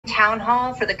town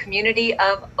hall for the community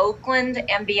of Oakland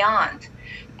and beyond.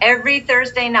 Every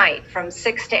Thursday night from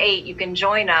 6 to 8, you can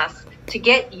join us to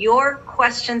get your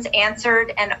questions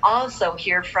answered and also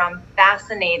hear from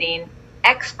fascinating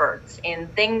experts in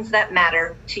things that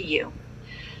matter to you.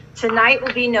 Tonight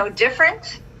will be no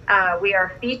different. We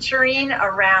are featuring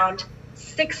around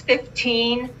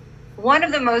 6:15 one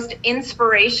of the most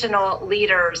inspirational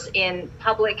leaders in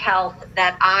public health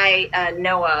that I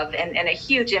know of, and a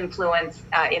huge influence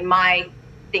in my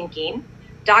thinking,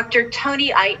 Dr.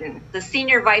 Tony Iton, the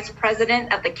Senior Vice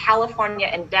President of the California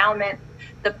Endowment,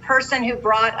 the person who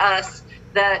brought us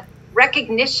the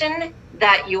recognition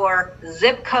that your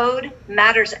zip code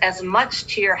matters as much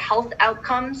to your health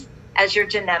outcomes as your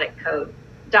genetic code.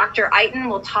 Dr. Iton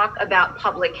will talk about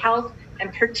public health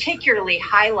and particularly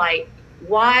highlight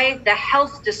why the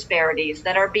health disparities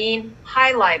that are being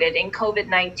highlighted in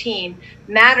COVID-19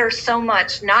 matter so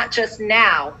much, not just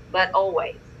now, but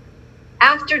always.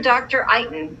 After Dr.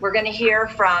 Iton, we're going to hear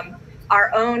from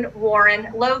our own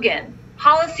Warren Logan,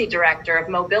 Policy Director of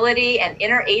Mobility and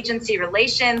Interagency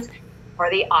Relations for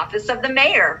the Office of the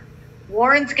Mayor.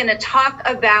 Warren's going to talk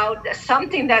about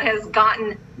something that has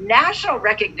gotten national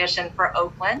recognition for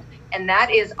Oakland, and that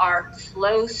is our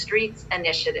Slow Streets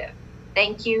Initiative.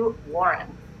 Thank you,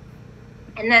 Warren.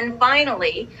 And then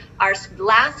finally, our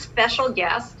last special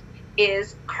guest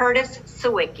is Curtis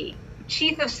Sawicki,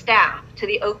 Chief of Staff to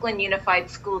the Oakland Unified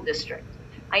School District.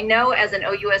 I know as an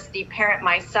OUSD parent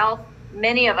myself,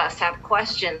 many of us have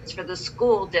questions for the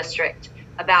school district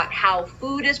about how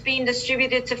food is being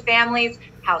distributed to families,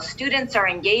 how students are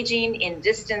engaging in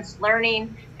distance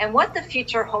learning, and what the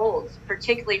future holds,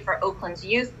 particularly for Oakland's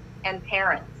youth and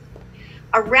parents.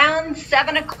 Around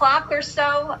 7 o'clock or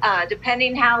so,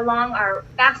 depending how long our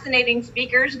fascinating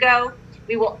speakers go,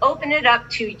 we will open it up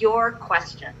to your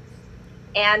questions.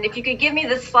 And if you could give me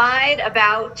the slide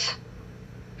about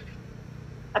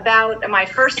my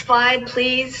first slide,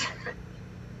 please.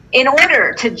 In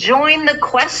order to join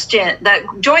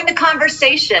join the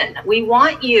conversation, we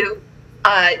want you,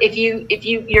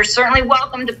 you're certainly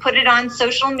welcome to put it on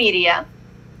social media,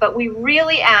 but we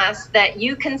really ask that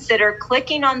you consider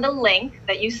clicking on the link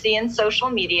that you see in social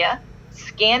media,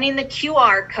 scanning the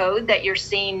QR code that you're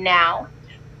seeing now,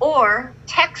 or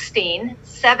texting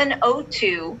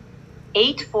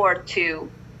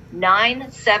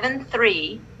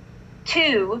 702-842-973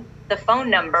 to the phone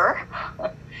number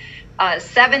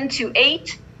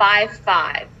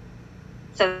 72855.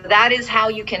 So that is how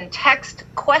you can text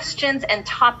questions and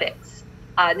topics.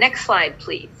 Next slide,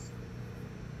 please.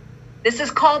 This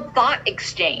is called Thought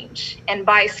Exchange. And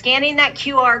by scanning that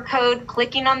QR code,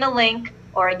 clicking on the link,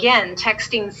 or again,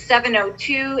 texting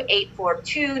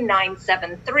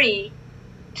 702-842-973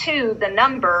 to the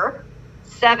number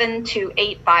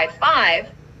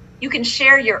 72855, you can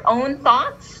share your own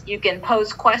thoughts. You can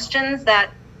pose questions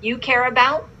that you care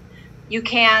about. You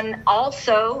can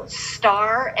also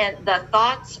star the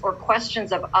thoughts or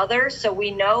questions of others so we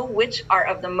know which are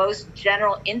of the most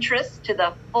general interest to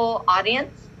the full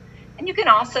audience. And you can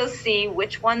also see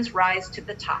which ones rise to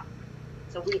the top.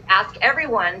 So we ask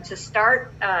everyone to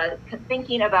start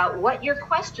thinking about what your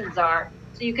questions are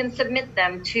so you can submit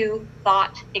them to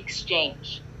Thought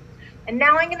Exchange. And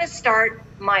now I'm going to start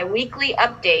my weekly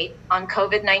update on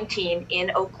COVID-19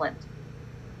 in Oakland.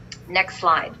 Next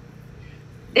slide.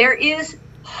 There is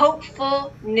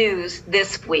hopeful news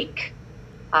this week.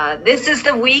 This is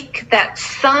the week that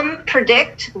some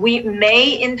predict we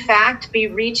may in fact be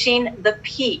reaching the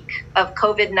peak of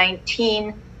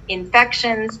COVID-19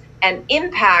 infections and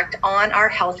impact on our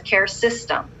healthcare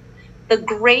system. The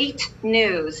great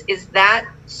news is that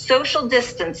social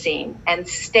distancing and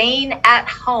staying at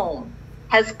home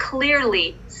has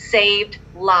clearly saved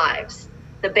lives.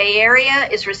 The Bay Area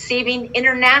is receiving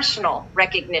international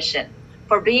recognition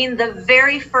for being the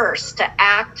very first to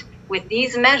act with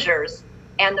these measures,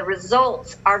 and the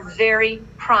results are very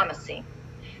promising.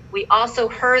 We also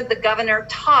heard the governor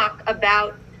talk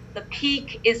about the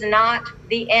peak is not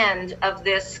the end of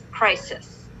this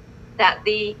crisis, that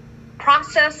the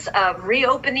process of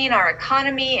reopening our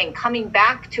economy and coming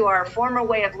back to our former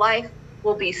way of life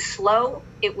will be slow.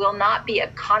 It will not be a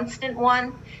constant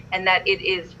one, and that it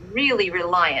is really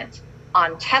reliant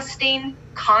on testing,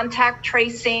 contact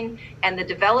tracing, and the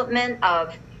development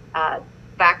of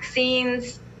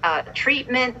vaccines,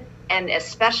 treatment, and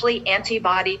especially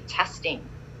antibody testing.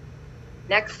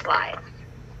 Next slide.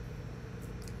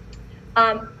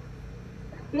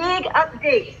 Big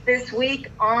updates this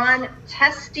week on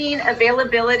testing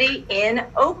availability in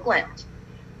Oakland.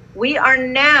 We are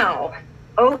now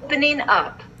opening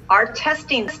up our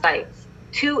testing sites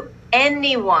to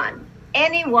anyone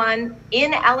anyone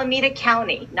in Alameda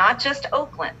County, not just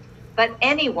Oakland, but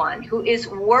anyone who is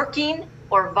working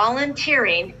or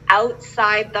volunteering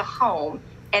outside the home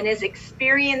and is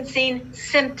experiencing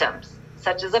symptoms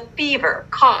such as a fever,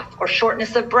 cough, or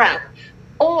shortness of breath,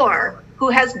 or who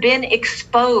has been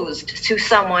exposed to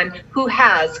someone who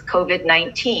has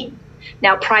COVID-19.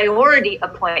 Now, priority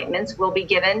appointments will be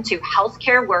given to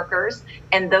healthcare workers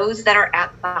and those that are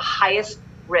at the highest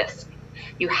risk.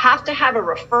 You have to have a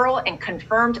referral and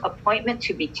confirmed appointment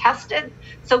to be tested.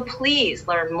 So please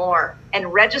learn more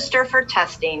and register for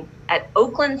testing at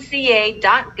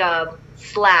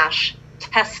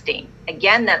oaklandca.gov/testing.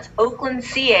 Again, that's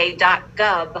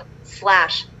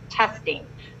oaklandca.gov/testing.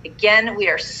 Again, we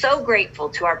are so grateful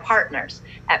to our partners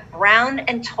at Brown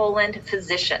and Toland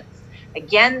Physicians.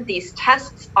 Again, these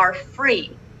tests are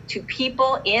free to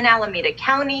people in Alameda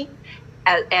County.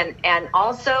 And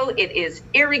also it is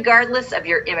irregardless of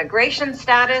your immigration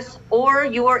status or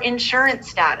your insurance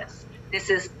status.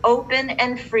 This is open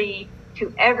and free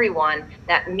to everyone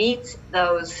that meets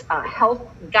those health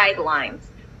guidelines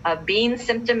of being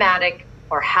symptomatic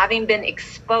or having been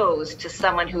exposed to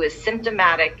someone who is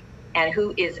symptomatic and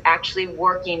who is actually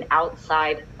working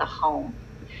outside the home.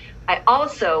 I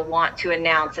also want to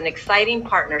announce an exciting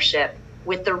partnership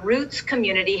with the Roots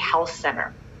Community Health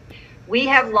Center. We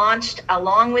have launched,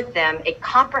 along with them, a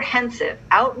comprehensive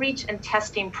outreach and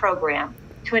testing program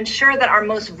to ensure that our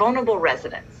most vulnerable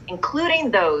residents,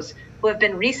 including those who have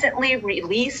been recently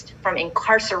released from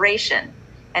incarceration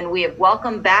and we have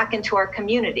welcomed back into our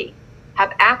community,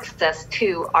 have access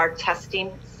to our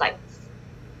testing sites.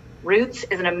 Roots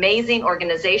is an amazing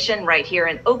organization right here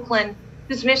in Oakland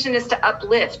whose mission is to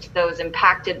uplift those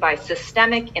impacted by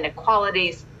systemic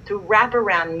inequalities through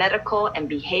wraparound medical and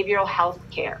behavioral health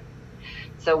care.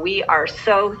 So we are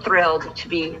so thrilled to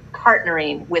be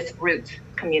partnering with Roots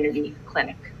Community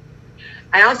Clinic.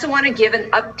 I also want to give an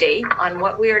update on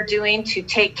what we are doing to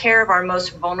take care of our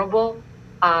most vulnerable,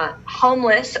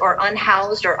 homeless or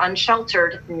unhoused or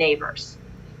unsheltered neighbors.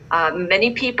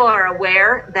 Many people are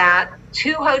aware that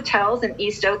 2 hotels in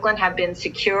East Oakland have been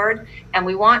secured, and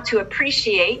we want to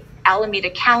appreciate Alameda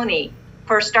County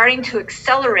for starting to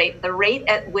accelerate the rate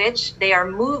at which they are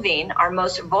moving our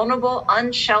most vulnerable,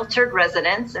 unsheltered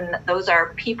residents, and those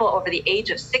are people over the age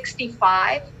of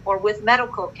 65 or with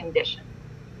medical conditions,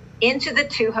 into the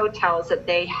 2 hotels that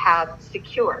they have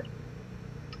secured.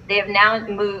 They have now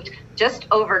moved just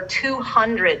over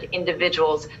 200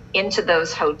 individuals into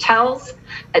those hotels.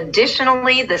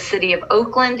 Additionally, the city of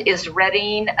Oakland is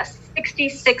readying a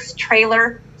 66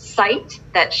 trailer site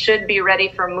that should be ready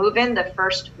for move-in the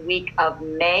first week of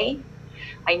May.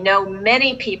 I know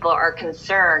many people are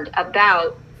concerned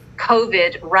about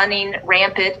COVID running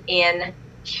rampant in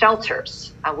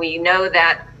shelters. We know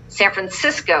that San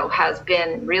Francisco has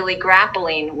been really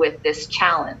grappling with this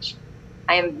challenge.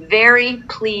 I am very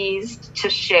pleased to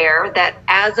share that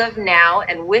as of now,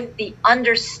 and with the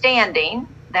understanding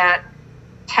that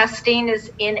testing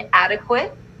is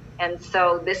inadequate, and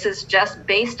so this is just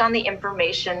based on the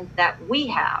information that we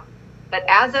have. But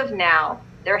as of now,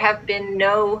 there have been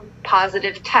no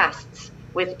positive tests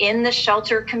within the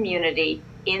shelter community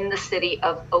in the city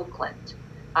of Oakland.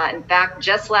 In fact,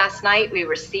 just last night, we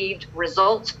received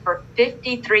results for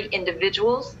 53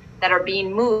 individuals that are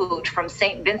being moved from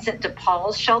St. Vincent de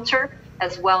Paul's shelter,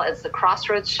 as well as the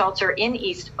Crossroads shelter in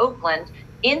East Oakland,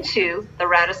 into the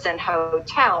Radisson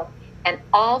Hotel. And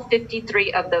all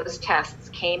 53 of those tests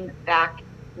came back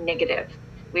negative.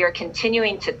 We are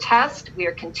continuing to test. We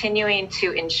are continuing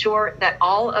to ensure that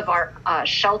all of our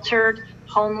sheltered,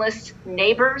 homeless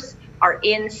neighbors are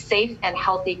in safe and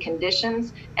healthy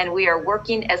conditions. And we are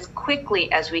working as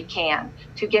quickly as we can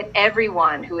to get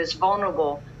everyone who is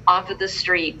vulnerable off of the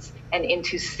streets and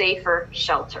into safer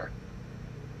shelter.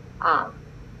 Let's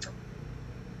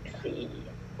see.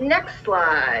 Next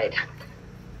slide.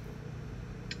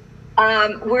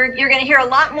 You're going to hear a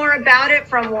lot more about it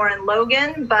from Warren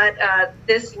Logan, but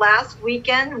this last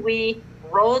weekend we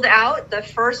rolled out the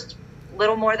first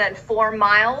little more than 4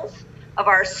 miles of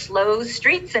our Slow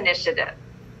Streets initiative.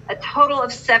 A total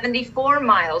of 74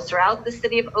 miles throughout the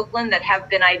city of Oakland that have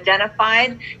been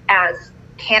identified as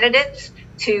candidates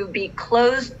to be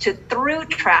closed to through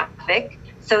traffic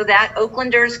so that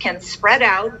Oaklanders can spread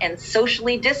out and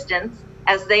socially distance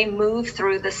as they move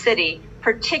through the city,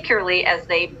 particularly as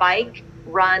they bike,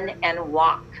 run, and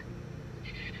walk.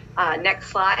 Next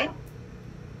slide.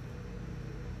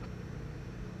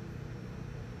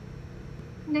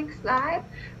 Next slide.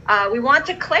 We want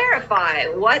to clarify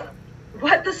what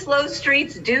the Slow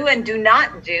Streets do and do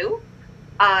not do.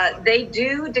 They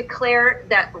do declare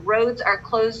that roads are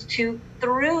closed to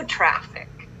through traffic.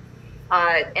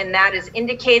 and that is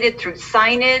indicated through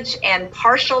signage and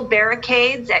partial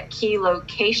barricades at key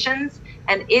locations.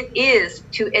 And it is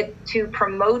to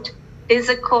promote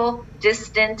physical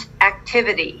distant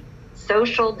activity,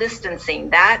 social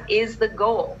distancing. That is the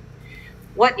goal.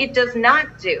 What it does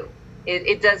not do,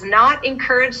 it does not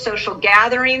encourage social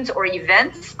gatherings or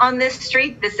events on this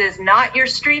street. This is not your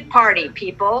street party,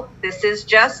 people. This is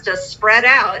just to spread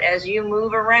out as you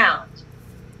move around.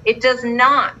 It does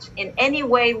not in any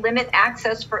way limit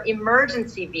access for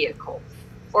emergency vehicles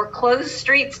or close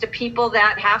streets to people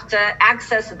that have to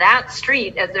access that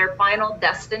street as their final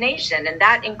destination. And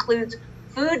that includes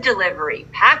food delivery,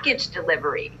 package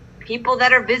delivery, people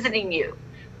that are visiting you.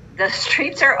 The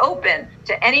streets are open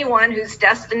to anyone whose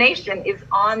destination is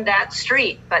on that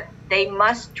street, but they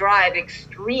must drive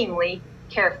extremely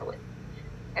carefully.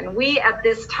 And we at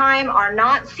this time are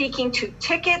not seeking to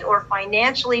ticket or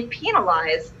financially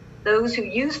penalize those who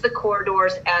use the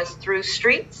corridors as through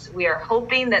streets. We are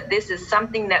hoping that this is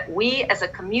something that we as a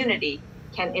community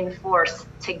can enforce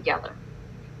together.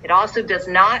 It also does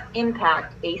not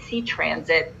impact AC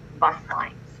Transit bus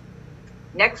lines.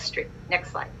 Next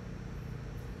slide.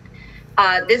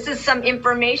 This is some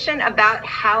information about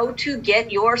how to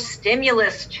get your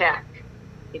stimulus check.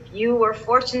 If you were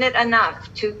fortunate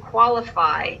enough to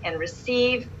qualify and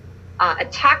receive a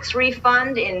tax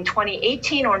refund in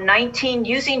 2018 or 19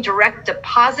 using direct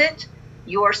deposit,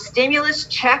 your stimulus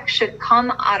check should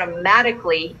come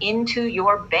automatically into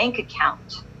your bank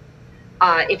account.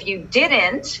 If you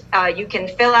didn't, you can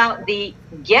fill out the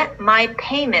Get My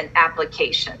Payment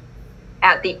application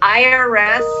at the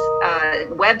IRS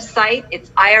website.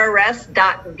 It's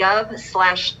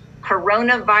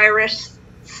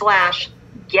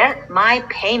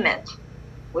irs.gov/coronavirus/getmypayment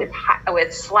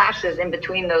with slashes in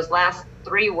between those last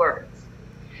 3 words.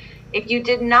 If you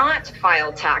did not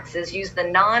file taxes, use the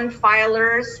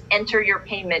non-filers enter your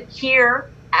payment here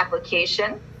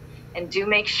application, and do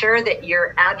make sure that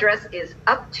your address is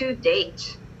up to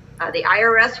date. The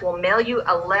IRS will mail you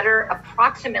a letter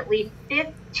approximately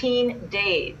 15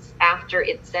 days after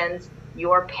it sends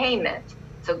your payment.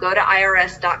 So go to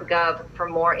irs.gov for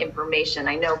more information.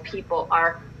 I know people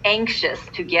are anxious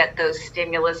to get those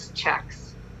stimulus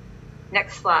checks.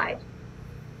 Next slide.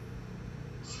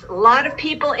 A lot of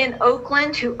people in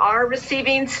Oakland who are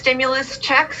receiving stimulus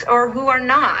checks or who are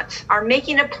not are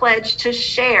making a pledge to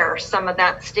share some of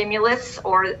that stimulus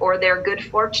or their good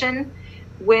fortune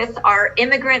with our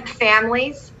immigrant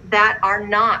families that are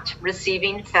not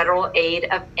receiving federal aid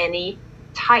of any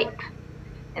type.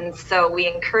 And so we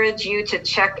encourage you to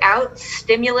check out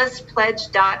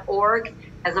stimuluspledge.org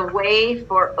as a way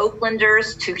for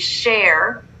Oaklanders to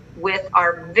share with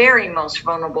our very most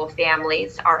vulnerable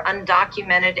families, our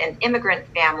undocumented and immigrant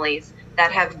families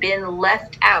that have been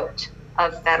left out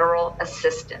of federal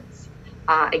assistance.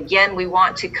 Again, we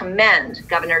want to commend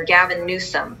Governor Gavin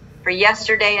Newsom for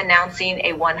yesterday announcing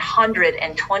a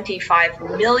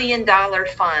 $125 million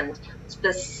fund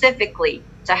specifically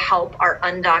to help our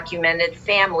undocumented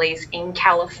families in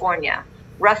California.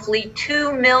 Roughly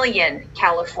 2 million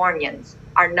Californians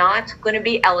are not going to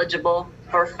be eligible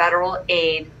for federal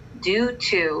aid due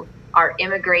to our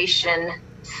immigration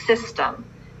system,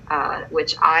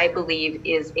 which I believe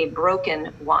is a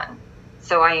broken one.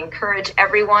 So I encourage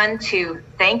everyone to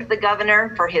thank the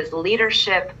governor for his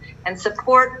leadership and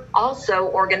support also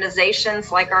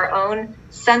organizations like our own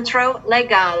Centro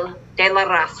Legal de la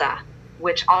Raza,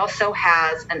 which also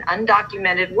has an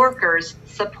undocumented workers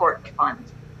support fund.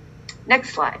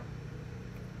 Next slide.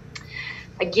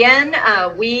 Again,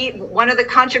 one of the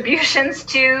contributions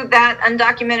to that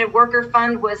undocumented worker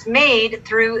fund was made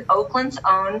through Oakland's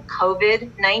own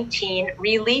COVID-19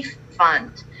 relief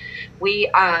fund. We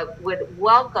would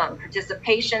welcome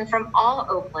participation from all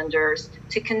Oaklanders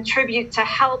to contribute to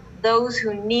help those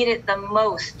who need it the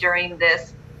most during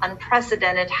this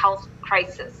unprecedented health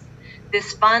crisis.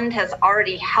 This fund has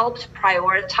already helped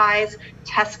prioritize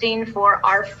testing for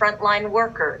our frontline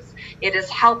workers. It has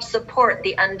helped support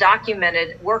the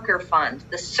undocumented worker fund,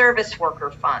 the service worker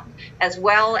fund, as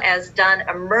well as done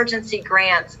emergency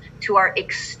grants to our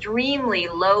extremely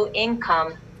low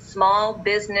income small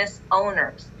business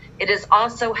owners. It has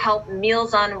also helped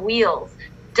Meals on Wheels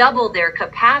double their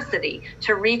capacity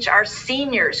to reach our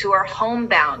seniors who are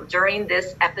homebound during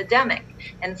this epidemic.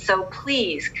 And so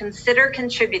please consider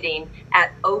contributing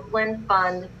at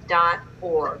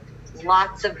oaklandfund.org.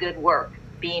 Lots of good work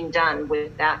being done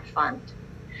with that fund.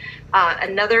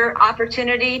 Another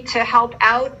opportunity to help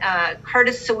out,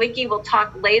 Curtis Sawicki will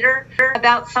talk later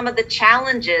about some of the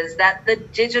challenges that the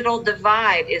digital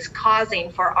divide is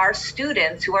causing for our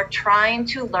students who are trying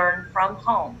to learn from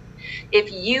home.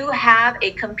 If you have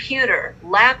a computer,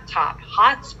 laptop,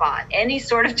 hotspot, any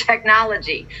sort of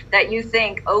technology that you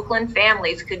think Oakland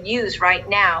families could use right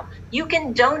now, you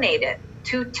can donate it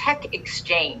to Tech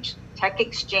Exchange,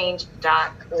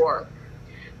 techexchange.org.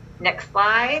 Next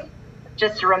slide.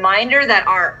 Just a reminder that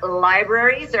our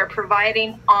libraries are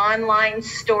providing online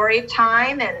story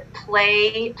time and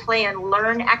play and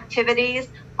learn activities,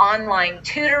 online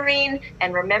tutoring,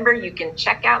 and remember, you can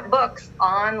check out books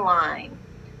online.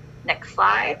 Next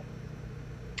slide.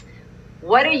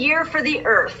 What a year for the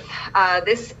Earth.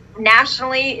 This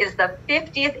nationally is the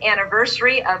 50th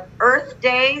anniversary of Earth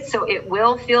Day, so it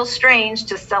will feel strange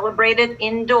to celebrate it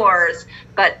indoors,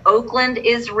 but Oakland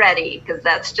is ready because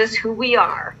that's just who we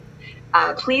are.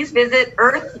 Please visit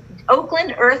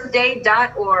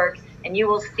oaklandearthday.org and you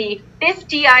will see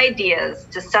 50 ideas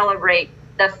to celebrate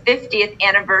the 50th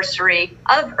anniversary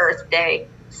of Earth Day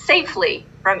safely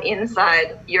from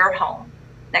inside your home.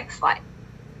 Next slide.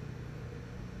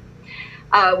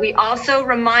 We also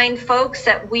remind folks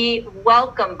that we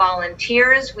welcome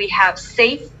volunteers. We have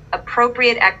safe,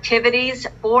 appropriate activities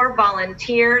for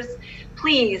volunteers.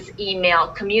 Please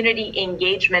email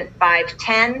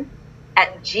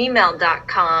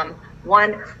communityengagement510@gmail.com.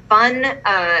 One fun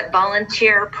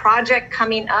volunteer project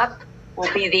coming up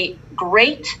will be the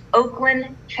Great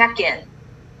Oakland Check-In.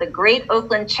 The Great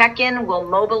Oakland Check-In will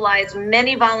mobilize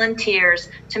many volunteers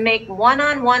to make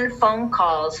one-on-one phone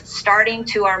calls starting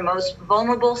to our most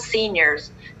vulnerable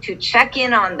seniors to check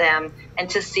in on them and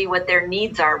to see what their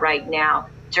needs are right now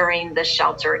during the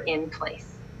shelter in place.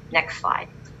 Next slide.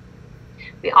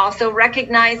 We also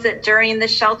recognize that during the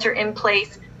shelter in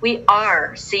place, we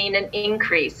are seeing an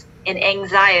increase in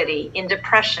anxiety, in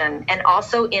depression, and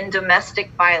also in domestic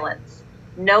violence.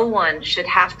 No one should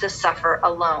have to suffer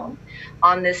alone.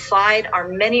 On this slide are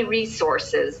many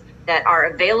resources that are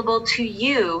available to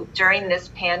you during this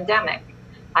pandemic.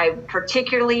 I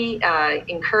particularly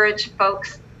encourage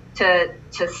folks to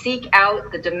seek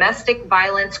out the Domestic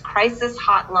Violence Crisis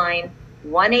Hotline,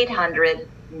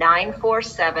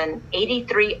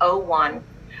 1-800-947-8301,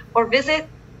 or visit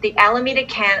the Alameda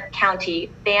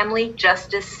County Family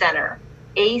Justice Center,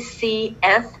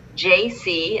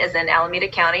 ACFJC, as in Alameda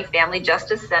County Family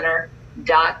Justice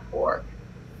Center.org.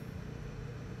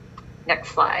 Next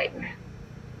slide.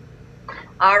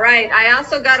 All right, I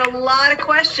also got a lot of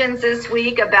questions this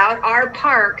week about our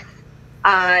parks.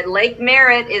 Lake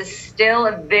Merritt is still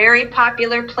a very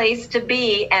popular place to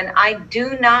be, and I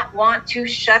do not want to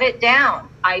shut it down.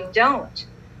 I don't.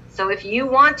 So if you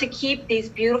want to keep these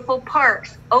beautiful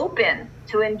parks open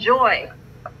to enjoy,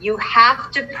 you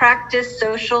have to practice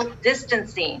social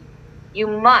distancing. You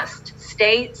must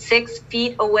stay 6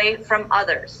 feet away from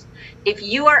others. If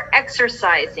you are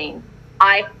exercising,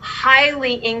 I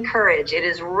highly encourage, it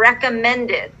is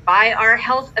recommended by our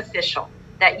health official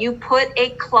that you put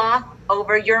a cloth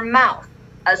over your mouth.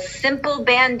 A simple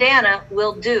bandana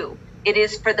will do. It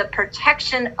is for the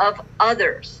protection of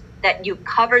others that you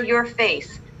cover your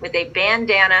face with a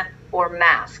bandana or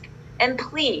mask. And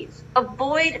please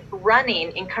avoid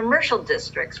running in commercial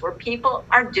districts where people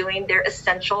are doing their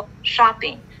essential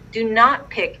shopping. Do not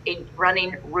pick a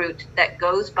running route that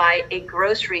goes by a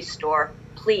grocery store,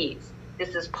 please.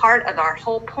 This is part of our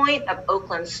whole point of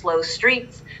Oakland's slow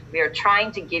streets. We are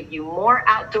trying to give you more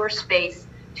outdoor space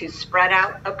to spread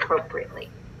out appropriately.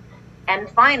 And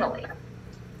finally,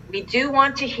 we do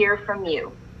want to hear from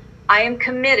you. I am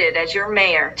committed as your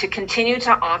mayor to continue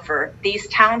to offer these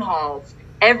town halls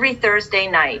every Thursday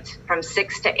night from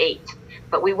 6 to 8.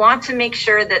 But we want to make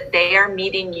sure that they are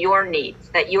meeting your needs,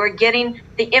 that you are getting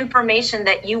the information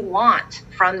that you want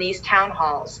from these town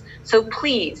halls. So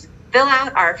please fill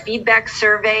out our feedback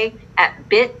survey at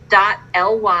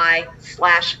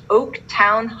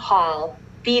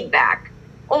bit.ly/oaktownhallfeedback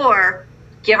or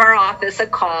give our office a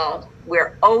call.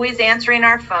 We're always answering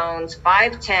our phones,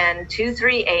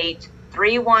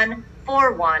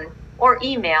 510-238-3141, or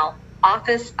email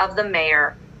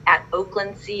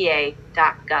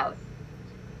officeofthemayor@oaklandca.gov.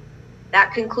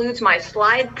 That concludes my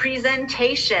slide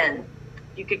presentation.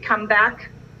 You could come back.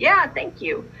 Yeah, thank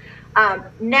you.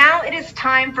 Now it is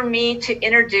time for me to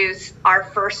introduce our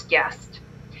first guest.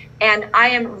 And I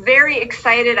am very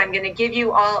excited. I'm going to give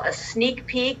you all a sneak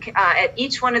peek. At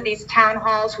each one of these town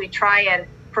halls, we try and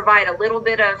provide a little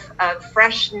bit of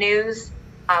fresh news.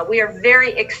 We are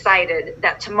very excited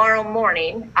that tomorrow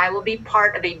morning, I will be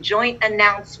part of a joint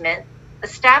announcement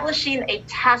establishing a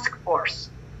task force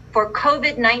for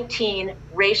COVID-19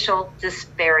 racial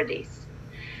disparities.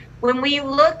 When we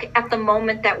look at the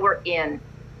moment that we're in,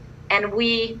 and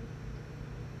we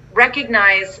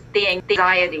recognize the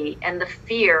anxiety and the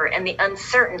fear and the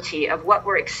uncertainty of what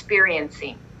we're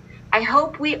experiencing, I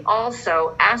hope we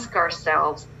also ask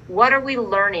ourselves, what are we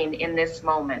learning in this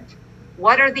moment?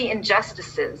 What are the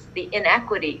injustices, the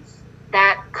inequities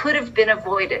that could have been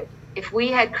avoided if we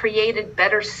had created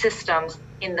better systems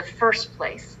in the first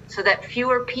place so that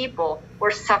fewer people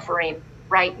were suffering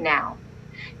right now?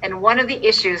 And one of the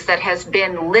issues that has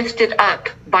been lifted up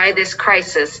by this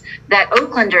crisis that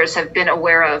Oaklanders have been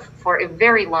aware of for a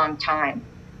very long time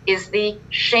is the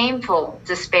shameful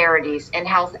disparities in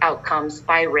health outcomes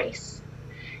by race.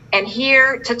 And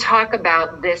here to talk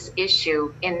about this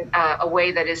issue in a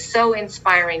way that is so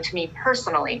inspiring to me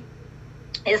personally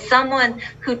is someone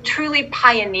who truly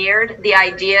pioneered the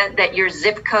idea that your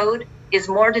zip code is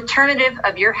more determinative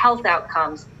of your health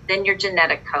outcomes than your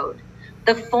genetic code.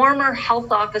 The former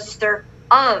health officer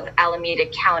of Alameda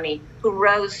County, who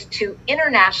rose to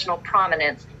international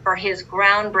prominence for his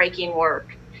groundbreaking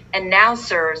work, and now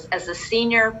serves as the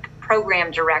senior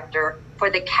program director for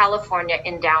the California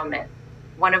Endowment.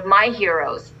 One of my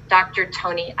heroes, Dr.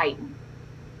 Tony Iton.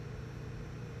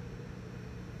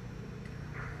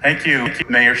 Thank you,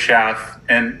 Mayor Schaaf,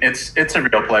 and it's a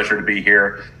real pleasure to be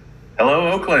here.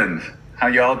 Hello, Oakland. How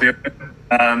y'all doing?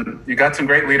 You got some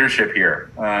great leadership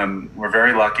here. We're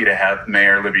very lucky to have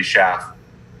Mayor Libby Schaaf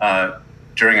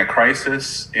during a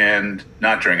crisis and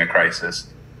not during a crisis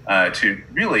to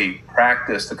really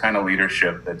practice the kind of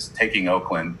leadership that's taking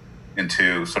Oakland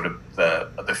into sort of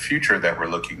the future that we're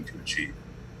looking to achieve.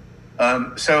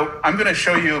 So I'm going to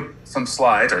show you some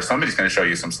slides, or somebody's going to show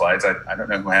you some slides. I don't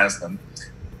know who has them.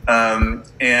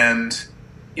 And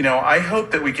you know, I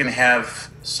hope that we can have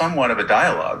somewhat of a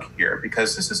dialogue here,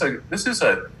 because this is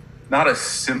not a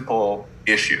simple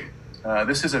issue.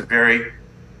 This is a very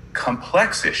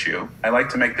complex issue. I like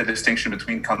to make the distinction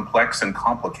between complex and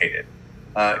complicated.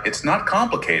 It's not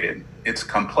complicated, it's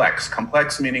complex.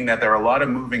 Complex meaning that there are a lot of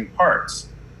moving parts,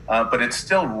 but it's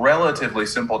still relatively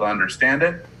simple to understand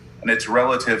it, and it's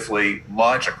relatively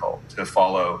logical to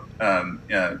follow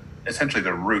essentially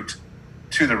the root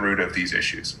of these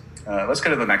issues. Let's go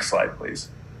to the next slide, please.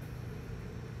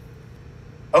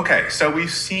 Okay, so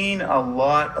we've seen a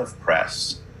lot of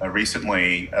press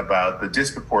recently about the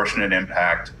disproportionate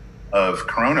impact of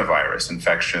coronavirus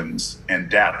infections and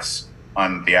deaths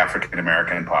on the African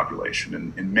American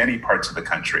population in many parts of the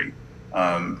country,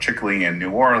 particularly in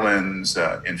New Orleans,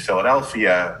 in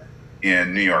Philadelphia,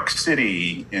 in New York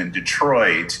City, in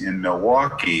Detroit, in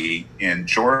Milwaukee, in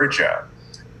Georgia,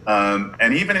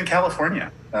 and even in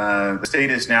California. The state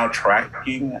is now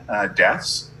tracking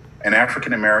deaths, and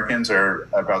African Americans are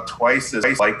about twice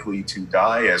as likely to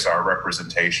die as our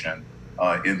representation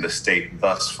in the state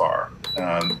thus far.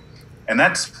 And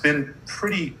that's been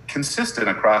pretty consistent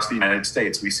across the United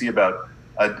States. We see about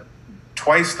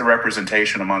twice the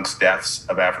representation amongst deaths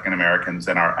of African Americans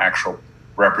than our actual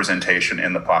representation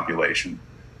in the population.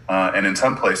 And in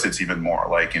some places, it's even more,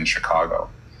 like in Chicago.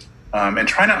 And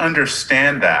trying to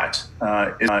understand that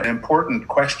is an important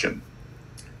question.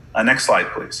 Next slide,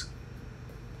 please.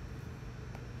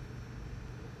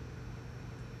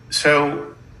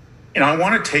 So, I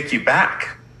want to take you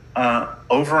back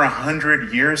over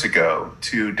 100 years ago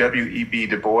to W.E.B.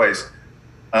 Du Bois,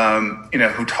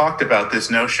 who talked about this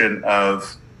notion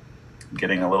of, I'm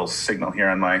getting a little signal here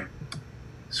on my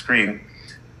screen.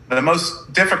 The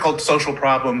most difficult social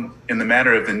problem in the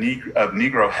matter of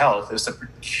Negro health is the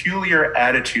peculiar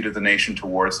attitude of the nation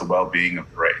towards the well-being of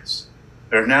the race.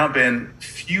 There have now been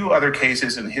few other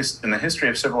cases in the history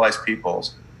of civilized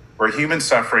peoples where human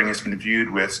suffering has been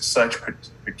viewed with such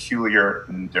peculiar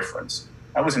indifference.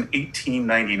 That was in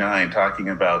 1899, talking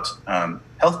about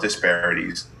health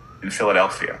disparities in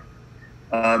Philadelphia.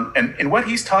 And what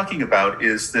he's talking about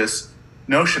is this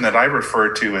notion that I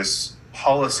refer to as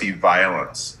policy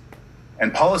violence.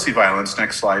 And policy violence,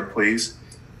 next slide, please,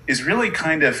 is really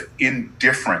kind of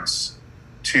indifference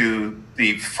to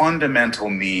the fundamental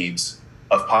needs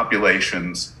of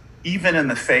populations, even in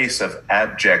the face of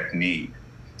abject need.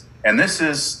 And this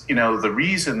is, the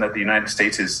reason that the United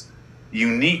States is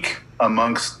unique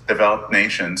amongst developed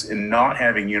nations in not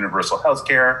having universal health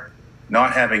care,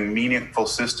 not having meaningful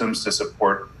systems to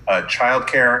support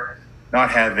childcare,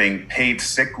 not having paid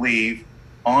sick leave,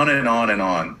 on and on and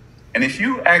on. And if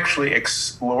you actually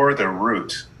explore the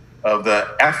root of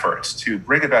the efforts to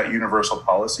bring about universal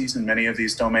policies in many of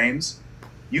these domains,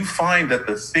 you find that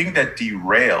the thing that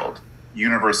derailed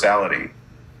universality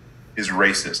is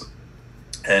racism.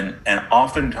 And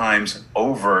oftentimes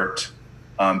overt,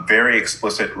 very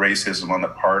explicit racism on the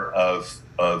part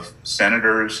of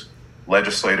senators,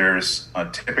 legislators,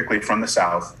 typically from the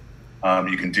South.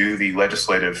 You can do the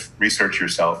legislative research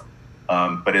yourself.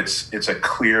 But it's a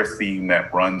clear theme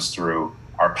that runs through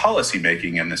our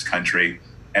policymaking in this country,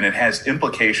 And it has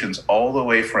implications all the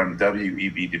way from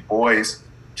W.E.B. Du Bois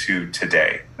to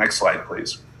today. Next slide,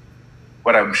 please.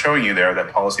 What I'm showing you there,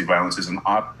 that policy violence, is an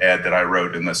op-ed that I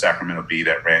wrote in the Sacramento Bee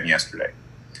that ran yesterday.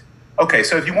 Okay,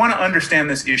 so if you want to understand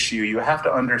this issue, you have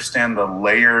to understand the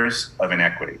layers of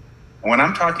inequity. And when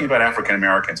I'm talking about African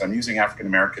Americans, I'm using African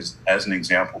Americans as an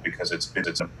example because it's in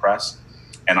the press,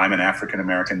 and I'm an African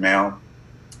American male.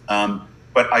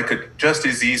 But I could just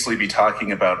as easily be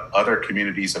talking about other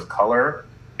communities of color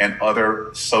and other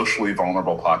socially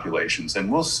vulnerable populations.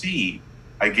 And we'll see,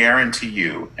 I guarantee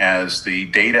you, as the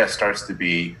data starts to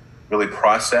be really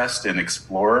processed and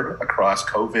explored across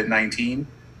COVID-19,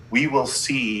 we will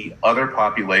see other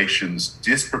populations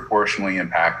disproportionately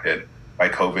impacted by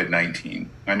COVID-19.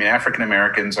 I mean, African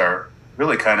Americans are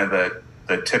really kind of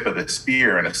the tip of the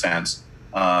spear in a sense.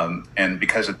 And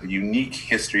because of the unique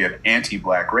history of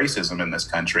anti-Black racism in this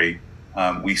country,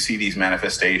 we see these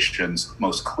manifestations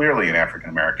most clearly in African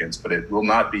Americans, but it will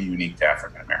not be unique to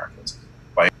African Americans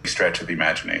by any stretch of the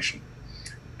imagination.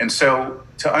 And so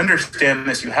to understand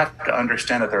this, you have to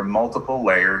understand that there are multiple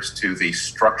layers to the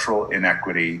structural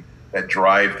inequity that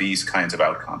drive these kinds of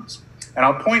outcomes. And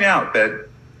I'll point out that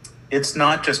it's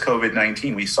not just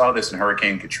COVID-19. We saw this in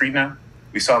Hurricane Katrina.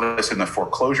 We saw this in the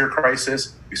foreclosure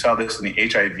crisis. We saw this in the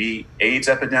HIV/AIDS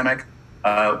epidemic.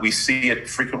 We see it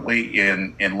frequently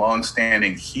in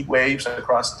long-standing heat waves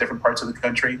across different parts of the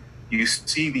country. You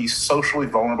see these socially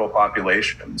vulnerable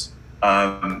populations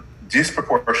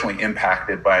disproportionately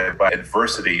impacted by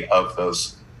adversity of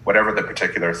those, whatever the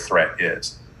particular threat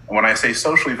is. And when I say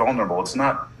socially vulnerable,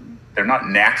 they're not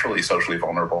naturally socially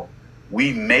vulnerable.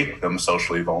 We make them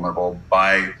socially vulnerable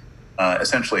by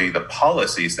essentially the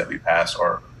policies that we pass,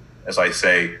 or as I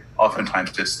say,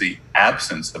 oftentimes just the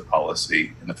absence of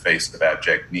policy in the face of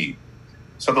abject need.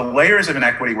 So the layers of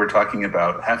inequity we're talking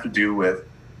about have to do with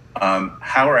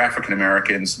how are African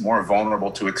Americans more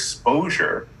vulnerable to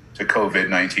exposure to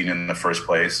COVID-19 in the first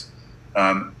place?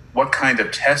 What kind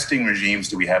of testing regimes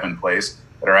do we have in place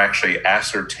that are actually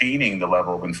ascertaining the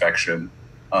level of infection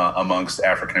amongst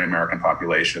African American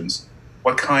populations?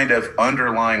 What kind of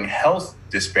underlying health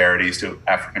disparities do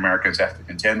African Americans have to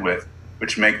contend with,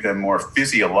 which make them more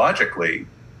physiologically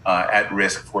at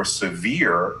risk for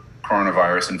severe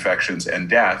coronavirus infections and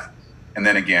death? And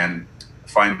then again,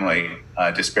 finally,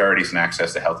 disparities in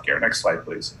access to healthcare. Next slide,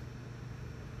 please.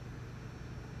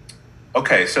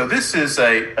 Okay, so this is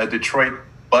a Detroit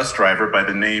bus driver by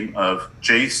the name of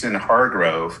Jason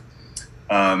Hargrove,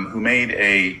 who made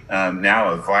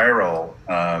now a viral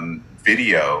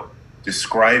video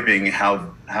describing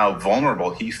how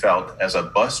vulnerable he felt as a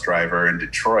bus driver in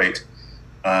Detroit,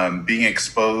 being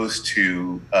exposed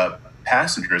to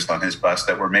passengers on his bus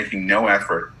that were making no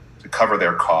effort to cover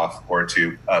their cough or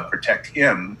to protect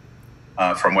him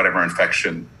from whatever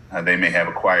infection they may have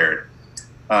acquired.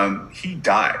 He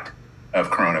died of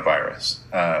coronavirus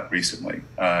recently.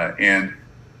 And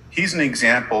he's an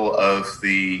example of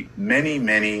the many,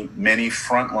 many, many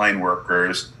frontline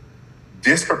workers,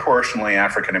 disproportionately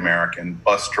African-American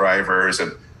bus drivers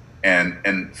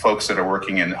and folks that are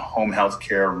working in home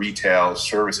healthcare, retail,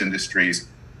 service industries,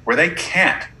 where they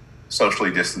can't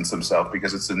socially distance themselves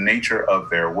because it's the nature of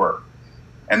their work.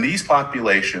 And these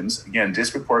populations, again,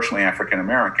 disproportionately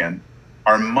African-American,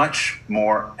 are much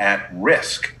more at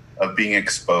risk of being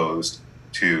exposed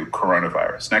to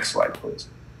coronavirus. Next slide, please.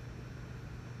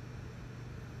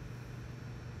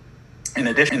 In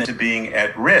addition to being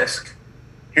at risk,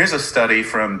 here's a study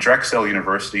from Drexel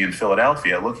University in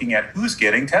Philadelphia looking at who's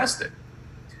getting tested.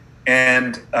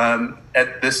 And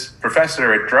this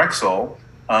professor at Drexel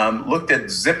looked at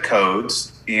zip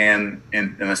codes in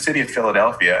the city of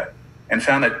Philadelphia and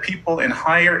found that people in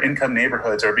higher income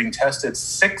neighborhoods are being tested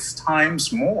 6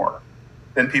 times more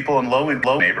than people in low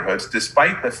neighborhoods,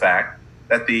 despite the fact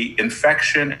that the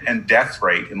infection and death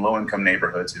rate in low income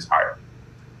neighborhoods is higher.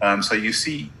 So you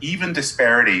see even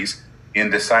disparities in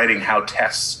deciding how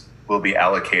tests will be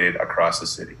allocated across the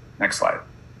city. Next slide.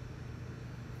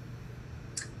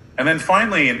 And then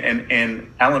finally,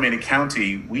 in Alameda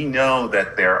County, we know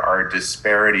that there are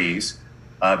disparities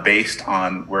based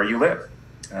on where you live.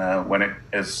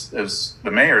 As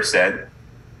the mayor said,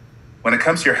 when it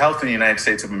comes to your health in the United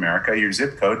States of America, your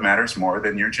zip code matters more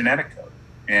than your genetic code.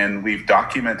 And we've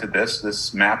documented this.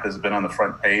 This map has been on the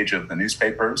front page of the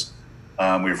newspapers.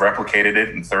 We've replicated it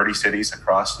in 30 cities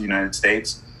across the United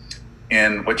States.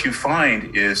 And what you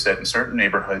find is that in certain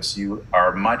neighborhoods, you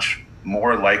are much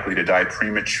more likely to die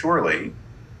prematurely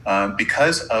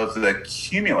because of the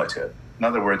cumulative, in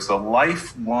other words, the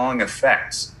lifelong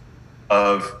effects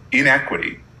of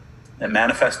inequity that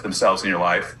manifest themselves in your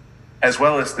life, as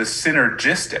well as the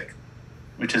synergistic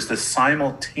which is the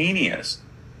simultaneous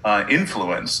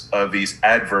influence of these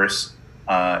adverse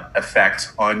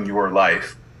effects on your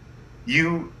life,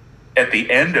 you, at the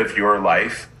end of your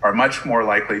life, are much more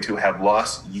likely to have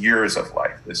lost years of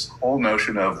life. This whole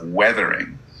notion of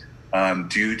weathering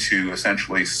due to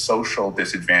essentially social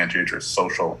disadvantage or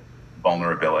social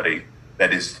vulnerability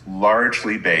that is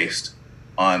largely based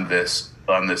on this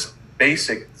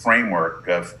basic framework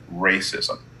of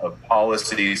racism, of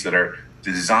policies that are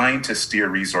designed to steer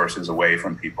resources away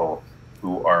from people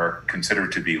who are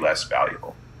considered to be less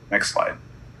valuable. Next slide.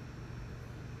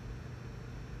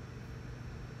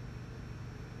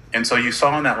 And so you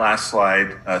saw in that last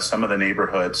slide some of the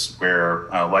neighborhoods where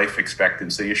life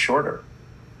expectancy is shorter.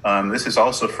 This is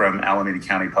also from Alameda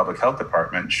County Public Health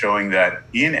Department, showing that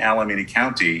in Alameda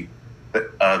County,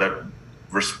 the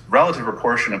relative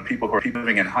proportion of people who are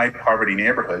living in high poverty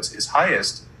neighborhoods is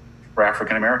highest for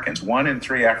African Americans. 1 in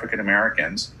 3 African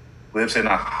Americans lives in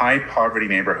a high poverty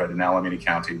neighborhood in Alameda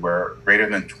County, where greater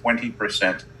than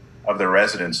 20% of the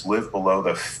residents live below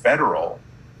the federal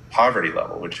poverty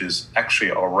level, which is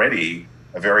actually already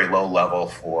a very low level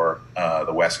for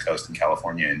the West Coast and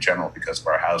California in general because of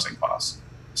our housing costs.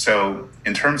 So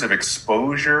in terms of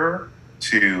exposure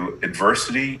to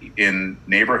adversity in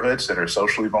neighborhoods that are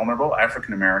socially vulnerable,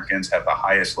 African Americans have the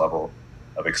highest level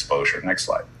of exposure. Next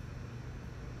slide.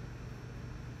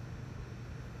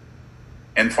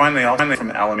 And finally, from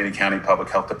Alameda County Public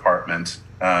Health Department,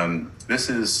 this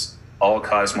is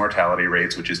all-cause mortality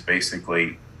rates, which is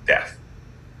basically death.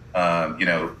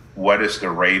 What is the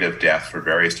rate of death for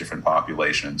various different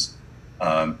populations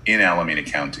in Alameda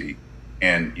County?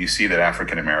 And you see that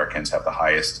African Americans have the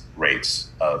highest rates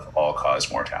of all-cause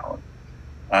mortality.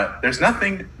 There's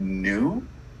nothing new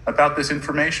about this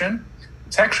information.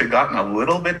 It's actually gotten a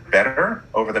little bit better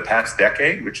over the past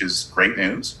decade, which is great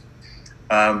news.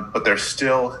 But there's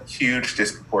still huge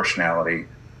disproportionality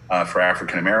for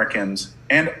African Americans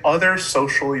and other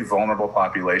socially vulnerable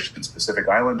populations. Pacific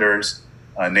Islanders,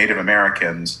 Native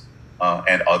Americans,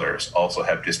 and others also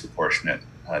have disproportionate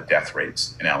death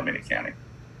rates in Alameda County.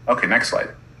 Okay, next slide.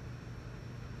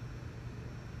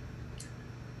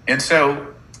 And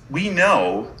so we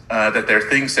know that there are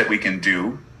things that we can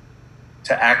do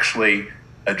to actually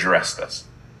address this.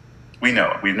 We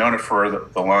know it. We've known it for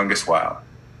the longest while.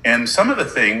 And some of the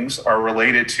things are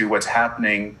related to what's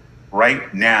happening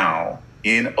right now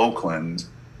in Oakland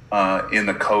in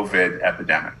the COVID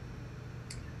epidemic.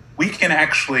 We can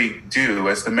actually do,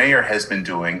 as the mayor has been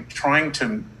doing, trying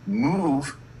to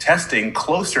move testing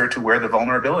closer to where the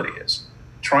vulnerability is,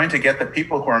 trying to get the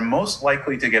people who are most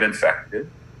likely to get infected,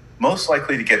 most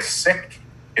likely to get sick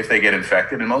if they get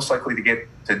infected, and most likely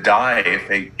to die if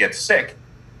they get sick.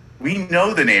 We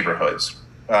know the neighborhoods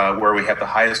where we have the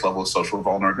highest level of social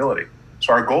vulnerability.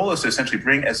 So our goal is to essentially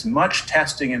bring as much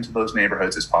testing into those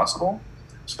neighborhoods as possible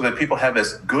so that people have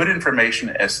as good information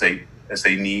as they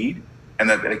need, and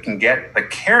that they can get the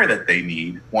care that they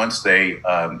need once they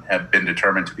have been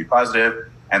determined to be positive,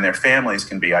 and their families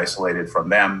can be isolated from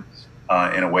them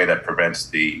in a way that prevents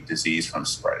the disease from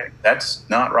spreading. That's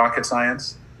not rocket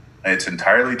science. It's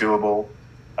entirely doable.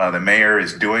 The mayor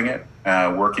is doing it,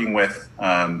 working with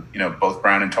both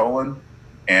Brown and Tolan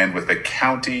and with the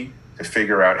county to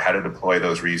figure out how to deploy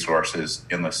those resources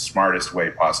in the smartest way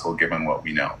possible, given what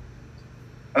we know.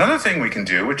 Another thing we can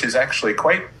do, which is actually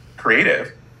quite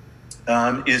creative,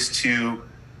 is to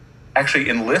actually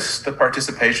enlist the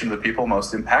participation of the people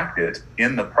most impacted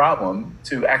in the problem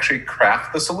to actually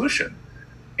craft the solution.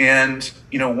 And,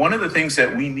 one of the things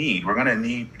that we're going to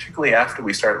need, particularly after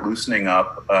we start loosening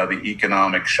up the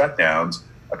economic shutdowns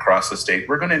across the state,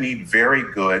 we're going to need very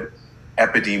good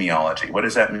epidemiology. What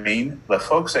does that mean? The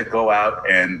folks that go out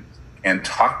and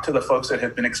talk to the folks that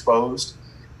have been exposed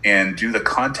and do the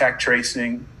contact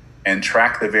tracing and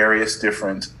track the various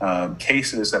different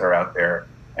cases that are out there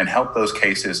and help those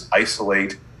cases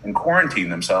isolate and quarantine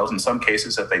themselves. In some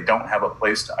cases, if they don't have a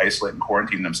place to isolate and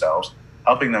quarantine themselves,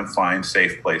 helping them find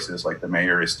safe places like the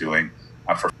mayor is doing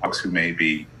for folks who may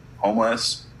be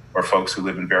homeless or folks who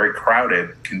live in very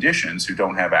crowded conditions who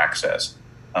don't have access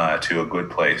to a good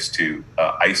place to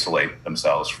isolate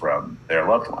themselves from their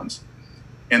loved ones.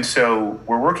 And so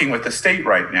we're working with the state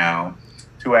right now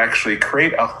to actually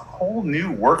create a whole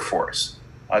new workforce,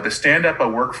 to stand up a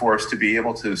workforce to be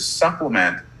able to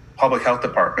supplement public health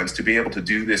departments, to be able to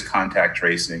do this contact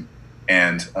tracing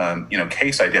and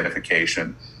case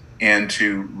identification, and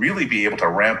to really be able to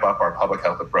ramp up our public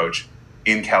health approach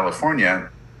in California.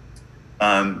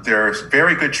 There's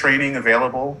very good training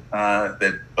available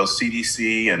that both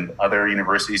CDC and other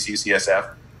universities,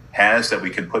 UCSF, has that we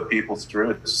can put people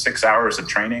through. It's 6 hours of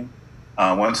training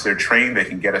Once they're trained, they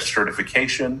can get a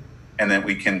certification, and then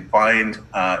we can find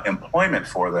employment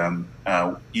for them,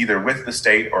 either with the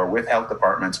state or with health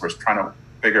departments. We're trying to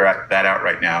figure that out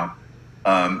right now,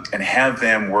 and have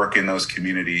them work in those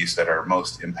communities that are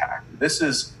most impacted. This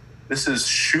is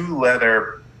shoe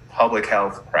leather public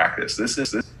health practice. This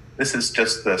is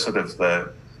just the sort of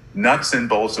the nuts and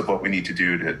bolts of what we need to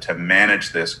do to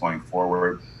manage this going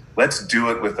forward. Let's do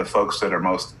it with the folks that are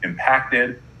most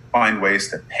impacted, find ways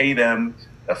to pay them,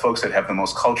 the folks that have the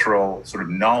most cultural sort of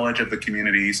knowledge of the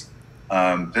communities.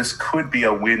 This could be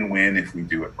a win-win if we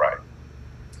do it right.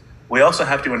 We also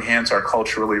have to enhance our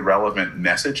culturally relevant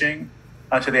messaging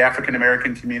to the African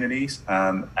American communities,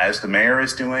 as the mayor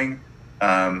is doing,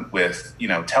 with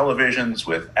televisions,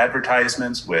 with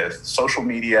advertisements, with social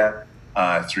media,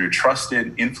 through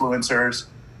trusted influencers.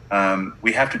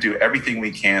 We have to do everything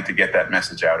we can to get that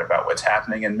message out about what's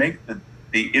happening and make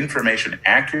the information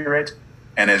accurate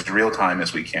and as real time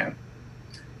as we can.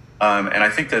 And I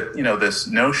think that, this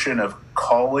notion of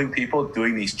calling people,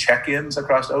 doing these check-ins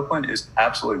across Oakland is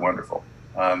absolutely wonderful.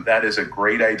 That is a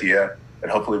great idea that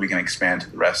hopefully we can expand to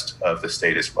the rest of the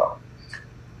state as well.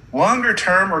 Longer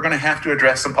term, we're going to have to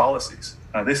address some policies.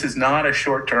 This is not a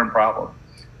short-term problem.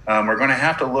 We're going to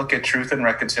have to look at truth and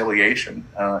reconciliation,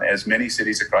 as many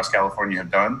cities across California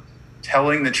have done,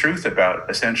 telling the truth about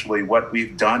essentially what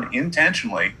we've done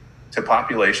intentionally to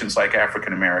populations like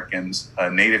African Americans,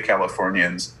 Native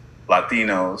Californians,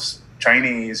 Latinos,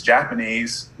 Chinese,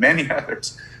 Japanese, many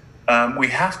others. We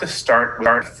have to start with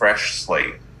our fresh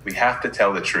slate. We have to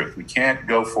tell the truth. We can't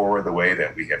go forward the way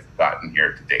that we have gotten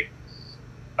here to date.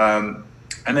 And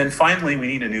then finally, we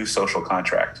need a new social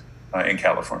contract in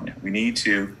California. We need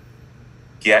to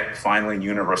get finally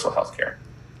universal health care.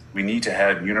 We need to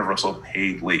have universal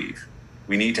paid leave.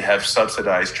 We need to have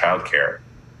subsidized childcare.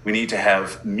 We need to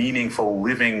have meaningful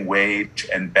living wage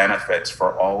and benefits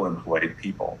for all employed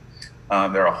people.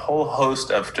 There are a whole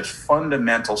host of just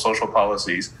fundamental social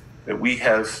policies that we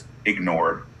have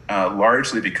ignored,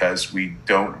 largely because we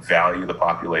don't value the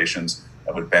populations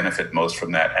that would benefit most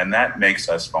from that, and that makes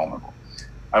us vulnerable.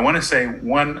 I want to say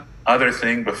one other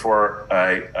thing before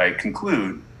I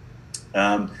conclude,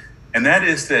 and that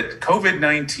is that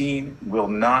COVID-19 will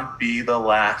not be the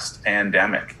last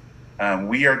pandemic.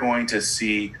 We are going to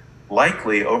see,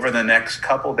 likely over the next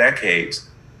couple decades,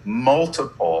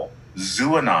 multiple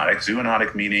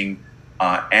zoonotic meaning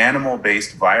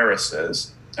animal-based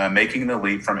viruses making the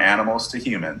leap from animals to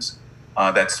humans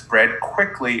that spread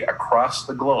quickly across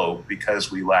the globe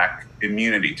because we lack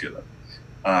immunity to them.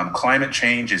 Climate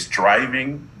change is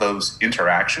driving those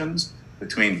interactions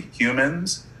between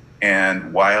humans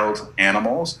and wild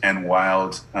animals and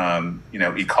wild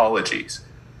ecologies.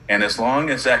 And as long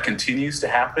as that continues to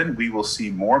happen, we will see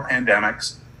more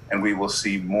pandemics and we will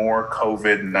see more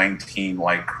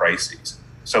COVID-19-like crises.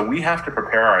 So we have to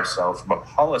prepare ourselves from a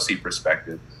policy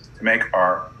perspective to make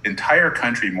our entire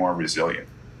country more resilient.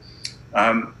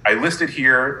 I listed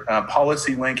here,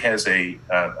 PolicyLink has a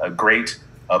great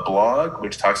blog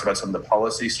which talks about some of the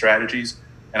policy strategies.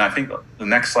 And I think the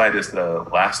next slide is the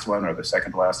last one, or the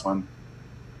second to last one.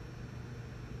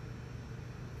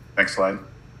 Next slide.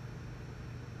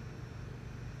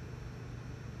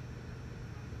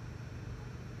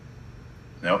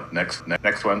 No, next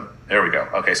one. There we go.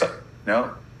 Okay, so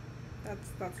no.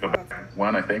 That's go back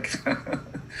one, I think.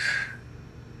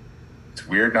 It's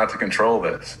weird not to control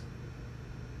this.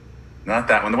 Not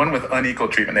that one. The one with unequal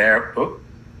treatment there. Oh,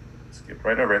 skip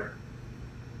right over it.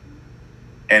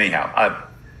 Anyhow,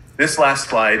 this last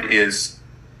slide is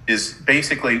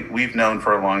basically, we've known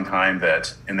for a long time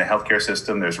that in the healthcare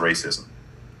system, there's racism.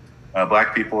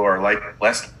 Black people are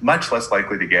much less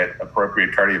likely to get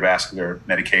appropriate cardiovascular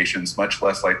medications, much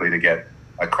less likely to get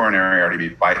a coronary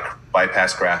artery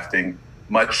bypass grafting,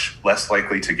 much less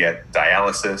likely to get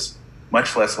dialysis,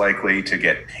 much less likely to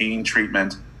get pain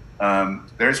treatment.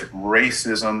 There's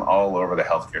racism all over the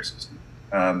healthcare system.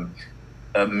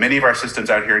 Many of our systems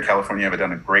out here in California have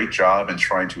done a great job in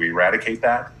trying to eradicate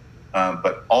that.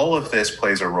 But all of this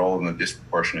plays a role in the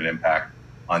disproportionate impact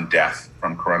on death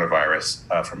from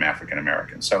coronavirus from African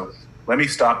Americans. So let me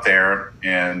stop there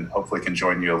and hopefully can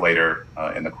join you later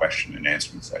in the question and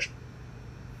answering session.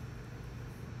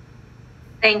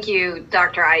 Thank you,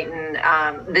 Dr.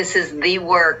 Eitan. This is the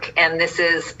work, and this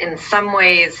is in some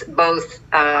ways both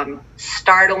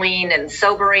startling and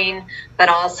sobering, but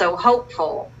also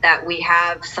hopeful that we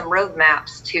have some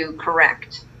roadmaps to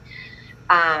correct.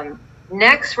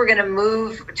 Next, we're going to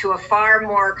move to a far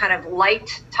more kind of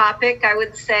light topic, I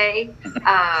would say.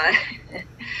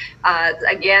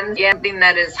 Again, something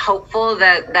that is hopeful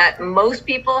that most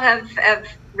people have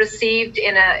received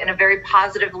in a very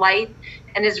positive light,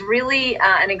 and is really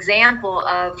an example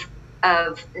of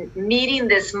meeting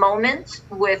this moment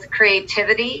with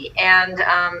creativity and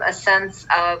a sense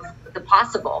of the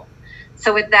possible.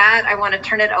 So with that, I want to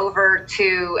turn it over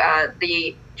to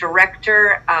the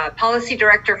director, policy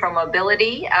director for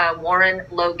mobility, Warren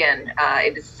Logan.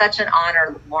 It is such an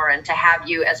honor, Warren, to have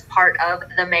you as part of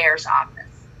the mayor's office.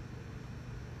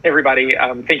 Hey everybody,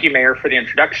 thank you, Mayor, for the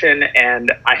introduction.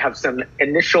 And I have some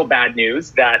initial bad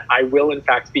news that I will in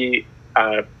fact be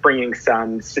bringing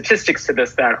some statistics to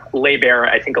this that lay bare,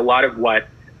 I think, a lot of what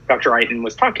Dr. Eitan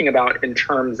was talking about in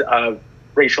terms of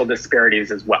racial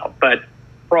disparities as well. But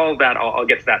for all of that, I'll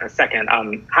get to that in a second.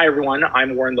 Hi everyone,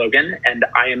 I'm Warren Logan, and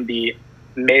I am the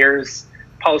Mayor's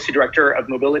Policy Director of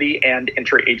Mobility and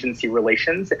Interagency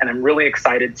Relations. And I'm really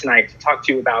excited tonight to talk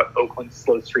to you about Oakland's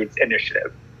Slow Streets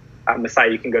Initiative. Messiah,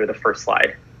 you can go to the first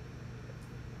slide.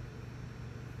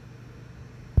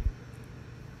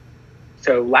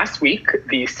 So last week,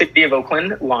 the City of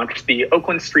Oakland launched the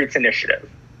Oakland Streets Initiative,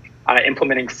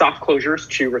 implementing soft closures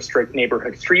to restrict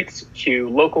neighborhood streets to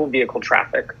local vehicle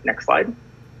traffic. Next slide.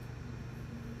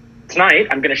 Tonight,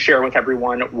 I'm going to share with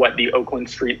everyone what the Oakland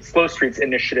Slow Streets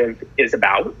Initiative is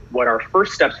about, what our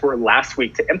first steps were last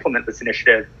week to implement this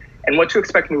initiative, and what to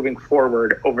expect moving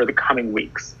forward over the coming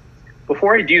weeks.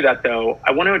 Before I do that, though,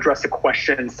 I want to address a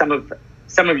question some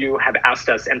of you have asked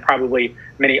us, and probably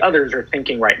many others are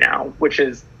thinking right now, which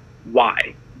is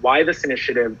why? Why this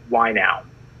initiative? Why now?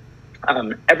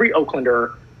 Every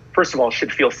Oaklander, first of all,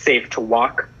 should feel safe to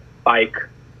walk, bike,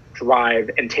 drive,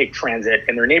 and take transit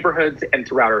in their neighborhoods and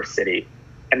throughout our city.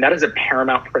 And that is a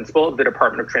paramount principle of the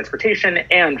Department of Transportation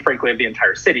and, frankly, of the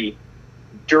entire city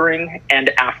during and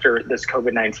after this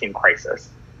COVID-19 crisis.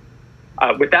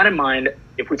 With that in mind,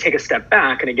 if we take a step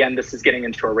back, and again, this is getting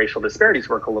into our racial disparities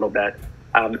work a little bit,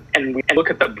 and we look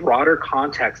at the broader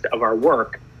context of our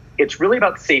work, it's really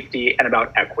about safety and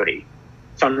about equity.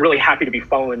 So I'm really happy to be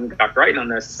following Dr. Eitan on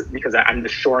this, because I'm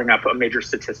just shoring up a major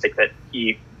statistic that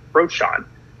he broached on.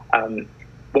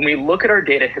 When we look at our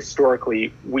data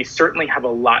historically, we certainly have a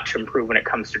lot to improve when it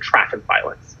comes to traffic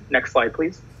violence. Next slide,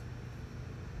 please.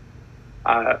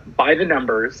 By the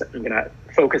numbers, I'm going to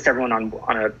focus everyone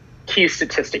on a key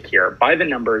statistic here. By the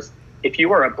numbers, if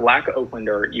you are a Black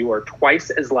Oaklander, you are twice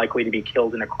as likely to be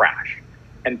killed in a crash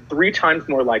and 3 times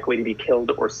more likely to be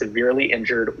killed or severely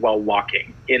injured while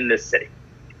walking in this city.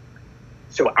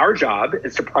 So our job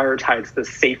is to prioritize the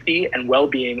safety and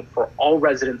well-being for all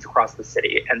residents across the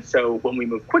city. And so when we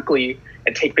move quickly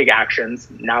and take big actions,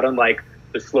 not unlike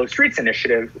the Slow Streets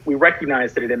Initiative, we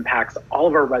recognize that it impacts all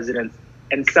of our residents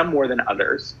and some more than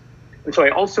others. And so I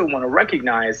also want to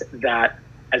recognize that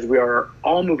as we are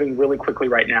all moving really quickly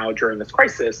right now during this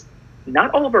crisis,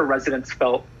 not all of our residents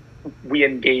felt we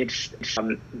engaged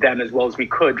them as well as we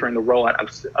could during the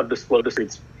rollout of the Slow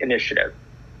Streets Initiative.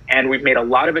 And we've made a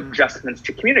lot of adjustments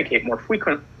to communicate more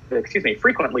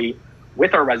frequently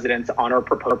with our residents on our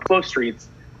proposed Slow Streets,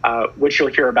 which you'll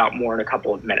hear about more in a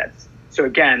couple of minutes. So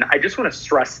again, I just want to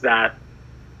stress that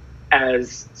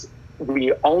as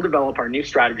we all develop our new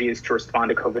strategies to respond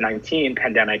to COVID-19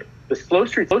 pandemic, the Slow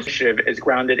Streets Initiative is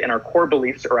grounded in our core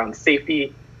beliefs around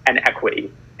safety and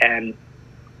equity. And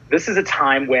this is a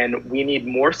time when we need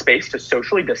more space to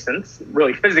socially distance,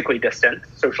 really physically distant,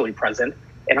 socially present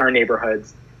in our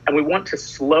neighborhoods. And we want to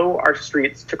slow our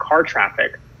streets to car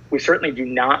traffic. We certainly do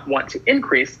not want to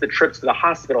increase the trips to the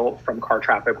hospital from car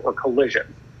traffic or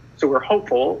collisions. So we're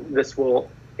hopeful this will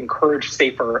encourage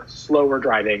safer, slower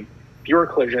driving, fewer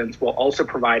collisions, while also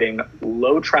providing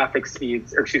low traffic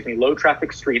streets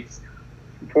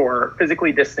for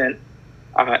physically distant,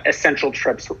 essential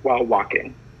trips while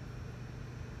walking,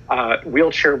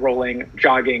 wheelchair rolling,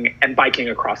 jogging, and biking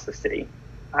across the city.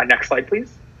 Next slide,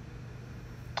 please.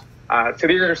 So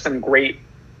these are some great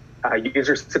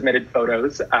user-submitted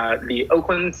photos. The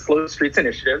Oakland Slow Streets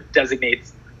Initiative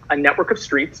designates a network of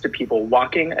streets to people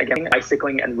walking, again,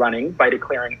 bicycling, and running by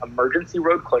declaring emergency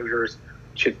road closures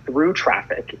to through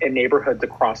traffic in neighborhoods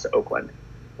across Oakland.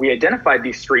 We identified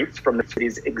these streets from the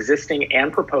city's existing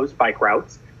and proposed bike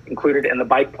routes included in the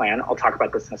bike plan. I'll talk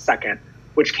about this in a second,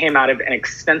 which came out of an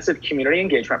extensive community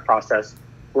engagement process,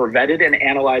 were vetted and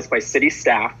analyzed by city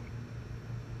staff,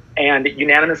 and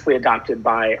unanimously adopted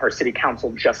by our city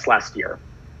council just last year.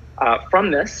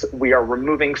 From this, we are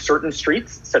removing certain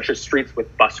streets, such as streets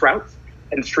with bus routes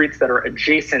and streets that are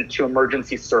adjacent to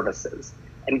emergency services,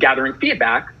 and gathering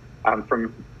feedback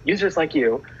from users like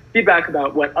you, feedback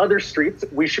about what other streets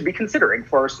we should be considering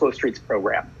for our Slow Streets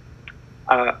program.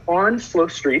 On slow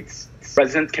streets,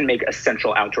 residents can make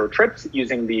essential outdoor trips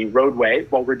using the roadway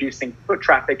while reducing foot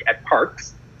traffic at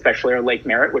parks, especially our Lake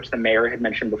Merritt, which the mayor had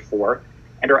mentioned before,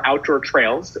 and our outdoor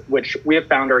trails, which we have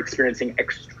found are experiencing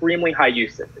extremely high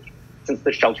usage since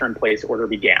the shelter-in-place order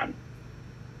began.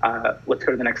 Let's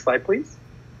go to the next slide, please.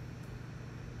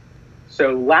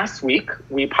 So last week,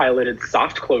 we piloted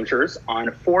soft closures on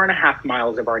 4.5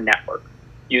 miles of our network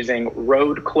using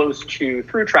road closed to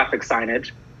through traffic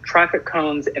signage, traffic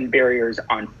cones, and barriers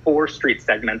on 4 street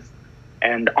segments.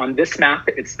 And on this map,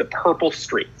 it's the purple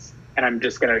streets. And I'm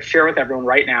just going to share with everyone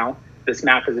right now, this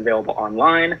map is available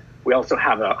online. We also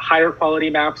have a higher quality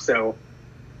map, so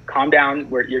calm down.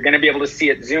 You're going to be able to see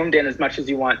it zoomed in as much as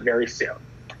you want very soon.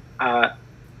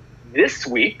 This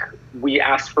week, we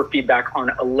asked for feedback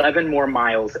on 11 more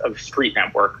miles of street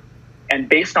network. And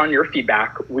based on your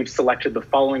feedback, we've selected the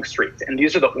following streets. And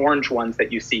these are the orange ones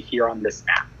that you see here on this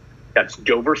map. That's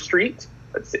Dover Street,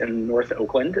 that's in North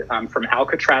Oakland, from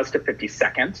Alcatraz to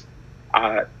 52nd.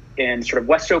 In sort of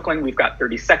West Oakland, we've got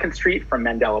 32nd Street from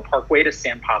Mandela Parkway to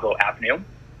San Pablo Avenue.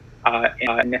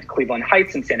 In Cleveland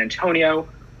Heights in San Antonio,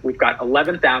 we've got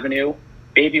 11th Avenue,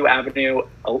 Bayview Avenue,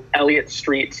 Elliott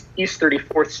Street, East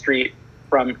 34th Street,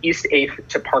 from East 8th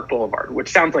to Park Boulevard,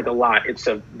 which sounds like a lot. It's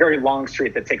a very long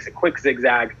street that takes a quick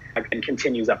zigzag and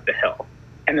continues up the hill.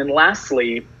 And then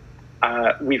lastly,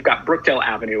 we've got Brookdale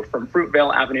Avenue from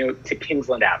Fruitvale Avenue to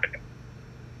Kingsland Avenue.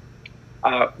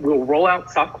 We'll roll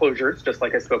out soft closures, just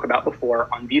like I spoke about before,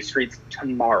 on these streets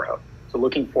tomorrow. So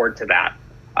looking forward to that.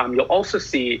 You'll also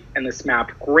see in this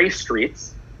map gray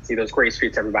streets, see those gray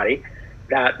streets, everybody,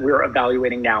 that we're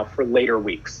evaluating now for later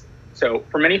weeks. So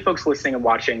for many folks listening and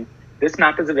watching, this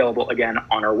map is available again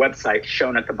on our website,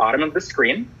 shown at the bottom of the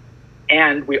screen.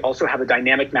 And we also have a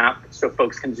dynamic map so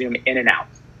folks can zoom in and out.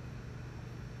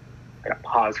 I'm gonna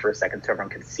pause for a second so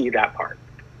everyone can see that part.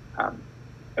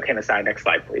 Okay, Messiah, next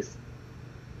slide, please.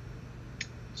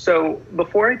 So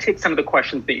before I take some of the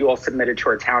questions that you all submitted to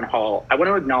our town hall, I want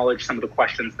to acknowledge some of the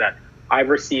questions that I've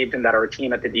received and that our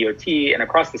team at the DOT and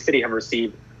across the city have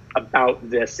received about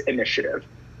this initiative.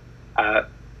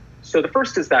 So the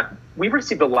first is that we've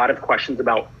received a lot of questions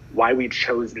about why we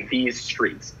chose these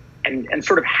streets and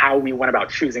sort of how we went about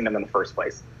choosing them in the first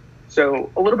place.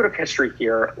 So a little bit of history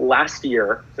here. Last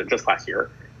year, so just last year,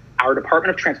 our Department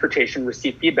of Transportation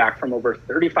received feedback from over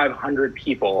 3,500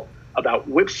 people about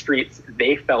which streets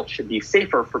they felt should be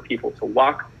safer for people to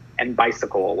walk and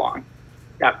bicycle along.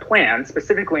 That plan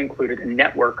specifically included a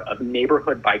network of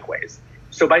neighborhood bikeways.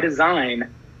 So by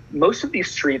design, most of these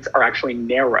streets are actually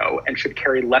narrow and should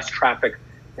carry less traffic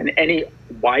than any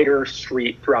wider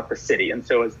street throughout the city. And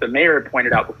so as the mayor had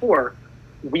pointed out before,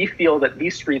 we feel that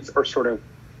these streets are sort of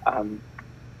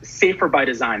safer by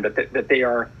design, that they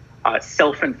are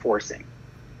self-enforcing.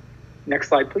 Next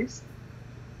slide, please.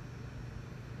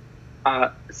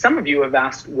 Some of you have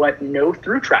asked what no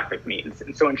through traffic means.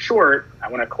 And so in short, I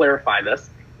want to clarify this.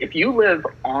 If you live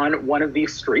on one of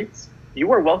these streets,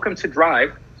 you are welcome to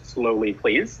drive slowly,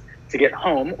 please, to get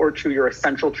home or to your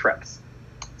essential trips.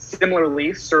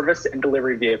 Similarly, service and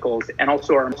delivery vehicles and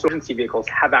also our emergency vehicles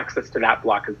have access to that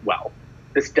block as well.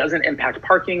 This doesn't impact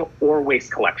parking or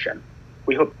waste collection.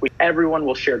 We hope everyone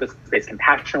will share this space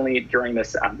compassionately during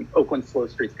this Oakland slow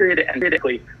streets period and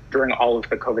particularly during all of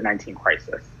the COVID-19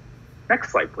 crisis.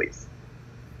 Next slide, please.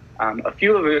 A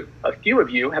few of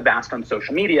you have asked on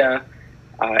social media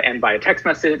and via text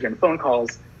message and phone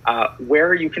calls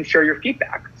where you can share your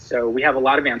feedback. So we have a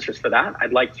lot of answers for that.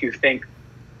 I'd like to thank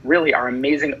really our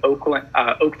amazing Oak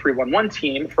 311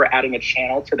 team for adding a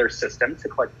channel to their system to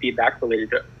collect feedback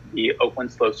related to the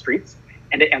Oakland slow streets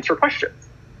and to answer questions.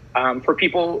 For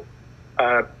people,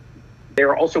 they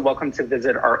are also welcome to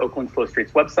visit our Oakland Slow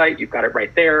Streets website. You've got it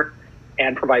right there,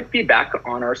 and provide feedback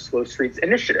on our Slow Streets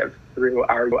initiative through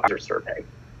our user survey.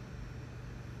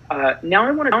 Now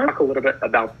I want to talk a little bit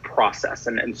about process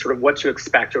and sort of what to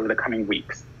expect over the coming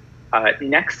weeks.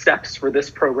 Next steps for this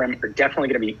program are definitely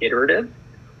going to be iterative.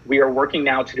 We are working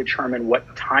now to determine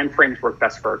what timeframes work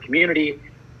best for our community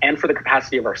and for the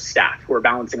capacity of our staff, who are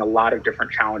balancing a lot of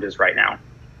different challenges right now.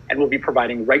 And we'll be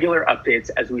providing regular updates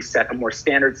as we set a more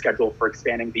standard schedule for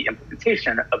expanding the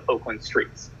implementation of Oakland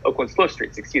Slow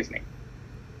Streets, excuse me.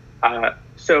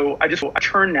 So I just will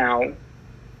turn now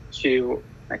to,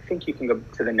 I think you can go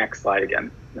to the next slide again,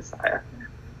 Messiah.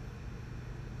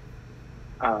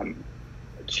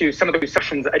 To some of the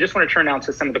questions, I just want to turn now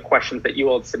to some of the questions that you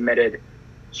all submitted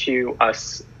to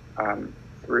us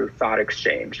through Thought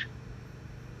Exchange.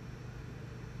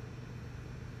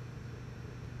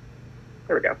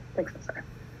 There we go. Thanks,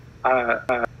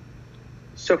 Messiah.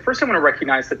 So first I want to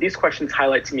recognize that these questions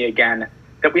highlight to me again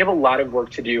that we have a lot of work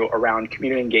to do around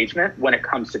community engagement when it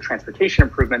comes to transportation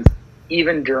improvements,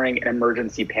 even during an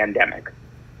emergency pandemic.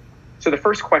 So the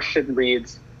first question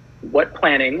reads, what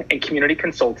planning and community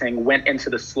consulting went into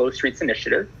the Slow Streets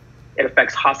initiative? It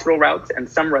affects hospital routes and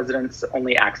some residents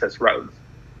only access roads.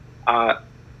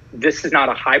 This is not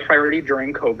a high priority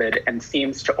during COVID and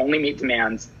seems to only meet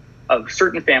demands of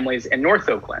certain families in North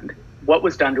Oakland. What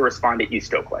was done to respond to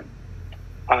East Oakland?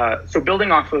 So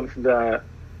building off of the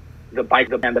bike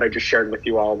plan that I just shared with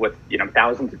you all with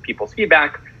thousands of people's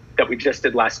feedback that we just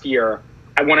did last year,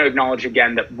 I want to acknowledge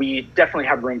again that we definitely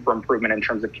have room for improvement in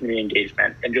terms of community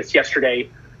engagement. And just yesterday,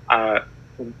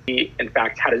 we in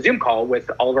fact had a Zoom call with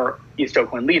all of our East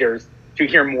Oakland leaders to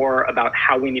hear more about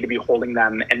how we need to be holding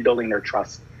them and building their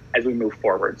trust as we move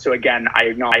forward. So again, I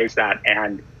acknowledge that,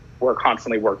 and we're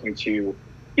constantly working to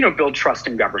build trust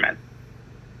in government.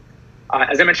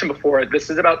 As I mentioned before, this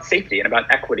is about safety and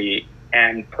about equity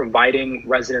and providing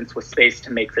residents with space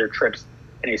to make their trips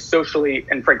in a socially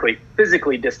and frankly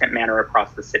physically distant manner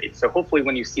across the city. So hopefully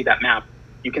when you see that map,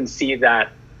 you can see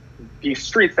that these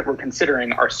streets that we're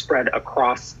considering are spread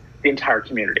across the entire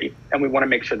community. And we want to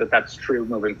make sure that that's true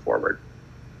moving forward.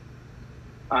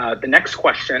 The next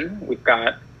question we've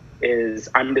got is,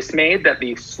 I'm dismayed that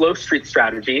the slow street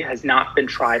strategy has not been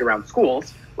tried around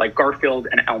schools like Garfield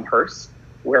and Elmhurst,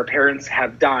 where parents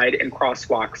have died in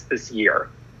crosswalks this year.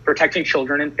 Protecting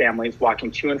children and families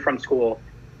walking to and from school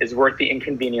is worth the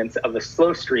inconvenience of a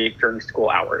slow street during school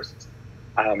hours.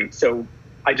 So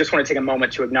I just want to take a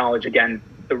moment to acknowledge again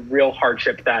the real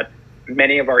hardship that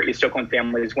many of our East Oakland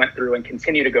families went through and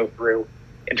continue to go through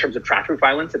in terms of traffic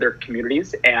violence in their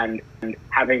communities. And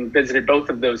having visited both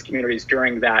of those communities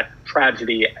during that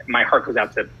tragedy, my heart goes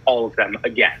out to all of them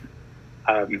again.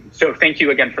 So thank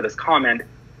you again for this comment.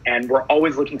 And we're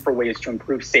always looking for ways to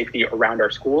improve safety around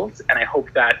our schools. And I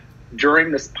hope that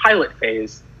during this pilot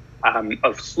phase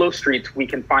of slow streets, we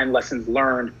can find lessons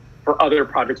learned for other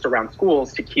projects around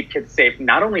schools to keep kids safe,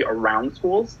 not only around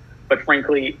schools, but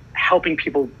frankly, helping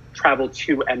people travel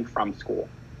to and from school.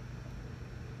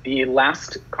 The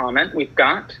last comment we've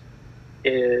got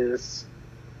is,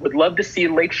 would love to see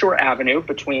Lakeshore Avenue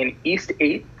between East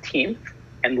 18th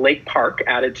and Lake Park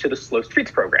added to the Slow Streets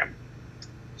program.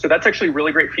 So that's actually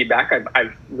really great feedback.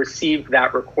 I've received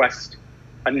that request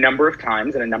a number of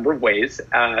times in a number of ways.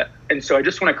 And so I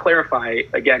just want to clarify,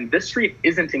 again, this street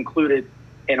isn't included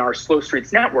in our Slow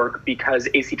Streets network because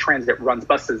AC Transit runs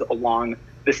buses along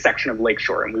this section of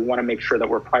Lakeshore. And we want to make sure that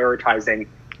we're prioritizing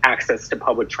access to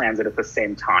public transit at the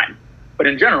same time. But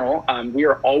in general, we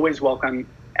are always welcome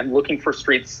and looking for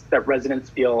streets that residents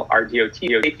feel our DOT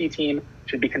safety team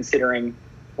should be considering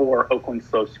for Oakland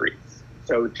Slow Streets.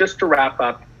 So just to wrap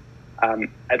up,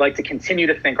 I'd like to continue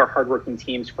to thank our hardworking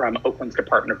teams from Oakland's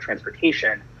Department of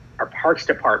Transportation, our Parks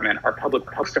Department, our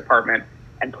Public Works Department,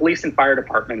 and police and fire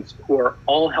departments who are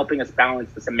all helping us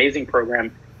balance this amazing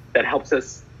program that helps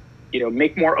us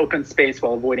make more open space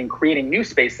while avoiding creating new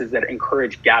spaces that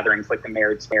encourage gatherings like the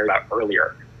mayor spoke about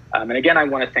earlier. And again, I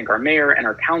want to thank our mayor and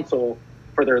our council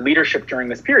for their leadership during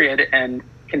this period and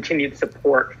continued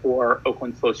support for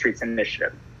Oakland Slow Streets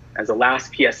initiative. As a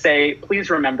last PSA, please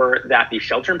remember that the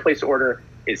shelter-in-place order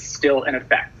is still in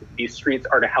effect. These streets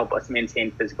are to help us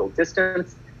maintain physical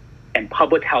distance and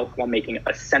public health while making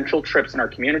essential trips in our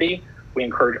community. We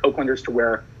encourage Oaklanders to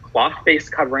wear cloth face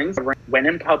coverings when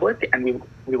in public, and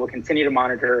we will continue to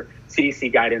monitor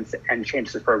CDC guidance and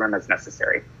change this program as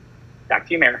necessary. Back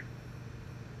to you, Mayor.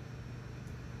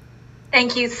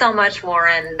 Thank you so much,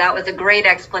 Warren. That was a great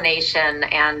explanation.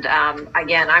 And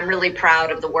again, I'm really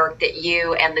proud of the work that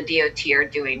you and the DOT are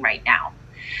doing right now.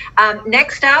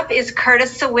 Next up is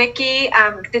Curtis Sawicki.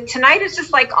 Tonight is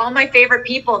just like all my favorite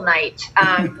people night.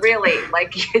 Really,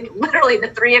 like literally the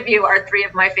three of you are three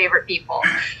of my favorite people.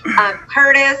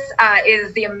 Curtis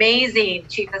is the amazing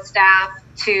chief of staff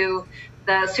to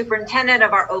the superintendent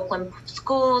of our Oakland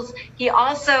schools. He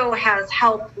also has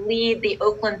helped lead the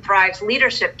Oakland Thrives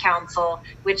Leadership Council,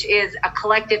 which is a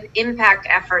collective impact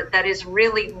effort that is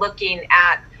really looking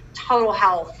at total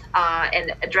health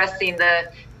and addressing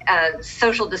the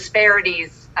social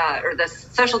disparities or the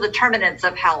social determinants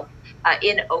of health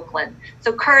in Oakland.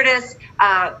 So Curtis,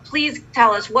 please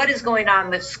tell us what is going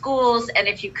on with schools, and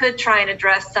if you could try and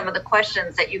address some of the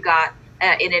questions that you got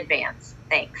in advance.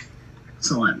 Thanks.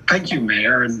 Excellent. Thank you,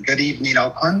 Mayor, and good evening,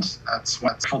 Oakland. It's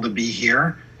wonderful to be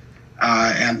here.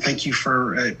 And thank you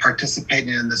for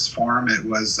participating in this forum. It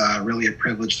was really a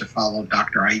privilege to follow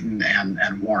Dr. Ayton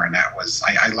and Warren.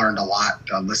 I learned a lot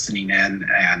listening in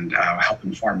and help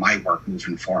inform my work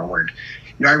moving forward.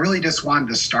 I really just wanted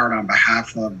to start on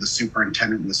behalf of the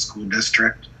superintendent and the school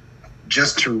district.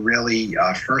 just to really,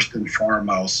 first and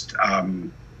foremost,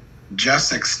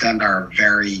 just extend our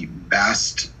very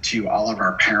best to all of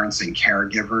our parents and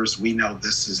caregivers. We know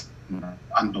this is an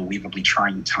unbelievably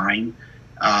trying time,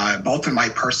 both in my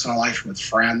personal life with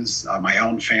friends, my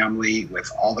own family,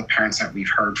 with all the parents that we've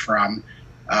heard from.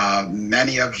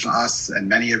 Many of us and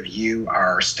many of you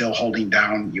are still holding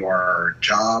down your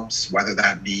jobs, whether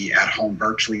that be at home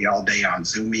virtually all day on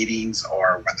Zoom meetings,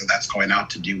 or whether that's going out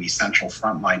to do essential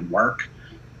frontline work.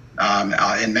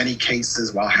 In many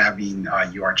cases, while having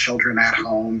your children at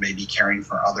home, maybe caring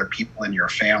for other people in your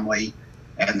family.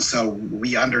 And so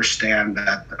we understand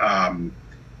that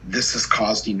this has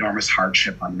caused enormous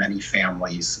hardship on many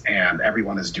families, and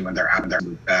everyone is doing their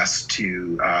absolute best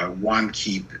to, one,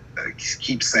 keep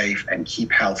safe and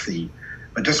keep healthy.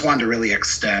 But just wanted to really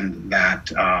extend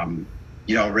that,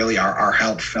 really our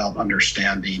heartfelt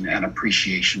understanding and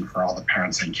appreciation for all the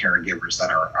parents and caregivers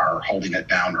that are holding it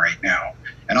down right now.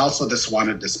 And also just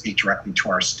wanted to speak directly to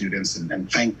our students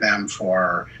and thank them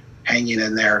for hanging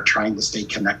in there, trying to stay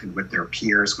connected with their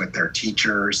peers, with their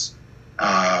teachers,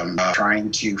 trying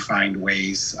to find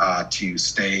ways to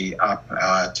stay up,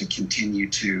 to continue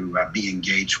to be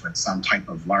engaged with some type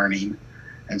of learning.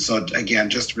 And so again,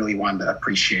 just really wanted to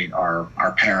appreciate our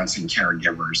parents and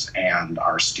caregivers and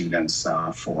our students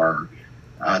for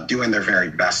doing their very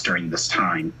best during this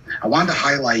time. I wanted to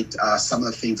highlight some of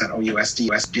the things that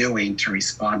OUSD is doing to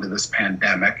respond to this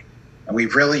pandemic. And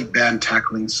we've really been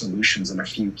tackling solutions in a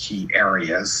few key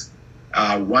areas.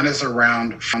 One is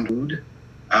around food,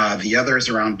 the other is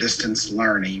around distance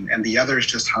learning, and the other is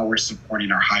just how we're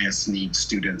supporting our highest need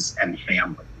students and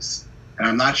families. And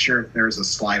I'm not sure if there's a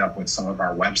slide up with some of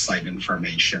our website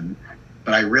information,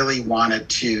 but I really wanted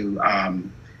to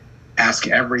ask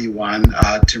everyone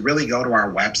to really go to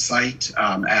our website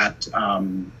at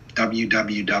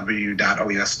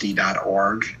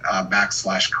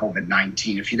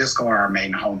www.ousd.org/COVID-19. If you just go to our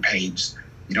main homepage,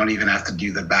 you don't even have to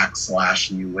do the backslash.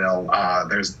 You will,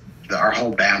 our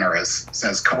whole banner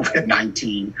says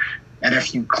COVID-19. And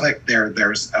if you click there,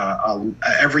 there's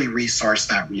every resource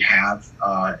that we have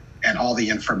and all the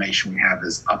information we have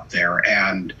is up there.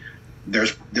 And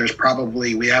there's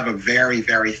probably, we have a very,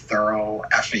 very thorough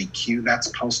FAQ that's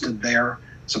posted there.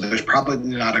 So there's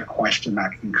probably not a question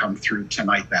that can come through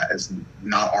tonight that is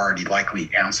not already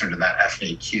likely answered to that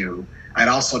FAQ. I'd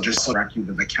also just direct you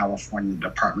to the California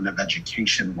Department of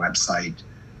Education website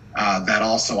that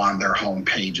also on their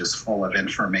homepage is full of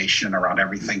information around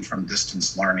everything from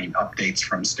distance learning, updates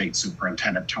from State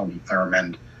Superintendent Tony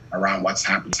Thurmond around what's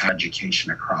happening in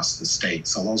education across the state.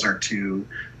 So those are two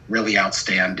really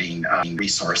outstanding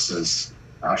resources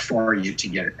for you to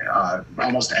get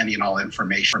almost any and all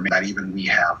information that even we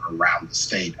have around the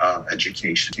state of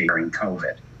education during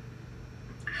COVID.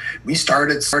 We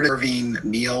started serving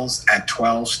meals at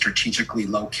 12 strategically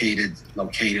located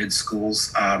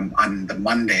schools on the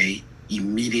Monday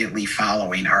immediately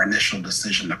following our initial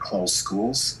decision to close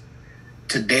schools.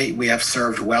 To date, we have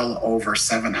served well over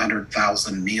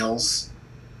 700,000 meals.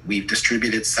 We've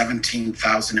distributed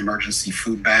 17,000 emergency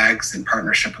food bags in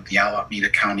partnership with the Alameda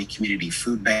County Community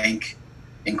Food Bank,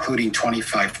 including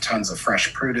 25 tons of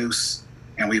fresh produce.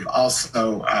 And we've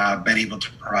also been able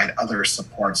to provide other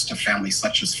supports to families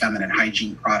such as feminine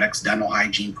hygiene products, dental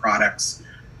hygiene products.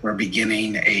 We're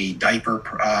beginning a diaper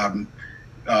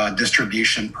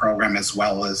distribution program as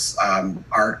well as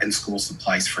art and school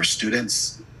supplies for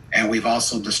students. And we've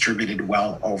also distributed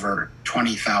well over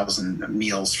 20,000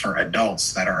 meals for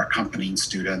adults that are accompanying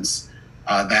students.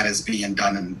 That is being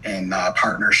done in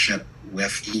partnership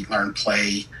with Eat, Learn,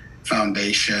 Play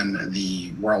Foundation,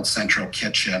 the World Central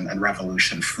Kitchen, and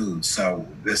Revolution Foods. So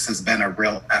this has been a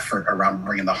real effort around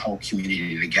bringing the whole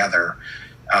community together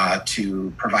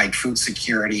to provide food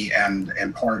security and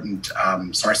important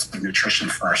source of nutrition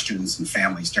for our students and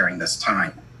families during this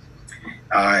time.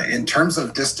 In terms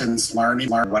of distance learning,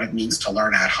 what it means to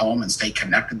learn at home and stay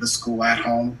connected to school at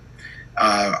home,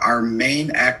 our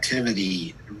main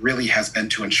activity really has been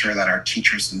to ensure that our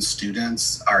teachers and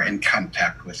students are in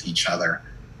contact with each other.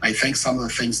 I think some of the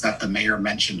things that the mayor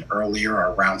mentioned earlier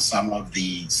around some of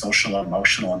the social,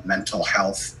 emotional, and mental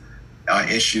health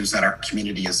issues that our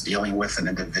community is dealing with and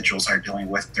individuals are dealing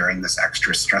with during this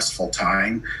extra stressful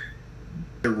time.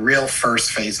 The real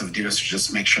first phase of doing this is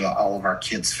just make sure that all of our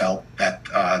kids felt that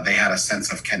they had a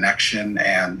sense of connection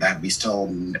and that we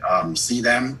still see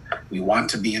them. We want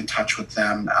to be in touch with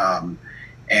them.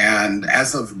 And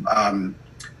as of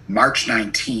March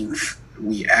 19th,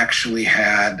 we actually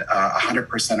had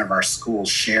 100% of our schools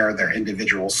share their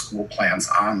individual school plans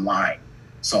online.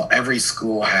 So every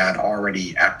school had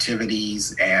already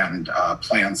activities and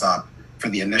plans up for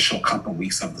the initial couple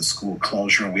weeks of the school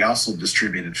closure. And we also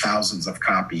distributed thousands of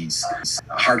copies,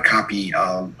 hard copy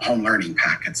home learning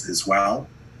packets as well.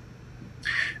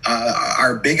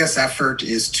 Our biggest effort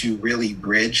is to really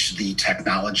bridge the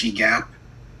technology gap.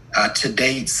 To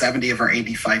date, 70 of our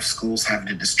 85 schools have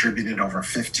distributed over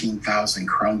 15,000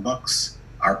 Chromebooks.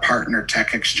 Our partner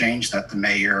Tech Exchange that the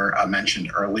mayor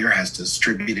mentioned earlier has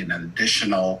distributed an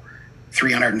additional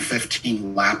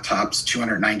 315 laptops,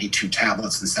 292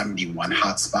 tablets, and 71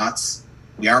 hotspots.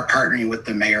 We are partnering with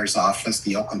the mayor's office,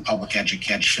 the Oakland Public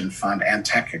Education Fund, and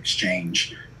Tech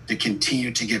Exchange to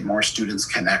continue to get more students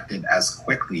connected as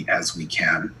quickly as we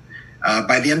can.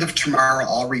 By the end of tomorrow,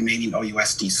 all remaining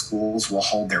OUSD schools will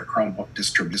hold their Chromebook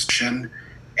distribution,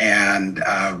 and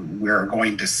we're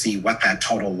going to see what that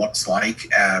total looks like.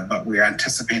 But we're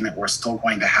anticipating that we're still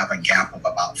going to have a gap of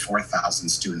about 4,000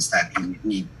 students that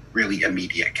need really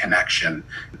immediate connection.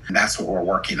 And that's what we're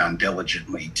working on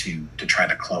diligently to try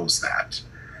to close that.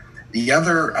 The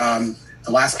other,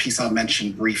 the last piece I'll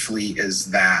mention briefly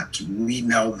is that we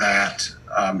know that,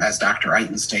 as Dr.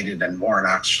 Eitan stated and Warren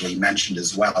actually mentioned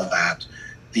as well, that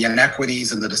the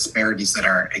inequities and the disparities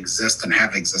that exist and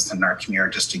have existed in our community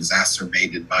are just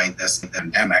exacerbated by this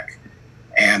pandemic.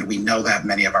 And we know that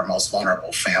many of our most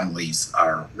vulnerable families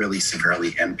are really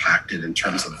severely impacted in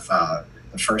terms of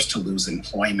the first to lose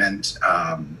employment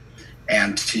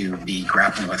and to be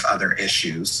grappling with other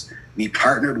issues. We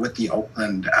partnered with the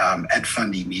Oakland Ed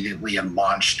Fund immediately and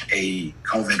launched a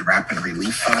COVID Rapid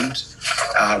Relief Fund.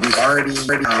 We've already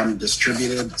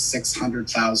distributed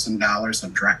 $600,000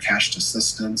 of direct cash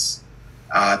assistance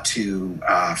to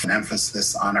an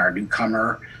emphasis on our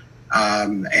newcomer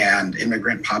and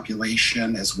immigrant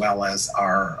population, as well as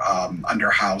our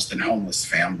underhoused and homeless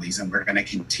families. And we're going to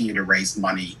continue to raise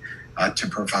money to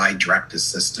provide direct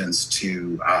assistance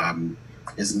to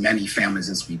as many families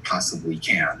as we possibly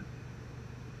can.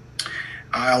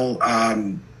 I'll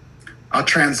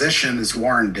transition, as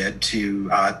Warren did,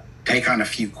 to take on a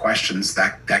few questions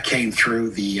that came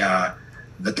through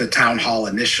the town hall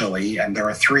initially, and there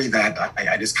are three that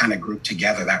I just kind of grouped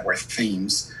together that were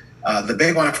themes. The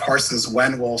big one, of course, is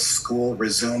when will school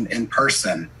resume in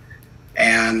person?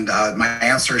 And my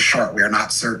answer is short: we are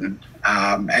not certain.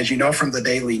 As you know from the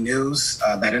daily news,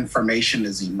 that information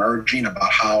is emerging about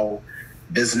how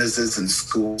businesses and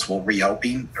schools will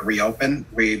reopen.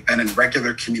 We've been in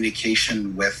regular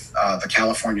communication with the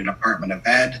California Department of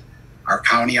Ed, our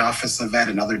county office of Ed,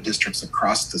 and other districts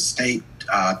across the state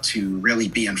to really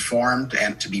be informed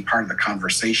and to be part of the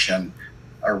conversation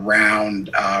around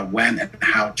when and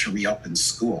how to reopen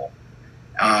school.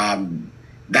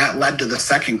 That led to the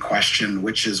second question,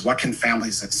 which is what can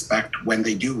families expect when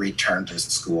they do return to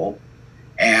school?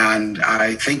 And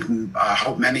I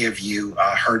hope many of you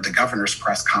heard the governor's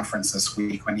press conference this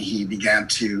week when he began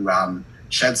to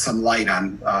shed some light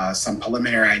on some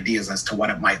preliminary ideas as to what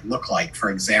it might look like. For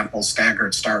example,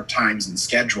 staggered start times and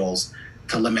schedules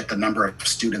to limit the number of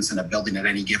students in a building at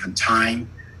any given time,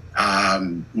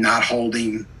 not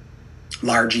holding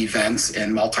large events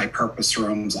in multi-purpose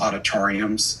rooms,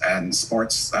 auditoriums, and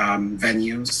sports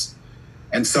venues.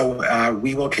 And so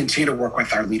we will continue to work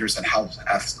with our leaders and health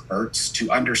experts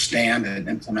to understand and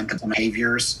implement the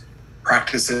behaviors,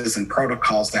 practices, and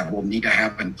protocols that we'll need to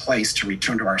have in place to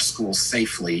return to our schools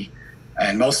safely,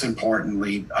 and most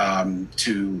importantly,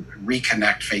 to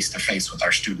reconnect face-to-face with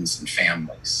our students and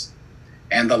families.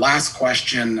 And the last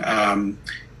question,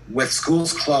 with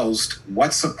schools closed,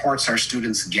 what supports are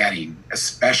students getting,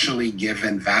 especially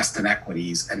given vast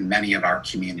inequities in many of our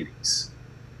communities?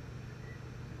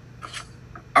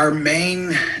 Our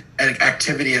main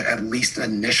activity, at least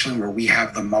initially where we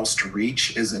have the most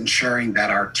reach, is ensuring that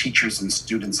our teachers and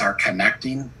students are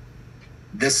connecting.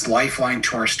 This lifeline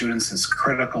to our students is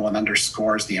critical and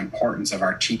underscores the importance of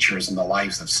our teachers in the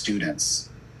lives of students.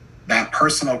 That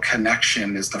personal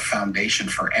connection is the foundation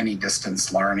for any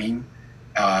distance learning,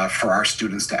 for our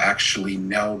students to actually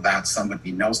know that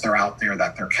somebody knows they're out there,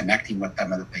 that they're connecting with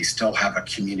them, and that they still have a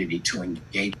community to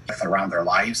engage with around their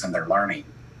lives and their learning.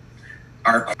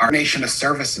 Our coordination of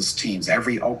services teams,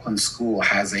 every Oakland school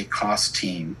has a cost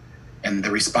team, and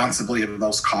the responsibility of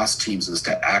those cost teams is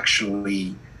to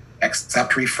actually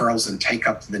accept referrals and take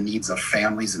up the needs of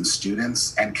families and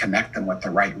students and connect them with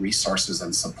the right resources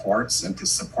and supports, and to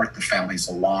support the families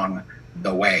along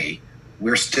the way.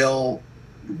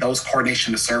 Those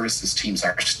coordination of services teams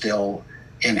are still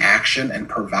in action and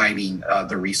providing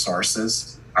the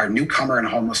resources. Our newcomer and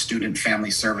homeless student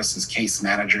family services case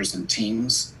managers and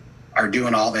teams are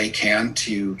doing all they can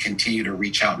to continue to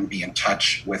reach out and be in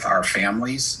touch with our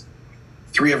families.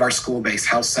 3 of our school-based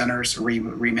health centers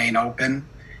remain open,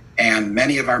 And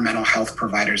many of our mental health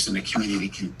providers in the community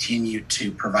continue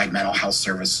to provide mental health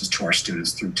services to our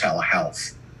students through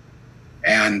telehealth.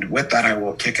 And with that, I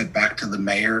will kick it back to the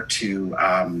mayor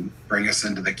to bring us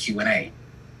into the Q&A.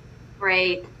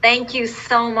 Great. Thank you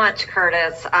so much,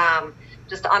 Curtis.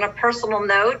 Just on a personal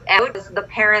note, as the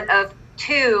parent of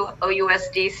 2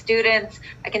 OUSD students,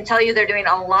 I can tell you they're doing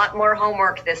a lot more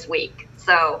homework this week.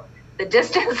 So the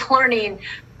distance learning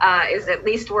is at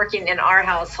least working in our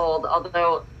household,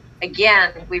 although,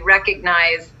 again, we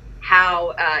recognize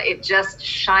how it just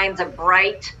shines a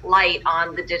bright light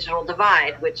on the digital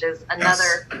divide, which is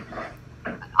another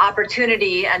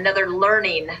opportunity, another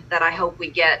learning that I hope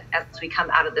we get as we come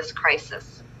out of this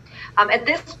crisis. At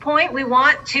this point, we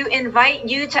want to invite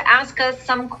you to ask us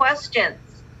some questions.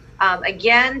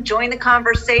 Again, join the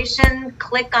conversation,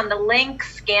 click on the link,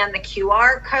 scan the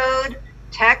QR code,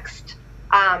 text.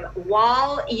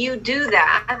 While you do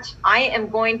that, I am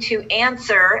going to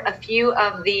answer a few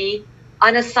of the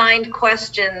unassigned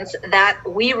questions that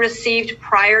we received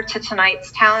prior to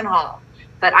tonight's town hall.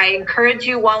 But I encourage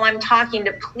you while I'm talking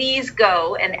to please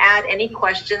go and add any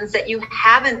questions that you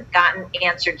haven't gotten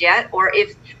answered yet, or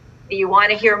if you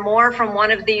want to hear more from one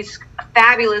of these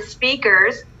fabulous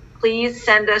speakers, please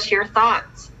send us your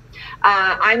thoughts.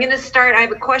 I'm going to start. I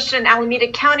have a question.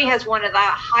 Alameda County has one of the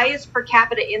highest per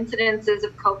capita incidences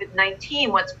of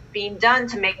COVID-19. What's being done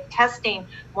to make testing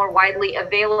more widely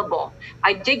available?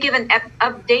 I did give an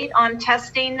update on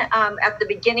testing at the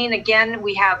beginning. Again,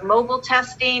 we have mobile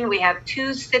testing. We have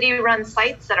 2 city-run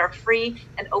sites that are free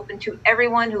and open to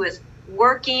everyone who is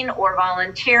working or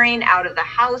volunteering out of the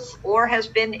house or has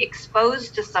been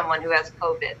exposed to someone who has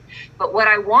COVID. But what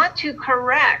I want to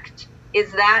correct is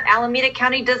that Alameda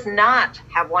County does not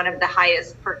have one of the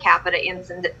highest per capita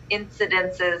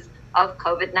incidences of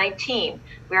COVID-19.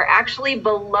 We are actually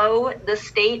below the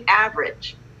state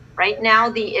average. Right now,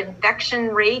 the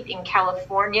infection rate in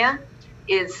California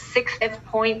is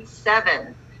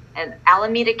 6.7, and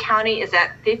Alameda County is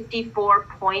at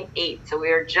 54.8. So we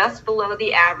are just below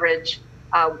the average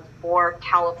for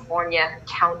California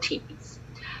counties.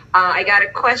 I got a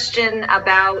question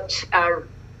about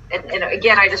and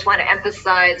again, I just want to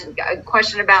emphasize a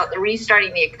question about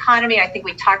restarting the economy. I think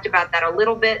we talked about that a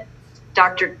little bit.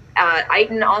 Dr.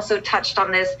 Eiten also touched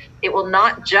on this. It will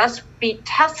not just be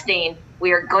testing.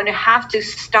 We are going to have to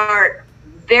start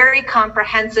very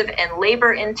comprehensive and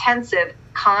labor-intensive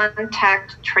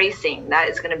contact tracing. That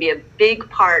is going to be a big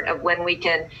part of when we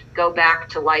can go back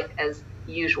to life as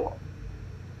usual.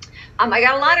 I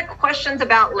got a lot of questions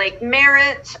about Lake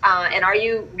Merritt, and are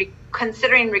you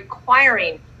considering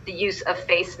requiring the use of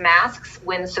face masks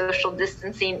when social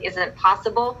distancing isn't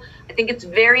possible? I think it's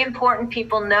very important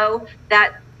people know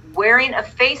that wearing a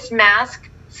face mask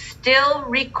still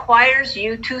requires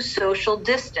you to social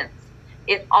distance.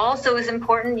 It also is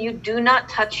important you do not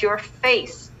touch your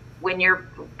face when you're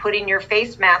putting your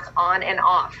face mask on and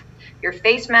off. Your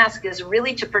face mask is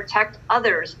really to protect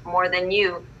others more than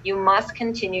you. You must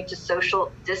continue to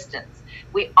social distance.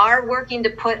 We are working to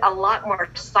put a lot more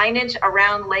signage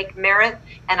around Lake Merritt,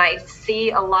 and I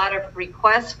see a lot of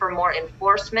requests for more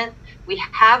enforcement. We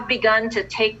have begun to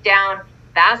take down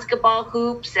basketball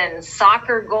hoops and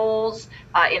soccer goals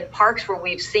in parks where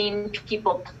we've seen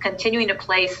people continuing to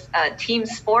play team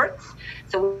sports.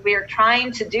 So we are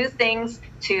trying to do things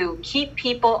to keep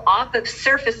people off of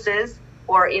surfaces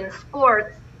or in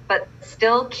sports, but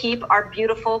still keep our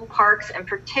beautiful parks and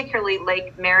particularly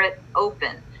Lake Merritt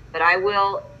open. But I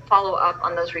will follow up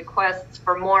on those requests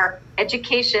for more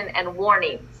education and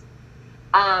warnings.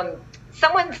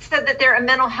 Someone said that they're a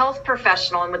mental health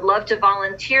professional and would love to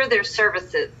volunteer their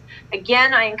services.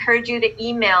 Again, I encourage you to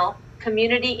email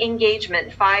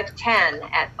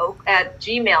communityengagement510 at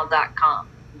gmail.com.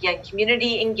 Again,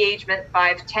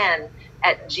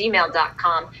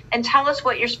 communityengagement510@gmail.com, and tell us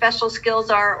what your special skills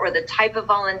are or the type of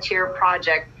volunteer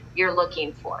project you're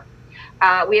looking for.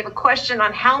 We have a question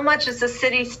on how much is the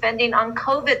city spending on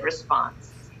COVID response?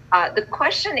 The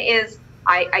question is,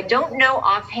 I don't know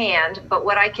offhand, but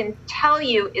what I can tell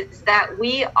you is that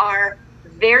we are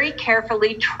very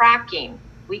carefully tracking.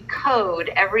 We code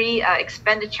every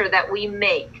expenditure that we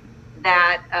make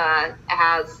that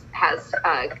has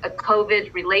a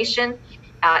COVID relation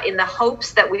in the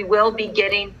hopes that we will be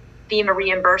getting FEMA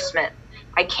reimbursement.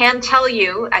 I can tell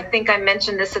you, I think I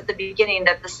mentioned this at the beginning,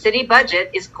 that the city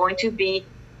budget is going to be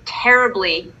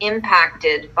terribly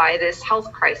impacted by this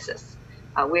health crisis.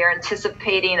 We are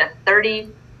anticipating a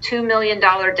 $32 million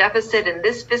deficit in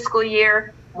this fiscal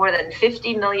year, more than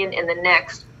 $50 million in the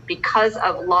next, because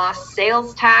of lost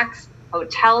sales tax,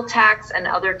 hotel tax, and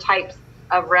other types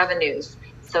of revenues.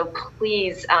 So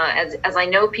please, as I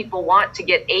know people want to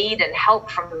get aid and help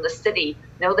from the city,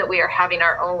 know that we are having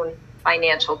our own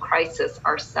financial crisis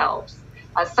ourselves.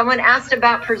 Someone asked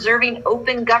about preserving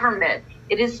open government.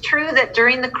 It is true that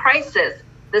during the crisis,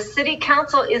 the city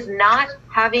council is not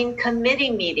having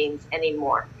committee meetings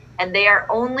anymore, and they are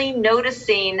only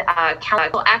noticing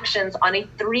council actions on a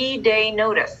 3-day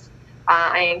notice.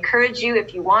 I encourage you,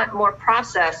 if you want more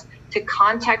process, to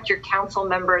contact your council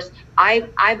members.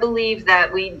 I believe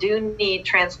that we do need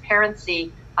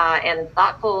transparency and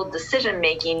thoughtful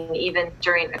decision-making even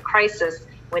during a crisis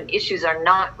when issues are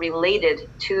not related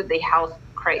to the health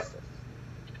crisis.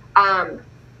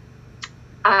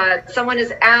 Someone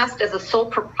has asked, as a sole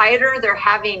proprietor, they're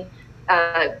having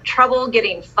trouble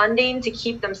getting funding to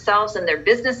keep themselves and their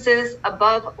businesses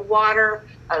above water.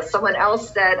 Someone else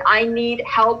said, I need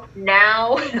help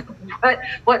now.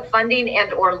 What funding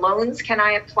and or loans can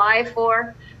I apply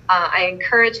for? I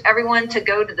encourage everyone to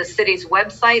go to the city's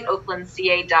website,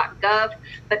 oaklandca.gov.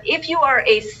 But if you are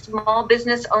a small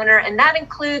business owner, and that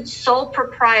includes sole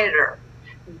proprietor,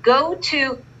 go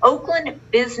to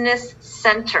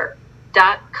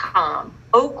oaklandbusinesscenter.com,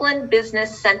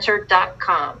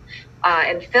 oaklandbusinesscenter.com,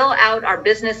 and fill out our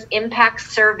business impact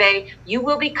survey. You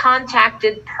will be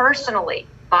contacted personally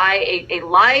by a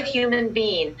live human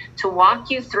being to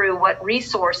walk you through what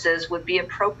resources would be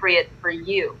appropriate for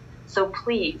you. So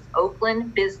please,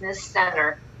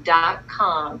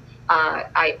 oaklandbusinesscenter.com.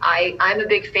 I'm a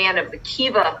big fan of the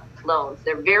Kiva loans.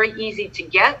 They're very easy to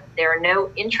get. There are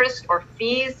no interest or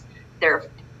fees. They're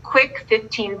quick,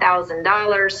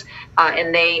 $15,000,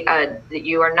 and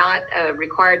you are not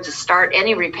required to start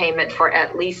any repayment for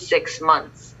at least 6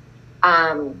 months.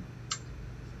 I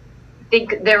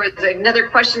think there was another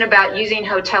question about using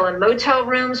hotel and motel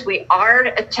rooms. We are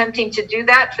attempting to do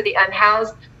that for the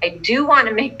unhoused. I do want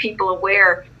to make people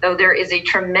aware, though, there is a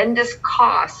tremendous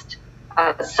cost,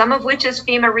 some of which is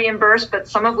FEMA reimbursed, but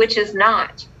some of which is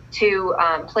not, to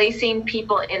placing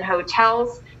people in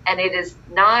hotels, and it is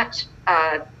not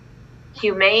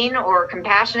humane or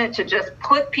compassionate to just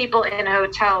put people in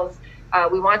hotels.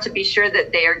 We want to be sure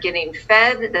that they are getting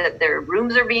fed, that their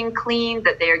rooms are being cleaned,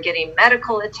 that they are getting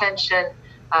medical attention.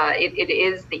 It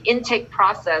is the intake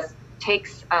process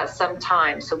takes some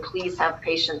time, so please have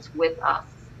patience with us.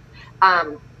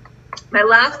 My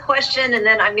last question, and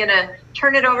then I'm going to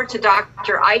turn it over to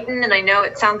Dr. Eitan, and I know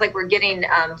it sounds like we're getting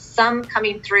some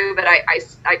coming through, but I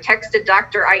texted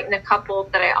Dr. Eitan a couple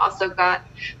that I also got.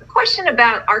 A question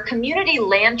about our community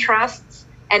land trusts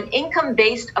and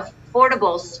income-based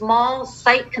affordable small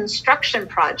site construction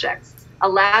projects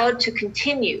allowed to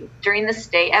continue during the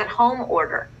stay-at-home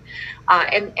order.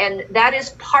 And that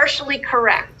is partially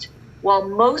correct. While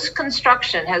most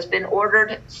construction has been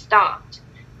ordered stopped,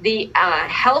 the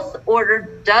health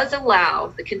order does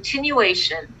allow the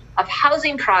continuation of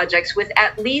housing projects with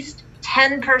at least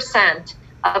 10%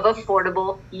 of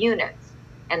affordable units.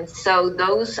 And so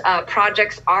those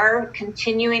projects are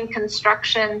continuing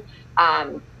construction.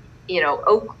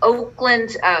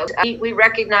 Oakland, we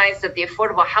recognize that the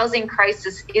affordable housing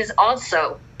crisis is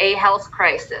also a health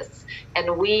crisis,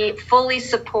 and we fully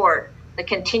support the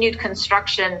continued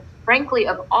construction, frankly,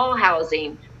 of all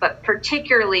housing, but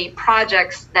particularly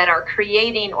projects that are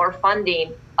creating or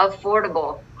funding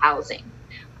affordable housing.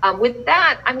 With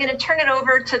that, I'm going to turn it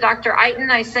over to Dr.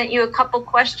 Eitan. I sent you a couple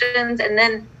questions, and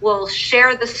then we'll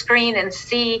share the screen and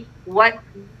see what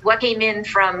came in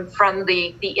from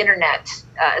the internet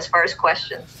as far as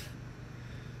questions.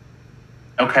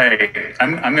 Okay,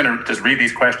 I'm going to just read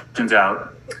these questions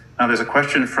out. There's a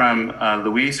question from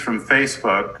Luis from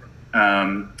Facebook,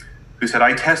 who said,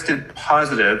 I tested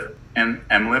positive and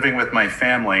am living with my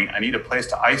family. I need a place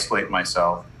to isolate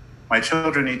myself. My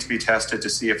children need to be tested to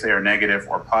see if they are negative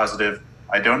or positive.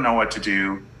 I don't know what to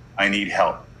do. I need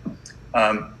help.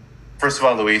 First of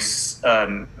all, Luis,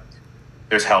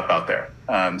 there's help out there.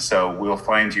 So we'll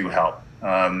find you help.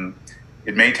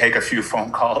 It may take a few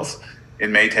phone calls. It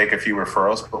may take a few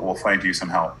referrals, but we'll find you some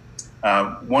help.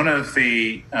 One of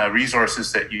the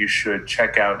resources that you should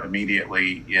check out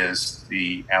immediately is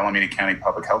the Alameda County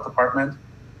Public Health Department,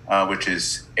 which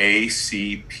is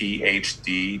acphd.org.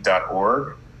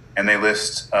 And they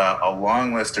list a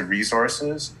long list of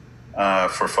resources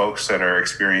for folks that are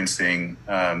experiencing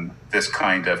this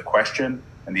kind of question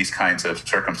and these kinds of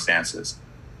circumstances.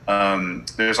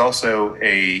 There's also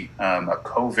a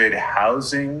COVID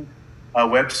housing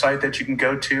website that you can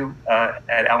go to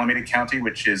at Alameda County,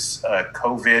 which is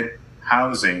COVID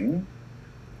housing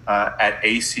at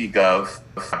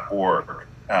acgov.org.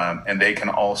 And they can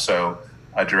also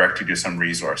direct you to some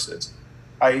resources.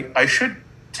 I should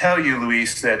tell you,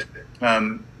 Luis, that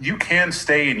you can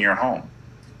stay in your home.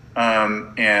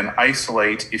 and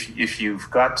isolate if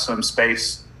you've got some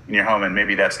space in your home, and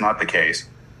maybe that's not the case.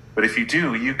 But if you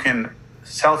do, you can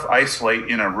self-isolate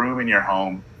in a room in your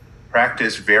home,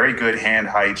 practice very good hand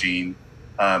hygiene,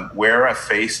 wear a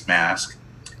face mask,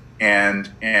 and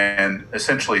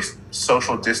essentially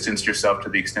social distance yourself to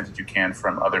the extent that you can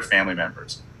from other family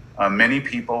members. Many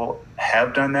people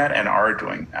have done that and are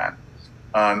doing that.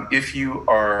 If you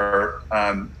are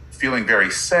feeling very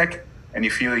sick and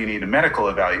you feel you need a medical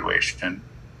evaluation,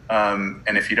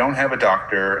 and if you don't have a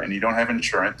doctor and you don't have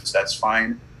insurance, that's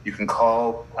fine. You can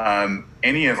call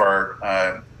any of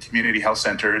our community health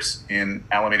centers in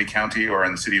Alameda County or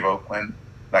in the city of Oakland,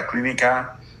 La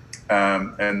Clinica,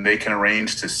 and they can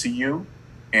arrange to see you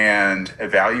and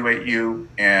evaluate you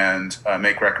and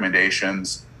make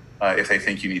recommendations if they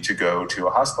think you need to go to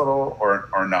a hospital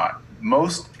or not.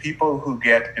 Most people who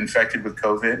get infected with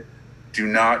COVID do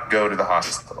not go to the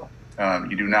hospital.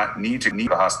 You do not need to go to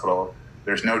the hospital.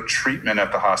 There's no treatment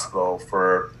at the hospital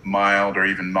for mild or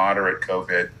even moderate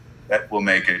COVID that will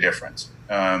make a difference.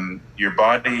 Your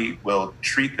body will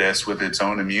treat this with its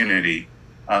own immunity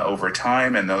over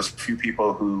time, and those few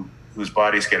people whose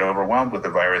bodies get overwhelmed with the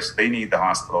virus, they need the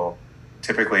hospital,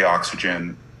 typically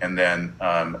oxygen, and then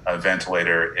a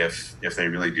ventilator if they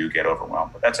really do get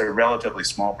overwhelmed. But that's a relatively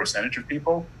small percentage of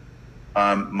people.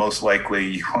 Most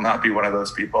likely you will not be one of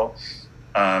those people.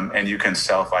 And you can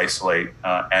self-isolate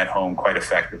at home quite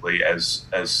effectively,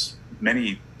 as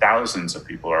many thousands of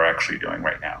people are actually doing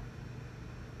right now.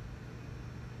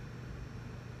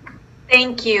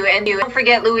 Thank you. And don't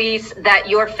forget, Luis, that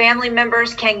your family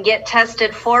members can get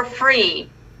tested for free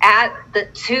at the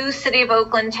 2 City of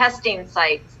Oakland testing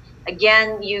sites.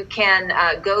 Again, you can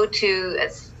go to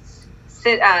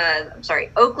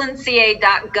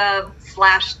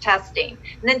oaklandca.gov/testing.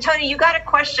 And then, Tony, you got a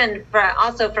question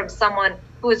also from someone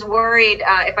who is worried,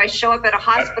 if I show up at a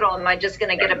hospital, am I just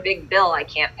going to get a big bill I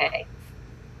can't pay?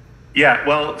 Yeah,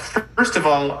 well, first of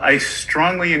all, I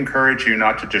strongly encourage you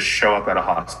not to just show up at a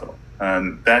hospital.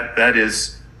 That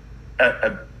is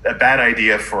a bad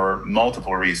idea for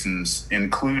multiple reasons,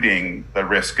 including the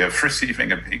risk of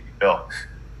receiving a big bill.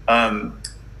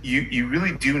 You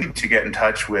really do need to get in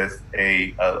touch with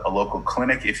a local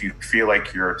clinic if you feel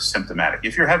like you're symptomatic.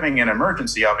 If you're having an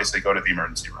emergency, obviously go to the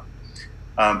emergency room.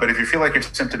 But if you feel like you're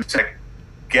symptomatic,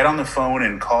 get on the phone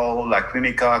and call La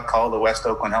Clinica, call the West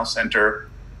Oakland Health Center,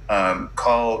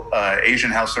 call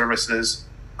Asian Health Services,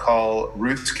 call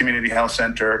Ruth's Community Health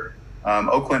Center.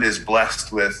 Oakland is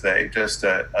blessed with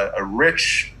a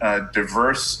rich,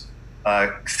 diverse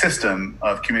system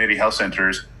of community health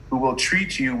centers who will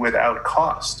treat you without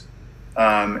cost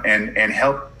and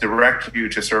help direct you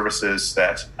to services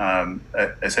that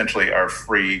essentially are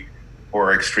free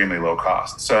or extremely low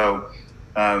cost. So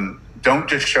don't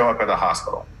just show up at the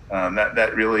hospital.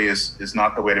 That really is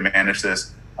not the way to manage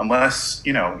this, unless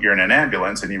you're in an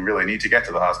ambulance and you really need to get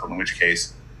to the hospital, in which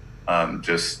case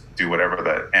just do whatever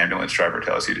the ambulance driver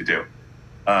tells you to do.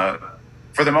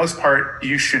 For the most part,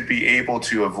 you should be able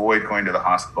to avoid going to the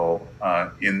hospital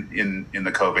in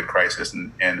the COVID crisis,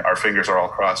 and our fingers are all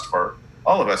crossed for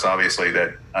all of us, obviously,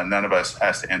 that none of us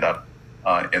has to end up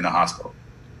in the hospital.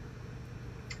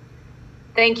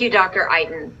 Thank you, Dr.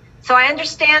 Eitan. So I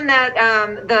understand that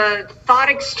the thought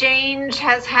exchange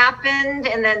has happened,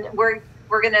 and then we're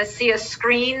going to see a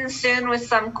screen soon with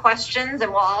some questions,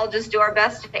 and we'll all just do our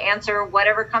best to answer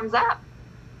whatever comes up.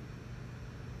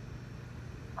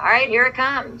 All right, here it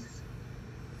comes.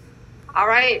 All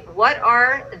right, what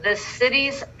are the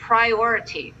city's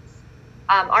priorities?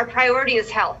 Our priority is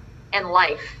health and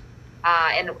life.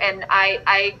 And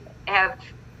I have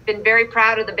been very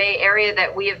proud of the Bay Area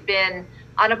that we have been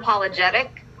unapologetic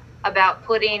about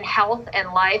putting health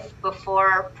and life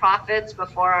before profits,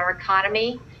 before our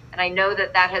economy. And I know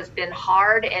that that has been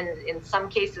hard and in some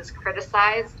cases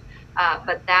criticized,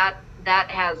 but that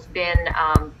has been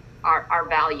our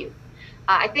value.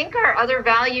 I think our other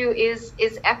value is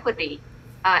equity.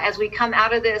 As we come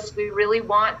out of this, we really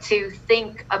want to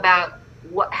think about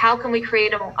how can we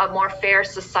create a more fair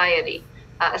society,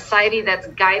 a society that's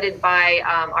guided by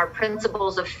our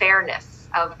principles of fairness,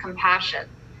 of compassion,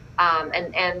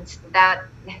 and that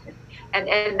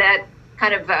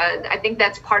kind of I think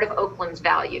that's part of Oakland's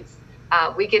values.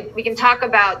 We can talk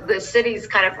about the city's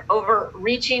kind of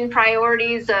overreaching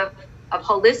priorities of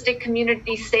holistic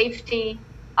community safety,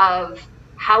 of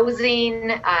housing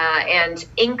and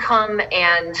income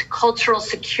and cultural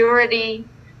security,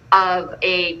 of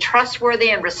a trustworthy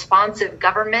and responsive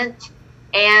government,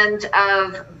 and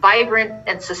of vibrant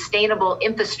and sustainable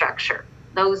infrastructure.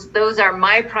 Those are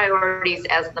my priorities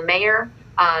as the mayor.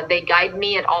 They guide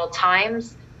me at all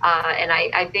times. And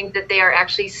I think that they are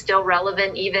actually still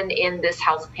relevant even in this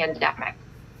health pandemic.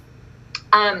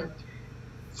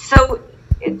 So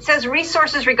it says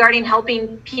resources regarding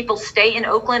helping people stay in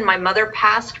Oakland. My mother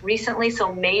passed recently,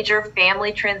 so major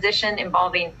family transition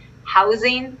involving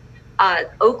housing.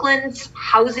 Oakland's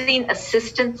Housing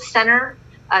Assistance Center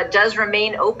does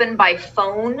remain open by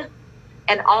phone.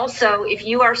 And also, if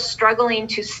you are struggling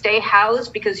to stay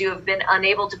housed because you have been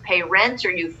unable to pay rent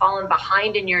or you've fallen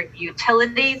behind in your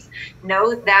utilities,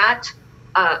 know that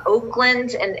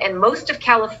Oakland and most of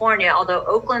California, although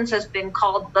Oakland's has been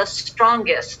called the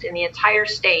strongest in the entire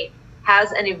state,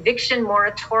 has an eviction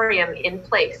moratorium in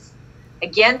place.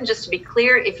 Again, just to be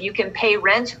clear, if you can pay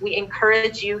rent, we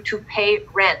encourage you to pay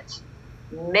rent.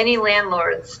 Many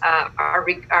landlords are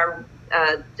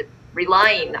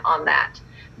relying on that.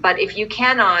 But if you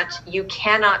cannot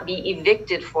be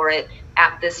evicted for it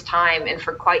at this time and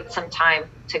for quite some time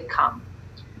to come.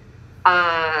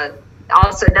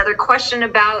 Also, another question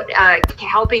about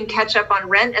helping catch up on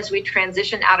rent as we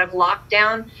transition out of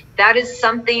lockdown. That is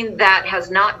something that has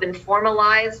not been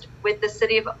formalized with the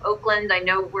city of Oakland. I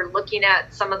know we're looking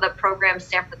at some of the programs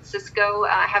San Francisco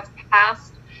have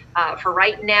passed. For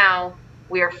right now,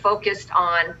 we are focused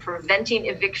on preventing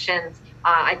evictions.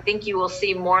 I think you will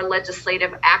see more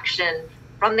legislative action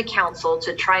from the council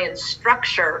to try and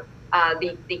structure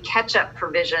the catch-up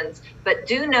provisions. But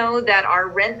do know that our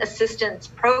rent assistance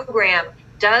program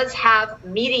does have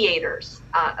mediators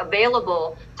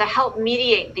available to help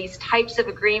mediate these types of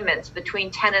agreements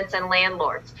between tenants and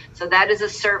landlords. So that is a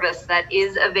service that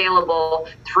is available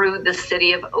through the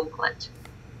city of Oakland.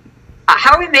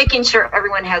 How are we making sure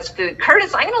everyone has food?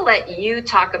 Curtis, I'm going to let you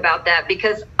talk about that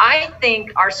because I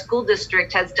think our school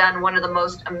district has done one of the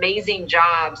most amazing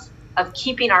jobs of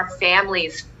keeping our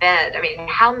families fed. I mean,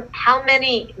 how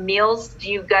many meals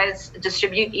do you guys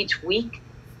distribute each week?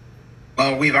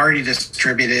 Well, we've already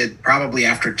distributed probably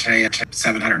after today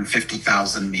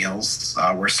 750,000 meals.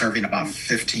 We're serving about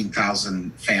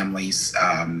 15,000 families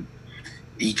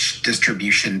each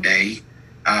distribution day.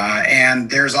 And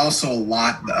there's also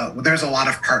there's a lot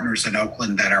of partners in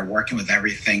Oakland that are working with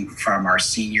everything from our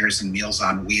seniors and Meals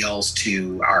on Wheels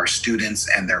to our students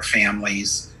and their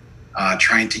families,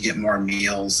 trying to get more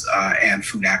meals and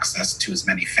food access to as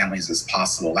many families as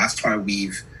possible. That's why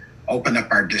we've opened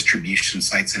up our distribution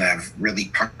sites and have really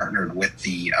partnered with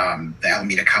the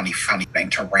Alameda County Food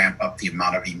Bank to ramp up the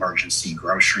amount of emergency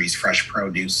groceries, fresh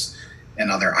produce, and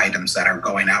other items that are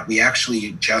going out. We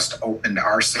actually just opened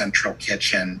our central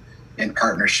kitchen in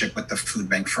partnership with the food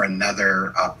bank for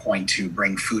another point to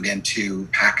bring food into,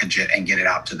 package it, and get it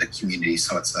out to the community.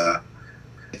 So it's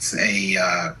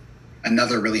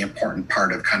another really important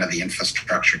part of kind of the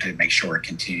infrastructure to make sure we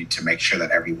continue to make sure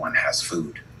that everyone has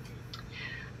food.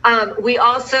 We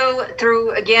also,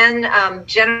 through, again,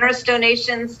 generous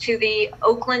donations to the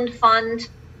Oakland Fund,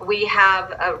 we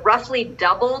have roughly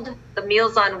doubled the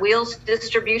Meals on Wheels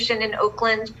distribution in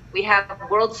Oakland. We have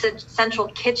World Central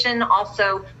Kitchen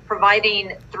also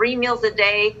providing 3 meals a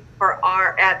day for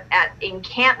at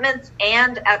encampments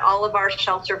and at all of our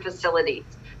shelter facilities.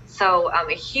 So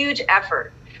a huge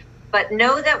effort. But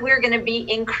know that we're going to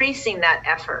be increasing that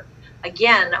effort.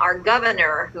 Again, our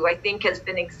governor, who I think has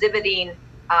been exhibiting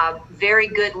very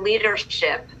good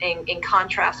leadership in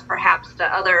contrast perhaps to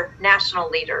other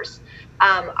national leaders.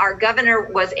 Our governor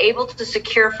was able to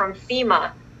secure from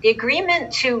FEMA the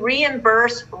agreement to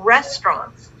reimburse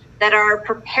restaurants that are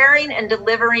preparing and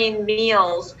delivering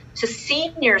meals to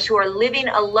seniors who are living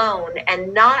alone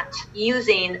and not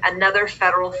using another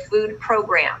federal food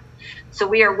program. So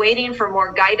we are waiting for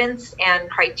more guidance and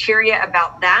criteria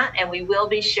about that, and we will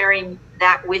be sharing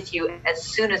that with you as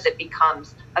soon as it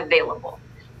becomes available.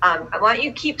 I want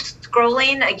you to keep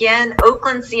scrolling. Again,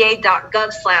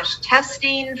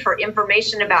 oaklandca.gov/testing for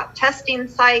information about testing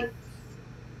sites.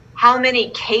 How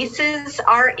many cases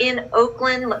are in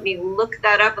Oakland? Let me look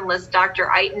that up unless Dr.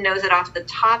 Eiton knows it off the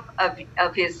top of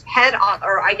his head,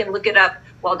 or I can look it up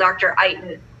while Dr.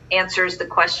 Eiton answers the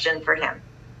question for him.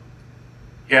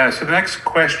 Yeah, so the next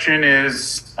question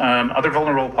is, other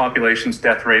vulnerable populations'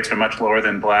 death rates are much lower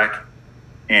than Black,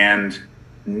 and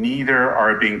neither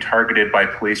are being targeted by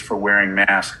police for wearing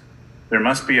masks. There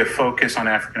must be a focus on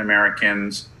African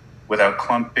Americans without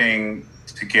clumping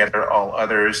together all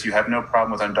others. You have no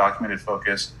problem with undocumented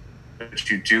focus, but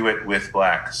you do it with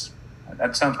Blacks.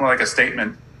 That sounds more like a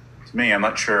statement to me. I'm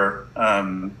not sure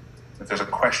if there's a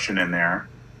question in there.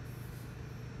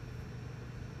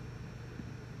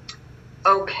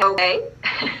 Okay.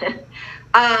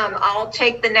 I'll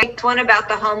take the next one about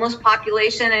the homeless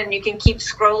population, and you can keep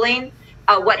scrolling.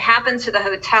 what happens to the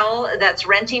hotel that's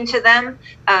renting to them.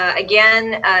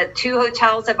 Again, 2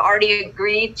 hotels have already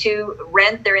agreed to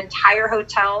rent their entire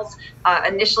hotels.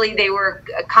 Initially, they were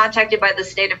contacted by the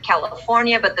state of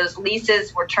California, but those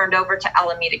leases were turned over to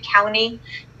Alameda County.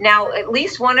 Now, at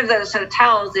least one of those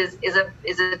hotels is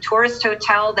a tourist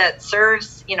hotel that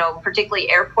serves, particularly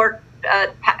airport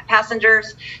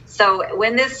passengers. So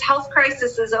when this health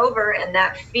crisis is over and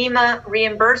that FEMA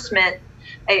reimbursement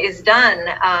is done,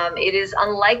 it is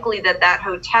unlikely that that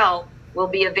hotel will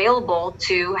be available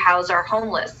to house our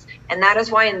homeless. And that is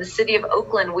why in the city of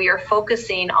Oakland, we are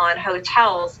focusing on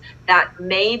hotels that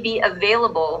may be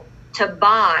available to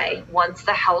buy once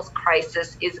the health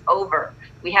crisis is over.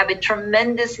 We have a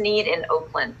tremendous need in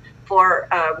Oakland for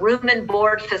room and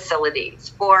board facilities,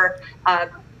 for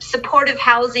supportive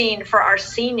housing for our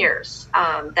seniors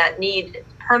that need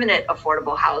permanent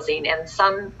affordable housing and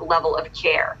some level of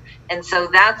care. And so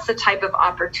that's the type of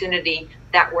opportunity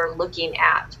that we're looking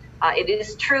at. It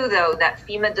is true, though, that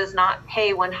FEMA does not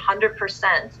pay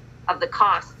 100% of the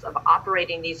costs of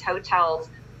operating these hotels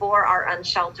for our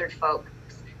unsheltered folks.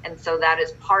 And so that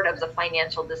is part of the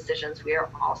financial decisions we are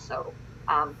also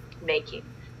making.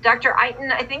 Dr.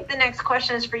 Eiton, I think the next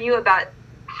question is for you about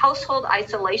household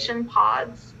isolation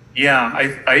pods. Yeah,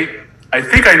 I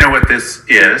think I know what this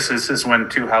is. This is when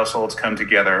 2 households come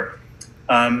together.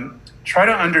 Try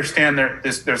to understand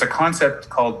there's a concept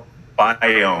called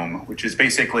biome, which is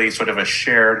basically sort of a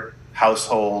shared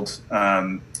household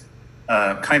kind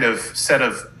of set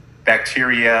of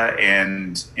bacteria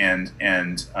and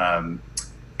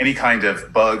any kind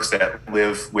of bugs that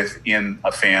live within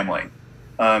a family.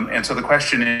 And so the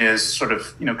question is sort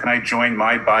of, can I join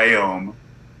my biome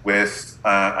with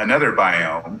another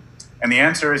biome? And the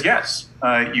answer is yes,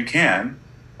 you can.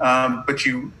 But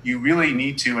you really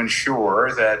need to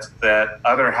ensure that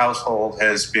other household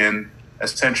has been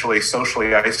essentially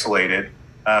socially isolated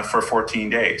for 14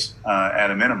 days at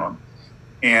a minimum.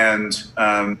 And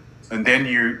then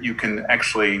you can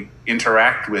actually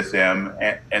interact with them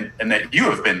and that you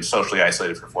have been socially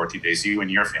isolated for 14 days, you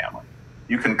and your family.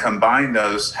 You can combine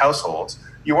those households.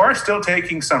 You are still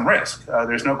taking some risk.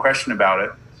 There's no question about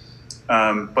it.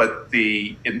 But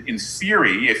in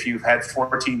theory, if you've had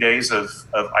 14 days of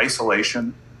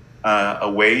isolation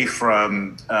away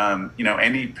from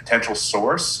any potential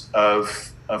source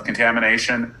of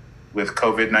contamination with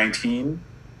COVID-19,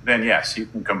 then yes, you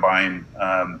can combine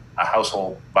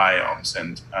household biomes.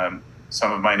 And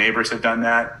some of my neighbors have done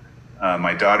that.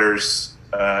 My daughters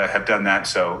have done that.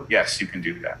 So yes, you can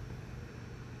do that.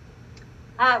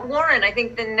 Warren, I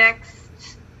think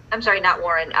I'm sorry, not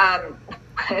Warren.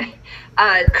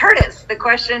 Curtis, the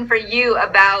question for you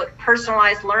about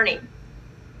personalized learning.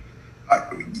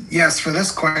 Yes, for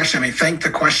this question, thank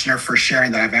the questioner for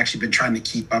sharing that. I've actually been trying to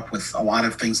keep up with a lot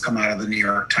of things come out of the New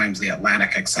York Times, the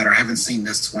Atlantic, et cetera. I haven't seen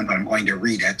this one, but I'm going to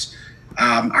read it.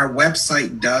 Our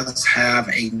website does have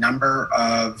a number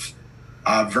of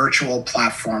virtual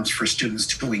platforms for students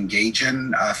to engage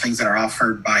in, things that are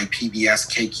offered by PBS,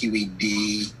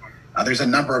 KQED. There's a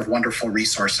number of wonderful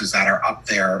resources that are up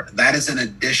there. That is in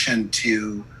addition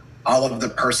to all of the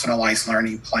personalized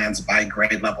learning plans by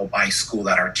grade level, by school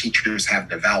that our teachers have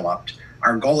developed.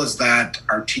 Our goal is that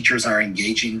our teachers are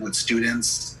engaging with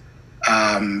students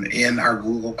in our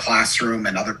Google Classroom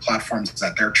and other platforms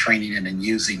that they're training in and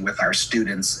using with our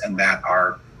students, and that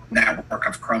our network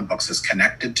of Chromebooks is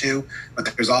connected to. But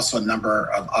there's also a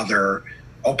number of other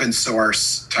open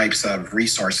source types of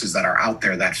resources that are out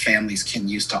there that families can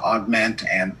use to augment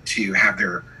and to have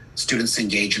their students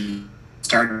engage in,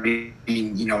 starting,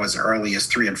 as early as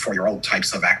 3 and 4 year old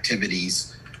types of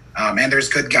activities. And there's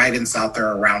good guidance out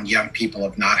there around young people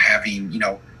of not having,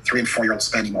 3 and 4 year olds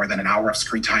spending more than an hour of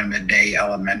screen time a day,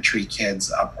 elementary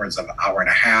kids upwards of an hour and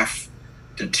a half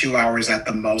to 2 hours at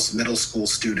the most, middle school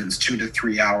students 2 to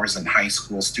 3 hours, and high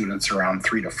school students around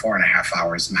 3 to 4.5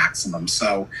 hours maximum.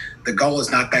 So the goal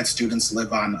is not that students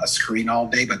live on a screen all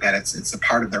day, but that it's a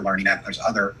part of their learning, that there's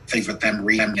other things with them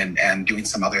reading and doing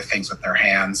some other things with their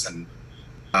hands and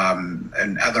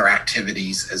other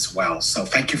activities as well. So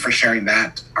thank you for sharing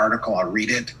that article. I'll read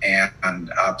it,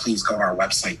 and please go to our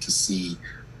website to see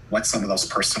what some of those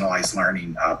personalized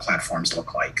learning platforms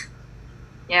look like.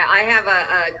 Yeah, I have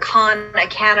a Khan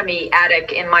Academy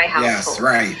attic in my household. Yes,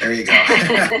 right. There you go.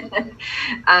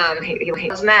 He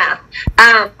loves math.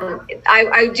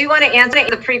 I do want to answer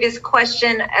the previous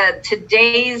question.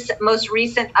 Today's most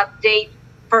recent update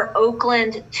for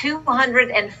Oakland,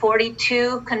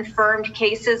 242 confirmed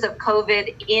cases of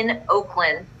COVID in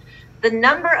Oakland. The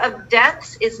number of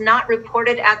deaths is not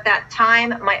reported at that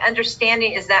time. My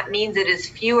understanding is that means it is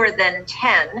fewer than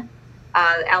 10.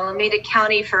 Alameda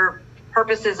County, for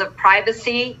purposes of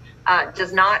privacy,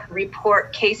 does not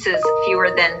report cases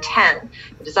fewer than 10.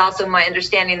 It is also my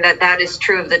understanding that that is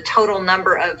true of the total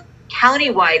number of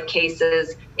countywide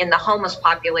cases in the homeless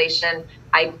population.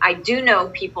 I do know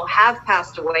people have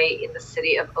passed away in the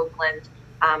city of Oakland.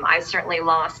 I certainly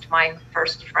lost my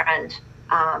first friend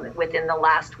within the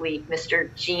last week,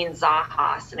 Mr. Gene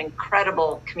Zajas, an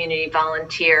incredible community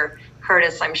volunteer.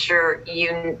 Curtis, I'm sure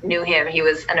you knew him. He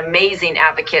was an amazing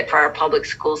advocate for our public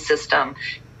school system.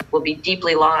 Will be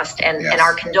deeply lost, and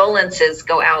our condolences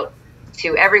go out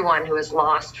to everyone who has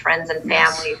lost friends and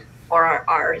family or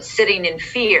are sitting in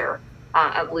fear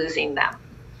of losing them.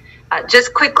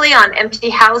 Just quickly on empty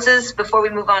houses before we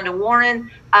move on to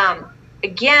Warren.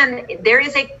 Again, there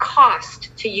is a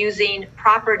cost to using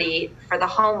property for the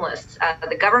homeless.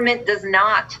 The government does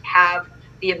not have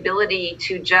the ability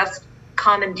to just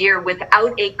commandeer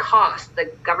without a cost.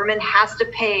 The government has to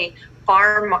pay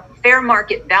fair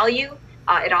market value.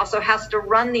 It also has to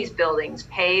run these buildings,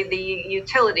 pay the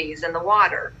utilities and the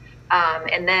water.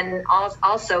 And then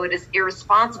also it is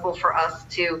irresponsible for us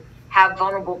to have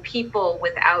vulnerable people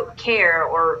without care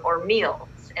or meals.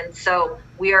 And so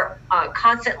we are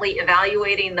constantly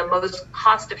evaluating the most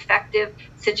cost-effective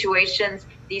situations.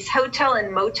 These hotel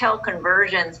and motel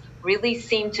conversions really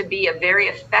seem to be a very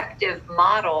effective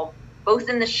model, both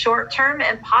in the short term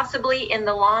and possibly in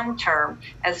the long term,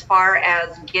 as far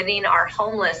as getting our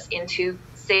homeless into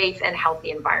safe and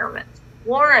healthy environments.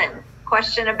 Warren,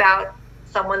 question about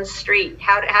someone's street.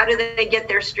 How do they get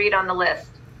their street on the list?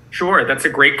 Sure, that's a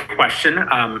great question.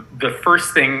 The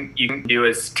first thing you can do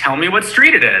is tell me what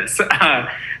street it is.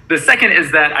 The second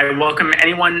is that I welcome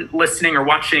anyone listening or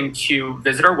watching to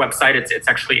visit our website. It's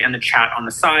actually in the chat on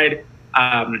the side.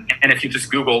 And if you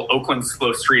just Google Oakland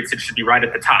slow streets, it should be right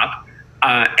at the top.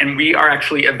 And we are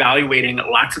actually evaluating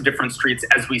lots of different streets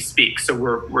as we speak. So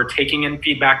we're taking in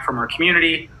feedback from our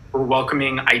community. We're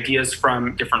welcoming ideas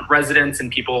from different residents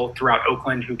and people throughout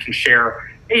Oakland who can share,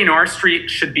 hey, our street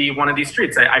should be one of these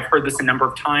streets. I've heard this a number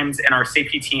of times, and our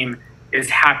safety team is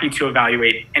happy to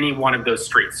evaluate any one of those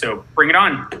streets. So bring it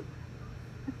on.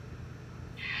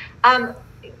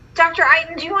 Dr.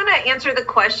 Eiten, do you want to answer the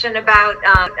question about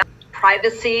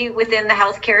privacy within the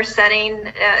healthcare setting?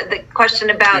 The question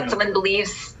about someone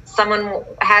believes someone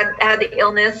had the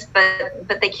illness,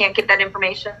 but they can't get that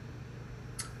information?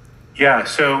 Yeah,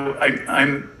 so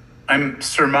I'm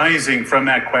surmising from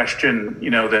that question,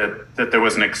 that there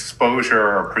was an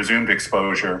exposure or presumed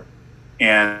exposure,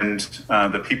 and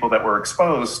the people that were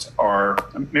exposed are,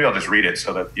 maybe I'll just read it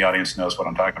so that the audience knows what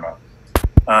I'm talking about.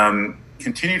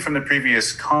 Continued from the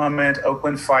previous comment,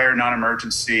 Oakland Fire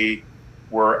Non-Emergency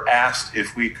were asked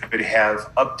if we could have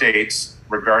updates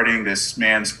regarding this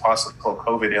man's possible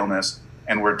COVID illness,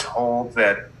 and we're told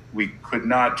that we could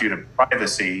not due to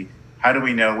privacy. How do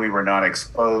we know we were not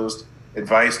exposed?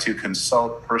 Advice to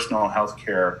consult personal health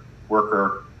care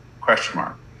worker, ?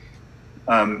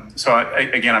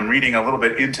 Again, I'm reading a little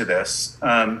bit into this.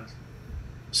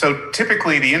 So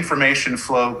typically the information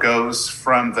flow goes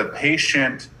from the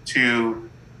patient to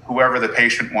whoever the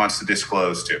patient wants to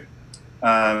disclose to.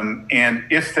 And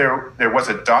if there was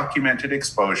a documented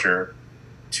exposure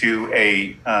to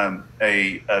a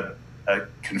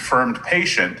confirmed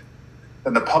patient,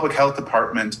 then the public health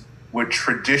department would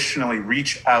traditionally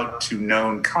reach out to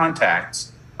known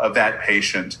contacts of that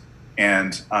patient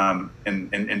and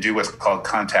do what's called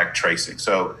contact tracing.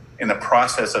 So in the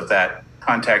process of that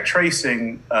contact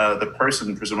tracing, the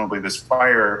person, presumably this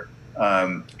fire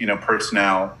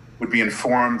personnel, would be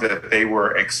informed that they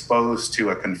were exposed to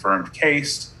a confirmed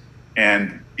case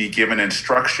and be given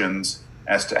instructions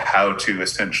as to how to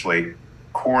essentially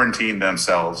quarantine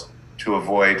themselves to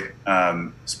avoid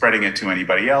spreading it to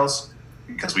anybody else,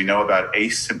 because we know about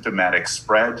asymptomatic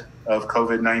spread of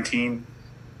COVID-19,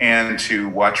 and to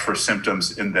watch for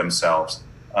symptoms in themselves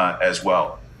as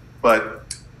well.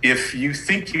 But if you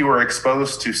think you are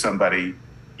exposed to somebody,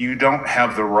 you don't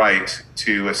have the right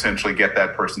to essentially get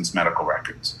that person's medical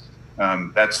records.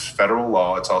 That's federal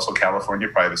law. It's also California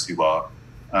privacy law.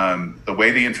 The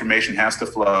way the information has to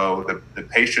flow, the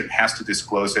patient has to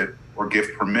disclose it or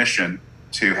give permission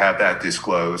to have that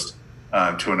disclosed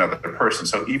to another person.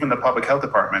 So even the public health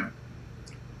department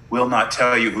will not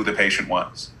tell you who the patient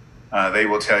was. They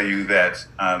will tell you that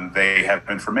they have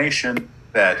information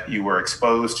that you were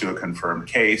exposed to a confirmed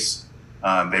case.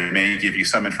 They may give you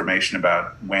some information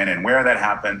about when and where that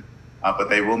happened, but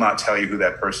they will not tell you who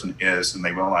that person is, and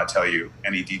they will not tell you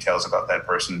any details about that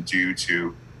person due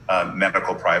to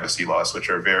medical privacy laws, which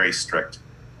are very strict,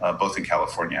 both in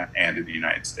California and in the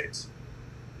United States.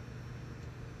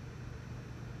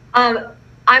 I'm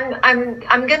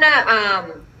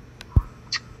gonna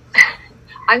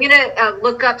I'm going to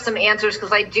look up some answers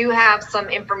because I do have some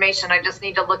information. I just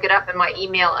need to look it up in my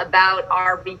email about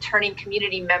our returning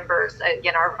community members,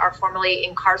 again, our formerly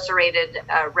incarcerated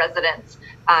residents.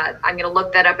 I'm going to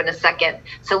look that up in a second.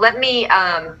 So let me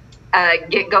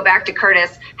go back to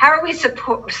Curtis. How are we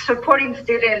supporting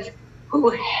students who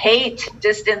hate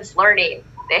distance learning?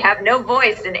 They have no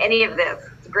voice in any of this.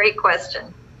 It's a great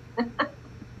question.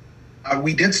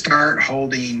 We did start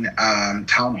holding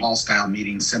town hall style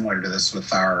meetings similar to this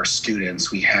with our students.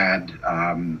 We had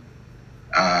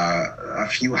a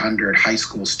few hundred high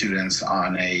school students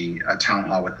on a town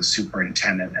hall with the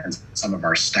superintendent and some of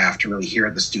our staff to really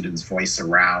hear the students' voice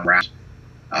around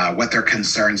what their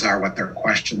concerns are, what their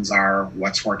questions are,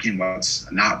 what's working,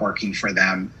 what's not working for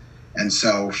them. And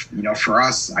so, for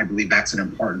us, I believe that's an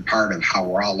important part of how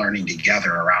we're all learning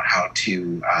together around how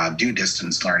to do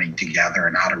distance learning together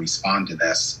and how to respond to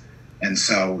this. And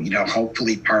so,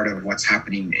 hopefully part of what's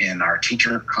happening in our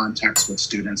teacher contacts with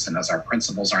students and as our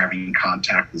principals are having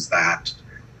contact is that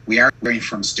we are hearing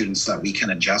from students that we can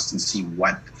adjust and see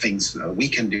what things we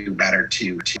can do better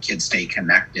to kids stay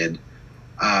connected.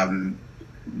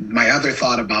 My other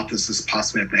thought about this is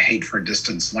possibly that the hate for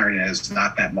distance learning is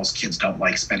not that most kids don't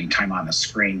like spending time on the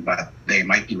screen, but they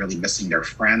might be really missing their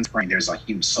friends. There's a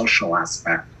huge social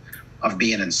aspect of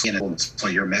being in school, so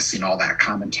you're missing all that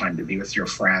common time to be with your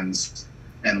friends.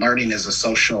 And learning is a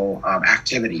social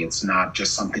activity. It's not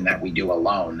just something that we do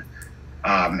alone.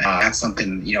 And that's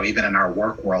something, even in our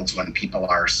work worlds, when people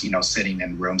are, sitting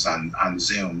in rooms on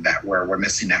Zoom, that we're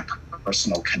missing that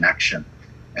personal connection.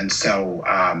 And so,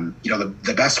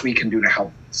 the best we can do to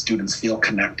help students feel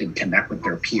connected, connect with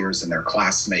their peers and their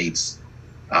classmates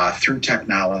through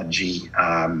technology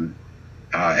and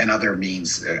other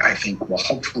means, I think will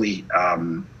hopefully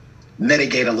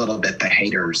mitigate a little bit the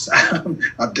haters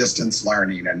of distance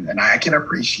learning. And I can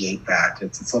appreciate that.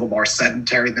 It's a little more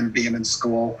sedentary than being in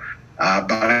school. But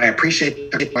I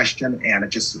appreciate the question, and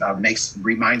it just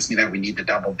reminds me that we need to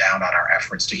double down on our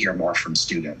efforts to hear more from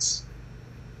students.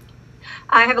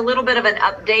 I have a little bit of an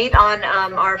update on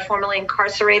our formerly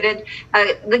incarcerated.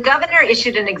 The governor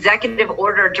issued an executive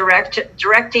order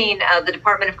directing the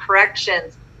Department of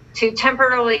Corrections to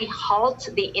temporarily halt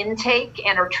the intake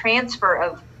and or transfer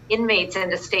of inmates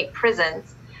into state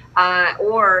prisons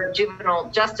or juvenile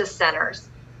justice centers.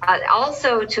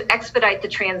 Also to expedite the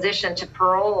transition to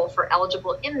parole for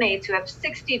eligible inmates who have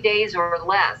 60 days or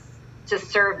less to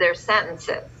serve their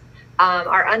sentences.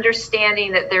 Our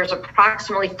understanding that there's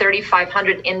approximately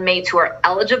 3,500 inmates who are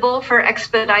eligible for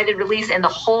expedited release in the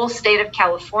whole state of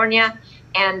California.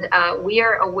 And we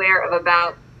are aware of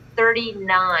about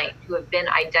 39 who have been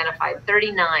identified,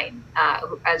 39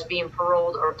 as being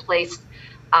paroled or placed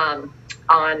on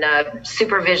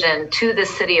supervision to the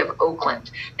city of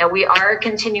Oakland. Now, we are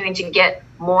continuing to get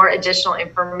more additional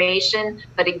information,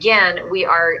 but again, we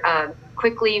are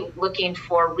quickly looking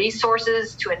for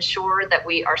resources to ensure that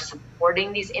we are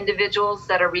supporting these individuals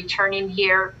that are returning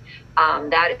here.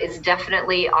 That is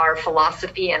definitely our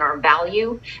philosophy and our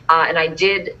value. And I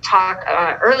did talk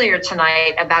earlier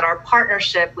tonight about our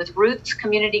partnership with Roots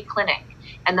Community Clinic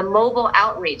and the mobile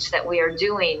outreach that we are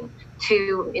doing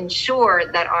to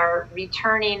ensure that our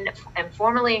returning and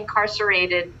formerly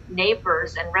incarcerated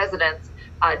neighbors and residents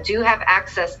do have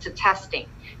access to testing,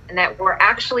 and that we're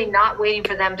actually not waiting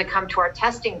for them to come to our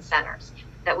testing centers,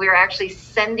 that we're actually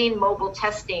sending mobile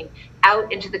testing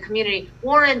out into the community.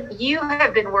 Warren, you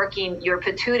have been working your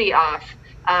patootie off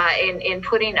in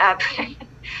putting up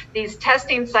these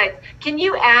testing sites. Can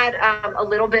you add a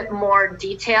little bit more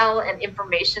detail and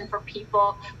information for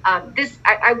people?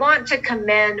 I want to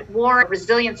commend Warren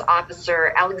Resilience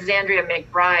Officer Alexandria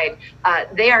McBride.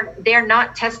 They are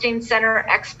not testing center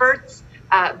experts,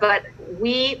 but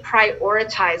we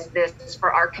prioritize this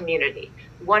for our community.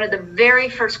 One of the very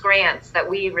first grants that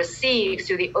we received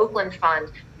through the Oakland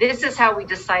Fund, this is how we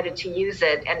decided to use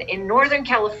it. And in Northern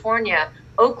California,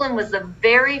 Oakland was the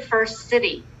very first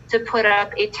city to put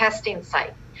up a testing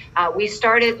site. We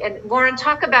started, and Warren,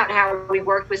 talk about how we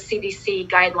worked with CDC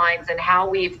guidelines and how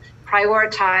we've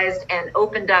prioritized and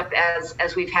opened up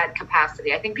as we've had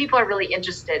capacity. I think people are really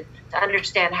interested to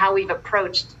understand how we've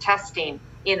approached testing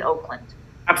in Oakland.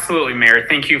 Absolutely, Mayor.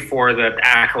 Thank you for the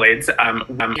accolades.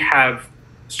 We have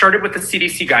started with the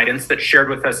CDC guidance that shared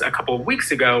with us a couple of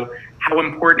weeks ago how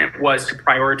important it was to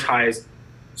prioritize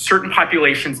certain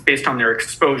populations based on their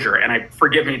exposure. And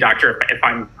forgive me, Doctor, if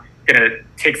I'm going to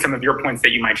take some of your points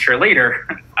that you might share later,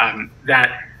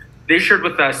 that they shared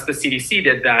with us, the CDC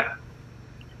did, that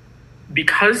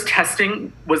because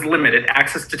testing was limited,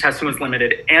 access to testing was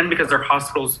limited, and because our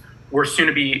hospitals were soon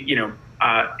to be,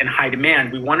 in high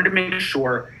demand, we wanted to make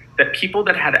sure that people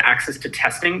that had access to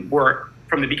testing were,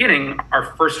 from the beginning,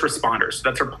 our first responders. So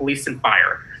that's our police and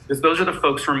fire, because those are the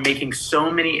folks who are making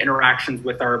so many interactions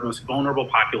with our most vulnerable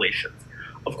populations.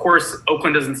 Of course,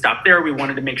 Oakland doesn't stop there. We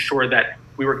wanted to make sure that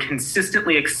we were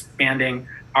consistently expanding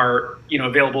our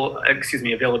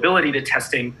availability to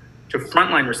testing to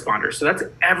frontline responders. So that's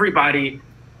everybody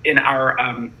in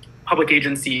our public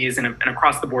agencies and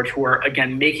across the board who are,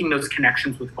 again, making those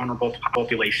connections with vulnerable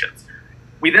populations.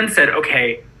 We then said,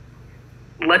 okay,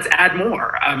 let's add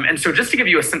more. And so just to give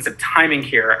you a sense of timing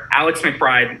here, Alex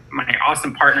McBride, my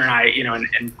awesome partner, and I,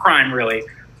 in crime really,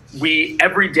 we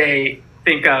every day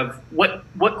think of what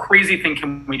crazy thing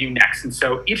can we do next? And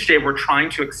so each day we're trying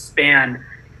to expand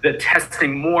the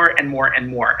testing more and more and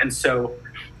more. And so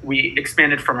we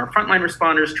expanded from our frontline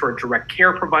responders to our direct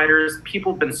care providers.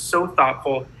 People have been so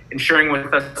thoughtful in sharing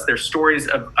with us their stories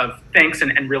of thanks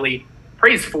and really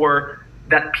praise for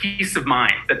that peace of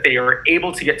mind that they are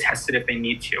able to get tested if they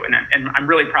need to. And I'm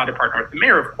really proud to partner with the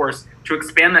mayor, of course, to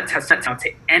expand that test out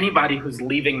to anybody who's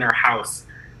leaving their house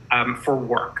for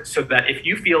work, so that if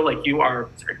you feel like you are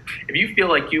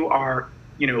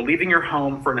leaving your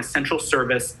home for an essential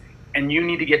service and you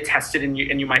need to get tested and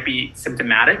you might be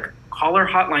symptomatic, call our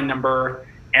hotline number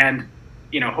and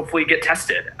hopefully get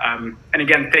tested. And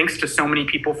again, thanks to so many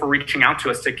people for reaching out to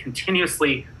us to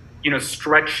continuously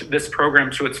stretch this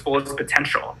program to its fullest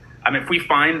potential. If we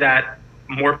find that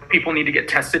more people need to get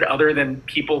tested other than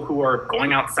people who are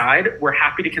going outside, we're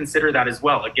happy to consider that as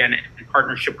well. Again, in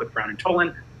partnership with Brown and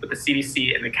Tolan, with the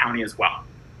CDC and the county as well.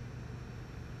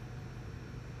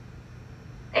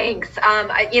 Thanks.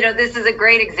 This is a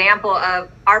great example of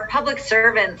our public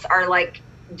servants are like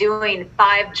doing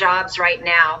 5 jobs right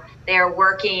now. They are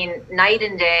working night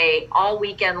and day, all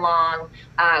weekend long.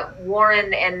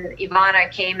 Warren and Ivana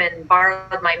came and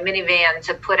borrowed my minivan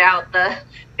to put out the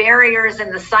barriers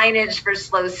and the signage for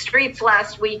slow streets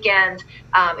last weekend.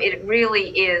 It really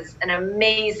is an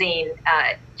amazing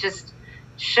just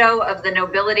show of the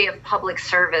nobility of public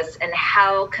service and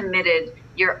how committed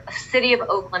your City of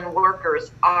Oakland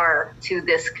workers are to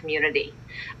this community.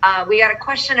 We got a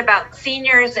question about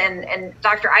seniors, and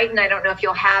Dr. Eitan, I don't know if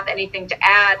you'll have anything to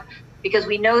add, because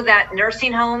we know that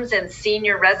nursing homes and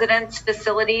senior residence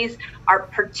facilities are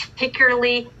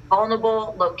particularly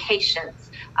vulnerable locations.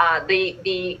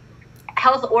 The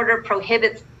health order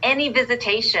prohibits any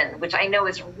visitation, which I know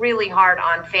is really hard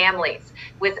on families,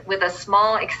 with a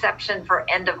small exception for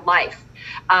end of life.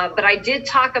 But I did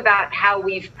talk about how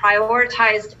we've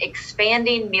prioritized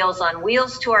expanding Meals on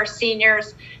Wheels to our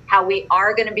seniors, how we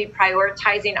are going to be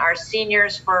prioritizing our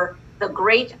seniors for the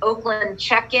Great Oakland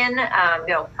Check-in,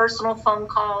 personal phone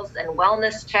calls and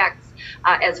wellness checks,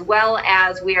 as well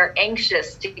as we are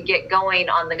anxious to get going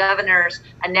on the governor's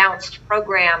announced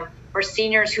program for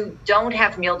seniors who don't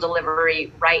have meal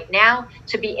delivery right now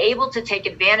to be able to take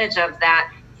advantage of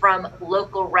that from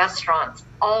local restaurants.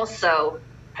 Also,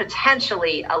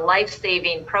 potentially a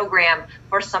life-saving program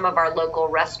for some of our local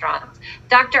restaurants.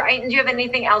 Dr. Eitan, do you have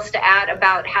anything else to add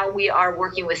about how we are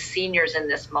working with seniors in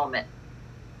this moment?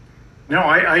 No,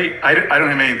 I don't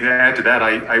have anything to add to that.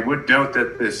 I would note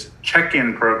that this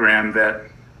check-in program that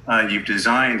you've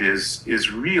designed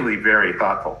is really very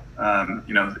thoughtful.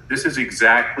 This is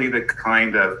exactly the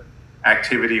kind of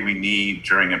activity we need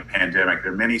during a pandemic.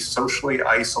 There are many socially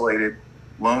isolated,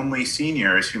 lonely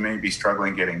seniors who may be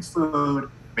struggling getting food,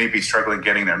 may be struggling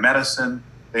getting their medicine.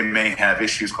 They may have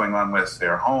issues going on with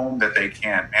their home that they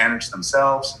can't manage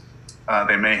themselves.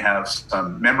 They may have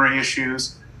some memory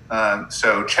issues.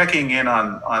 So checking in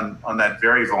on that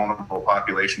very vulnerable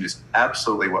population is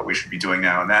absolutely what we should be doing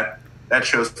now. And that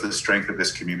shows the strength of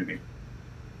this community.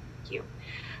 Thank you.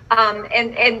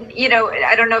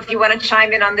 I don't know if you want to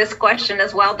chime in on this question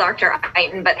as well, Dr.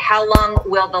 Eitan, but how long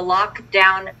will the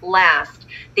lockdown last?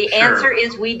 The Sure. answer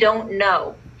is we don't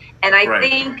know. And I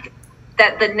think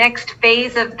that the next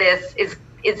phase of this is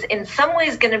in some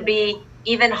ways going to be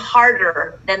even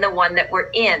harder than the one that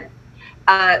we're in.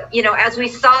 As we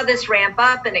saw this ramp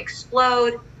up and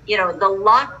explode, the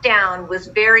lockdown was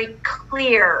very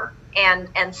clear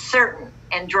and certain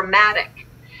and dramatic.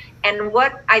 And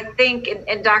what I think,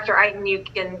 and Dr. Eitan, you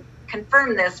can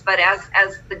confirm this, but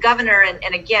as the governor,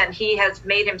 and again, he has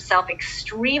made himself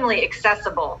extremely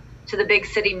accessible to the big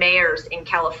city mayors in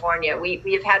California.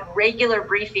 We have had regular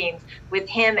briefings with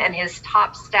him and his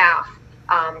top staff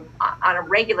on a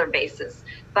regular basis.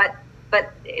 But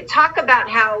talk about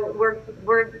how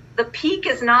the peak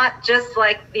is not just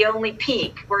like the only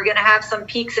peak. We're going to have some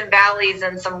peaks and valleys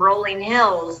and some rolling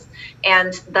hills,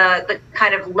 and the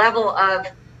kind of level of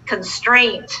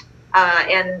constraint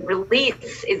and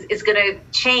release is going to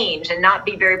change and not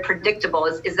be very predictable.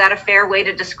 Is that a fair way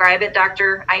to describe it,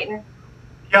 Dr. Eitan?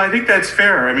 Yeah, I think that's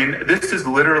fair. I mean, this is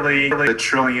literally the $1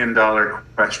 trillion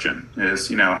question is,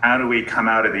 how do we come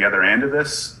out at the other end of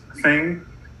this thing?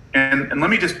 And let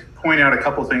me just point out a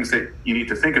couple things that you need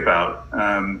to think about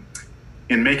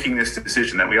in making this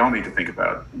decision that we all need to think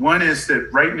about. One is that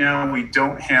right now we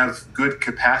don't have good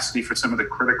capacity for some of the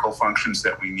critical functions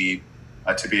that we need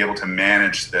to be able to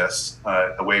manage this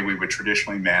the way we would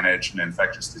traditionally manage an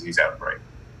infectious disease outbreak.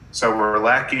 So we're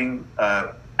lacking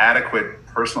adequate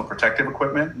personal protective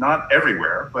equipment, not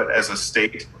everywhere, but as a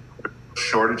state,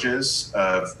 shortages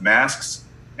of masks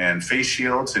and face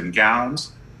shields and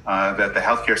gowns that the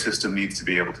healthcare system needs to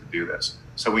be able to do this.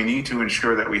 So we need to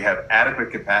ensure that we have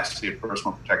adequate capacity of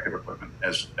personal protective equipment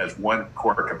as one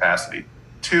core capacity.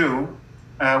 Two,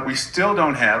 we still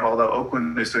don't have, although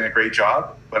Oakland is doing a great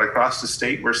job, but across the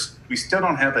state, we still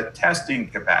don't have the testing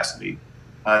capacity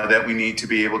that we need to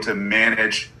be able to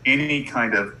manage any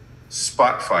kind of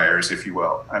spot fires, if you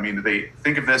will. I mean, they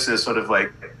think of this as sort of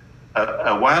like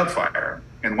a wildfire.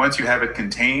 And once you have it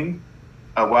contained,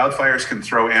 wildfires can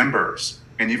throw embers,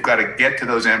 and you've got to get to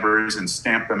those embers and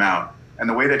stamp them out. And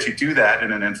the way that you do that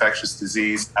in an infectious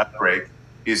disease outbreak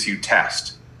is you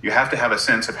test. You have to have a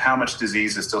sense of how much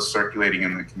disease is still circulating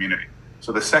in the community.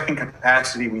 So the second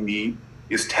capacity we need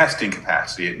is testing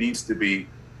capacity. It needs to be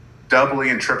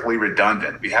doubly and triply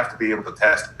redundant. We have to be able to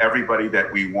test everybody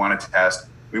that we want to test.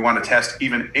 We want to test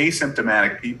even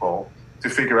asymptomatic people to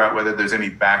figure out whether there's any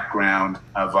background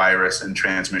virus and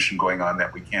transmission going on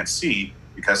that we can't see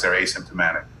because they're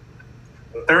asymptomatic.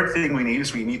 The third thing we need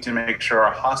is we need to make sure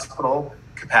our hospital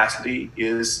capacity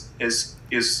is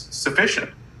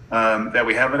sufficient, that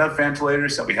we have enough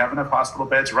ventilators, that we have enough hospital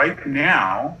beds. Right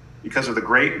now, because of the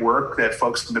great work that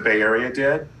folks in the Bay Area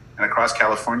did and across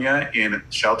California in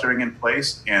sheltering in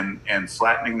place and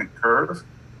flattening the curve,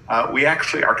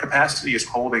 our capacity is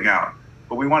holding out.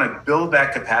 But we want to build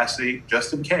that capacity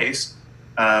just in case,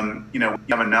 we have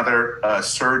another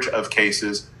surge of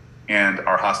cases and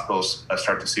our hospitals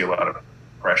start to see a lot of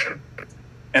pressure.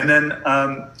 And then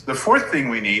the fourth thing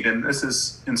we need, and this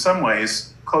is in some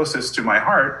ways closest to my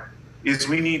heart, is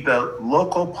we need the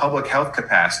local public health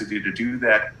capacity to do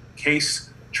that case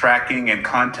tracking and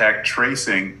contact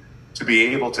tracing to be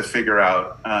able to figure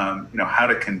out, how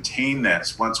to contain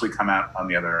this once we come out on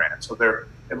the other end. So there are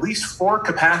at least four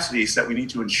capacities that we need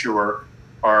to ensure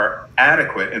are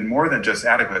adequate, and more than just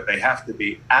adequate, they have to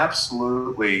be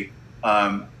absolutely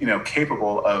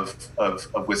capable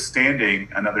of withstanding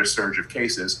another surge of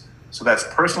cases. So that's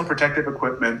personal protective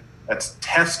equipment, that's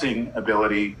testing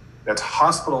ability, that's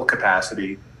hospital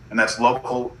capacity, and that's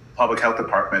local public health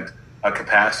department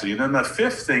capacity. And then the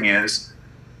fifth thing is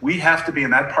we have to be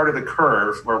in that part of the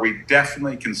curve where we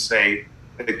definitely can say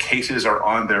that the cases are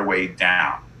on their way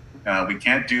down. We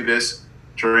can't do this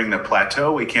during the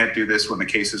plateau. We can't do this when the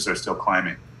cases are still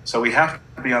climbing. So we have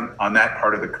to be on that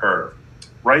part of the curve.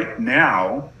 Right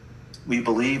now, we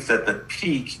believe that the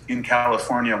peak in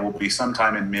California will be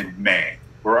sometime in mid-May.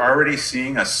 We're already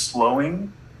seeing a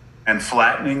slowing and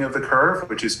flattening of the curve,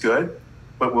 which is good,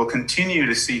 but we'll continue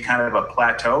to see kind of a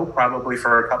plateau probably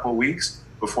for a couple of weeks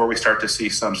before we start to see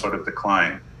some sort of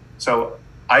decline. So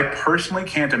I personally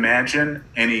can't imagine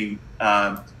any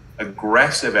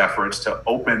aggressive efforts to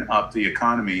open up the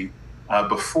economy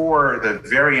before the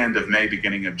very end of May,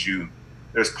 beginning of June.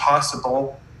 There's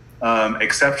possible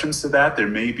exceptions to that. There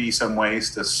may be some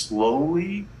ways to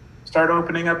slowly start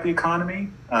opening up the economy.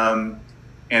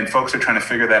 And folks are trying to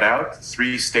figure that out.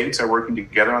 3 states are working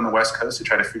together on the West Coast to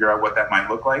try to figure out what that might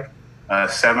look like.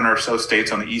 7 or so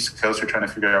states on the East Coast are trying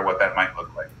to figure out what that might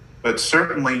look like. But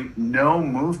certainly no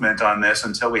movement on this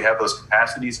until we have those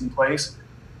capacities in place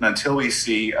and until we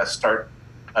see start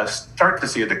to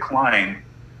see a decline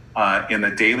in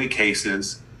the daily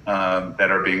cases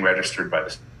that are being registered by the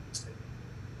state.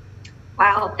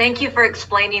 Wow, thank you for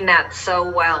explaining that so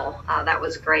well. That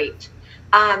was great.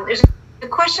 There's a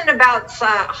question about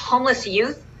homeless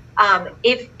youth.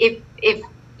 If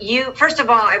you, first of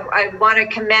all, I want to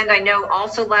commend, I know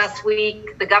also last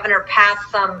week, the governor passed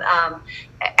some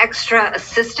extra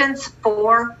assistance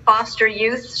for foster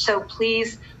youth. So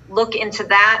please look into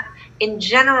that. In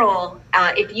general,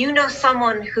 if you know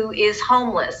someone who is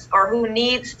homeless or who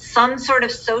needs some sort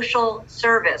of social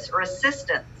service or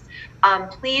assistance,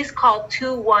 please call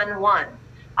 211.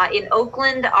 In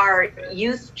Oakland, our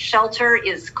youth shelter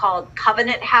is called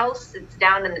Covenant House. It's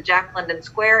down in the Jack London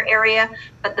Square area.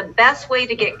 But the best way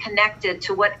to get connected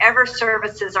to whatever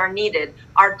services are needed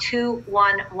are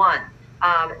 211.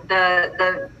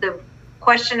 The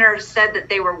questioner said that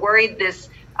they were worried this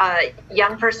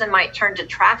young person might turn to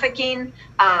trafficking.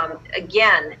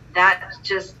 Again, that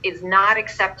just is not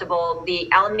acceptable.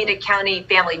 The Alameda County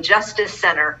Family Justice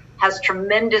Center has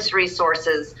tremendous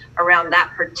resources around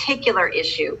that particular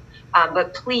issue.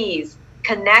 But please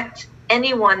connect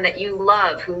anyone that you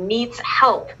love who needs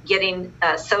help getting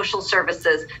social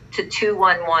services to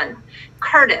 211.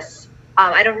 Curtis,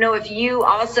 I don't know if you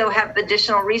also have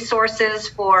additional resources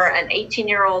for an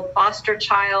 18-year-old foster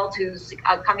child who's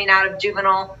coming out of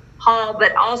juvenile hall,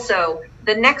 but also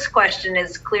the next question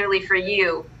is clearly for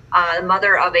you, the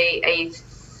mother of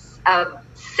of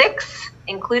 6,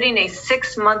 including a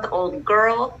 6-month-old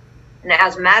girl, an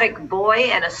asthmatic boy,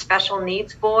 and a special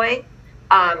needs boy.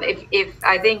 If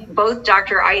I think both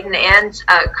Dr. Eiten and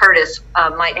Curtis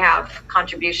might have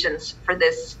contributions for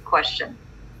this question.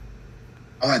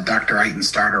 I'll let Dr. Eiten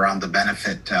start around the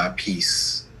benefit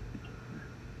piece,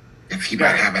 if he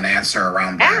might have an answer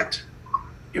around that.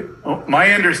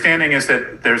 My understanding is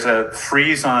that there's a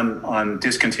freeze on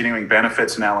discontinuing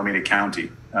benefits in Alameda County.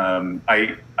 I'm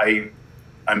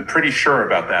pretty sure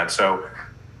about that. So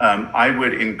I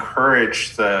would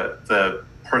encourage the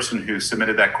person who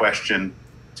submitted that question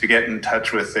to get in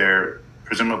touch with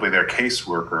presumably their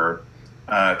caseworker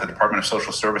at the Department of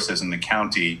Social Services in the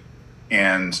county,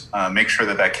 and make sure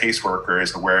that caseworker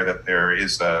is aware that there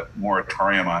is a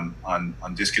moratorium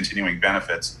on discontinuing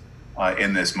benefits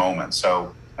in this moment.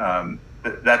 So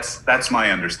that's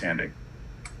my understanding.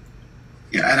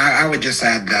 Yeah, and I would just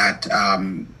add that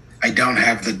I don't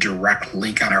have the direct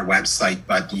link on our website,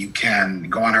 but you can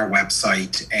go on our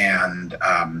website and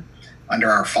under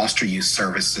our foster youth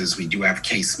services, we do have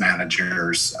case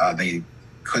managers. They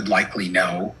could likely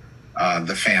know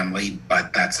the family,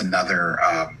 but that's another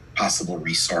possible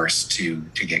resource to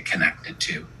get connected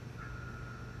to.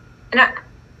 And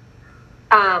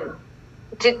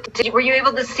were you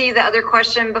able to see the other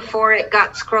question before it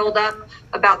got scrolled up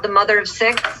about the mother of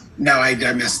 6? No, I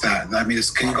missed that.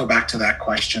 Can you go back to that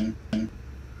question?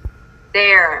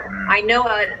 There. I know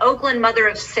an Oakland mother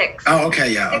of 6. Oh,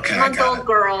 okay, yeah, okay. 6-month-old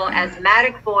girl,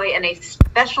 asthmatic boy, and a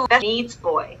special needs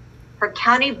boy. Her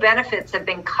county benefits have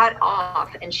been cut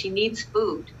off, and she needs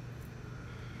food.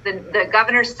 The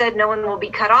governor said no one will be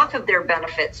cut off of their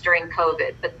benefits during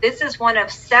COVID, but this is one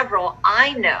of several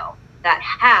I know that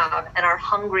have and are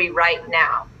hungry right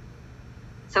now.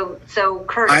 So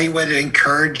Curtis. I would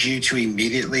encourage you to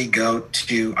immediately go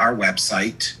to our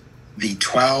website.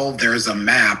 There's a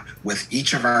map with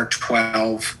each of our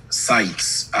 12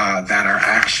 sites that are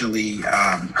actually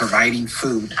providing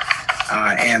food,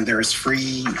 and there's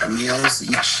free meals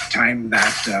each time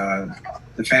that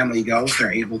the family goes.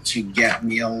 They're able to get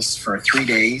meals for 3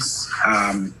 days.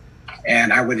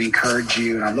 And I would encourage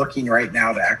you, and I'm looking right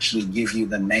now to actually give you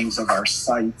the names of our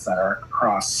sites that are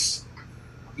across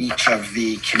each of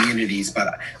the communities,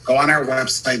 but go on our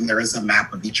website and there is a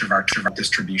map of each of our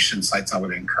distribution sites. I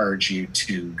would encourage you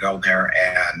to go there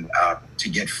and to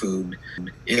get food.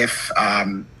 If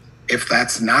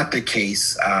that's not the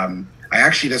case, I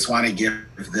actually just want to give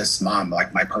this mom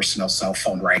like my personal cell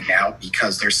phone right now,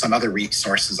 because there's some other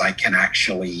resources I can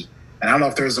actually, and I don't know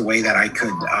if there's a way that I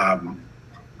could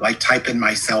like type in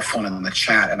my cell phone in the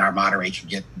chat and our moderator can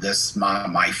get this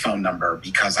mom my phone number,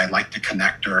 because I'd like to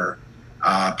connect her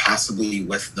possibly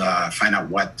with find out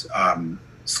what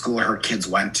school her kids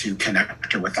went to,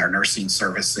 connect her with our nursing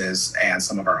services and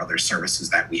some of our other services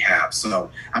that we have.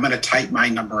 So I'm going to type my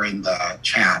number in the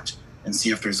chat and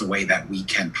see if there's a way that we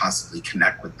can possibly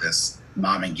connect with this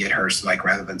mom and get her, so like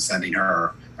rather than sending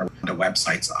her around the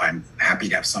websites, I'm happy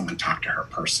to have someone talk to her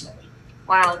personally.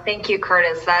 Wow, thank you,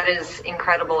 Curtis. That is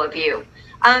incredible of you.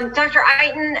 Dr.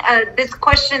 Eiten, this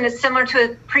question is similar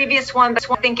to a previous one, but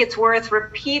I think it's worth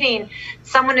repeating.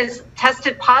 Someone is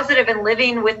tested positive and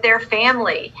living with their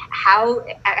family. How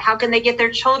can they get their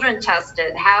children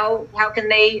tested? How can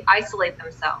they isolate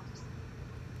themselves?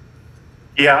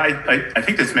 Yeah, I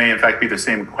think this may in fact be the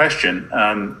same question,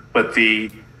 but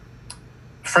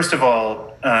first of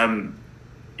all,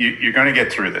 you're going to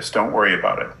get through this. Don't worry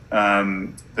about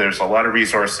it. There's a lot of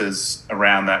resources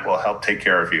around that will help take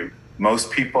care of you.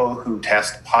 Most people who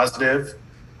test positive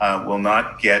will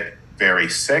not get very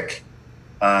sick.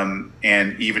 And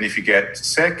even if you get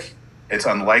sick, it's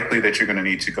unlikely that you're going to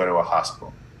need to go to a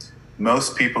hospital.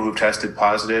 Most people who've tested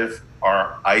positive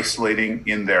are isolating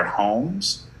in their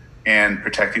homes and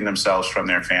protecting themselves from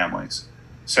their families.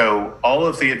 So all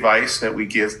of the advice that we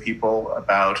give people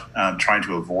about trying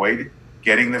to avoid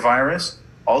getting the virus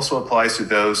also applies to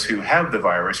those who have the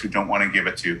virus who don't want to give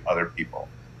it to other people.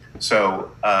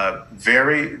 So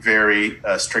very, very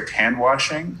strict hand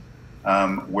washing,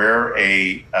 wear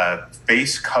a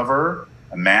face cover,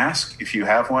 a mask if you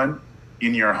have one,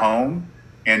 in your home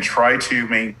and try to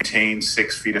maintain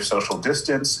 6 feet of social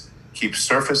distance, keep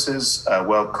surfaces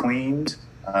well cleaned.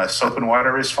 Soap and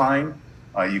water is fine.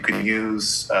 You can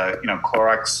use,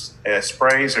 Clorox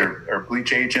sprays or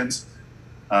bleach agents,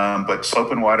 but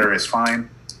soap and water is fine.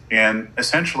 And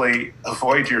essentially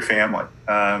avoid your family,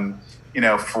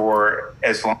 for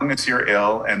as long as you're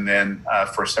ill, and then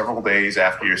for several days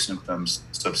after your symptoms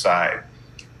subside.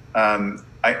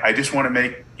 I just want to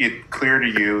make it clear to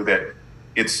you that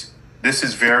this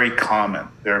is very common.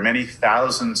 There are many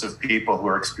thousands of people who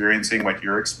are experiencing what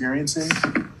you're experiencing,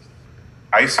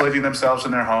 isolating themselves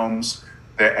in their homes,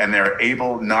 and they're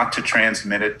able not to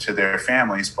transmit it to their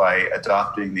families by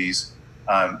adopting these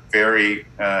very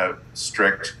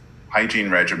strict hygiene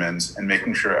regimens and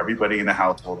making sure everybody in the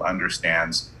household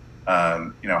understands,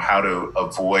 how to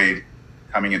avoid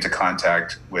coming into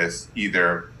contact with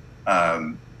either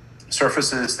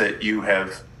surfaces that you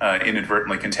have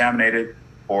inadvertently contaminated,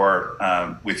 or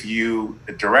with you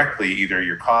directly, either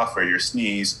your cough or your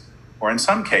sneeze, or in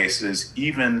some cases,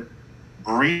 even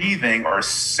breathing or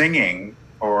singing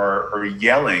or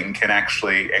yelling can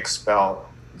actually expel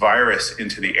virus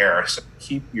into the air. So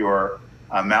keep your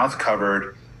mouth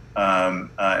covered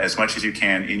as much as you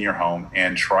can in your home,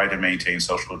 and try to maintain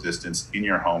social distance in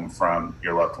your home from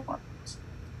your loved ones.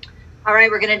 All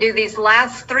right, we're going to do these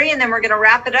last 3 and then we're going to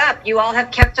wrap it up. You all have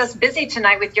kept us busy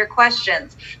tonight with your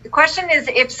questions. The question is,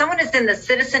 if someone is in the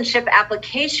citizenship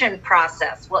application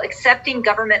process, will accepting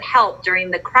government help during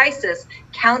the crisis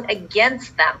count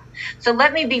against them? So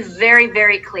let me be very,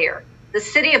 very clear. The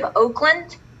city of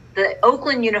Oakland, the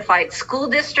Oakland Unified School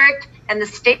District, and the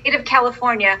state of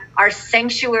California are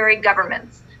sanctuary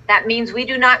governments. That means we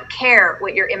do not care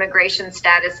what your immigration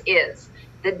status is.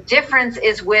 The difference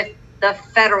is with the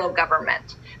federal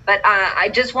government. But I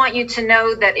just want you to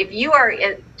know that if you are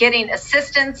getting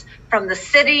assistance from the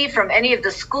city, from any of the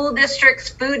school districts,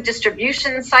 food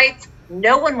distribution sites,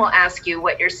 no one will ask you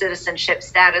what your citizenship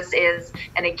status is.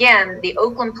 And again, the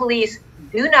Oakland police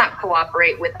do not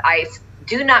cooperate with ICE,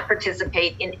 do not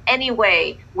participate in any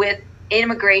way with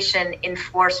immigration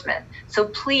enforcement. So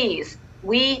please,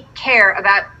 we care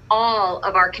about all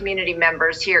of our community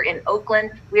members here in Oakland.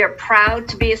 We are proud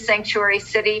to be a sanctuary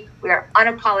city. We are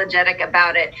unapologetic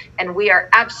about it, and we are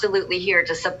absolutely here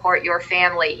to support your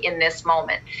family in this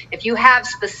moment. If you have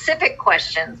specific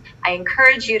questions, I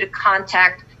encourage you to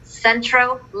contact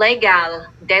Centro Legal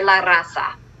de la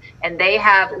Raza, and they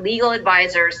have legal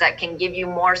advisors that can give you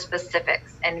more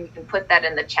specifics, and you can put that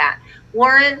in the chat.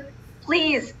 Warren,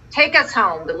 please take us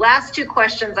home. The last 2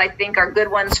 questions, I think, are good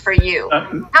ones for you.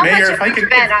 How Mayor, much have you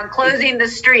spent on closing the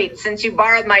streets since you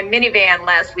borrowed my minivan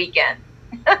last weekend?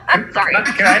 Sorry.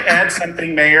 Can I add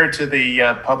something, Mayor, to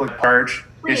the public charge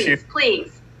issue?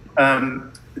 Please.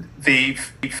 The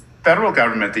federal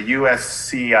government, the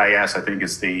USCIS, I think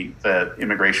is the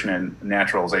Immigration and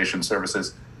Naturalization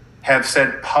Services, have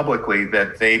said publicly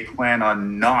that they plan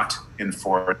on not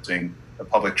enforcing the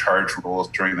public charge rules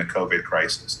during the COVID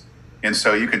crisis. And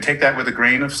so you can take that with a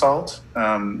grain of salt.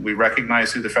 We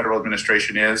recognize who the federal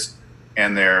administration is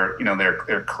and their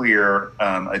clear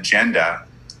agenda.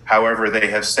 However, they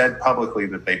have said publicly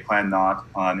that they plan not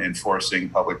on enforcing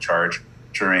public charge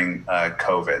during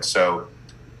COVID. So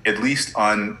at least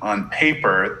on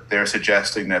paper, they're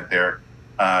suggesting that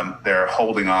they're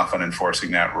holding off on enforcing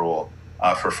that rule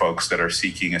for folks that are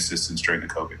seeking assistance during the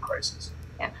COVID crisis.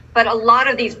 Yeah. But a lot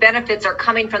of these benefits are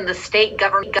coming from the state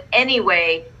government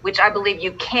anyway, which I believe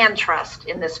you can trust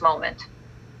in this moment.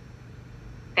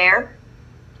 Fair?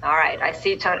 All right. I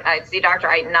see Dr.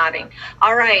 Iden nodding.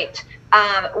 All right.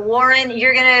 Warren,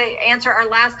 you're going to answer our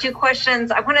last 2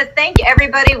 questions. I want to thank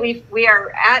everybody. We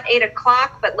are at 8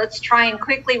 o'clock, but let's try and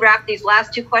quickly wrap these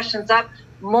last 2 questions up.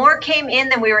 More came in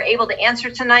than we were able to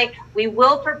answer tonight. We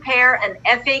will prepare an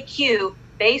FAQ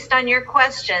based on your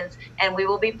questions, and we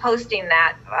will be posting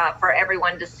that for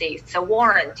everyone to see. So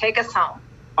Warren, take us home.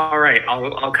 All right,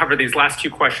 I'll cover these last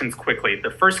 2 questions quickly. The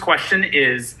first question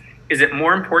is it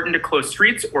more important to close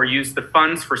streets or use the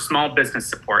funds for small business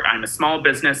support? I'm a small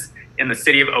business in the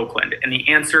city of Oakland, and the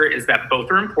answer is that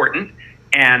both are important.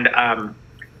 And I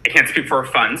can't speak for our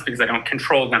funds because I don't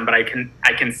control them, but I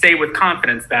can say with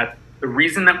confidence that the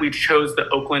reason that we chose the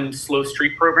Oakland Slow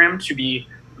Street program to be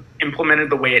implemented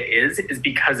the way it is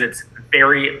because it's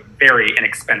very, very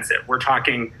inexpensive. We're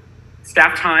talking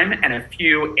staff time and a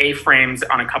few A-frames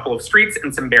on a couple of streets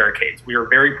and some barricades. We are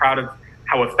very proud of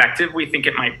how effective we think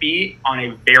it might be on a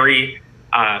very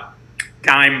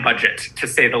dime budget, to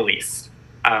say the least.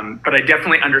 But I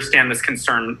definitely understand this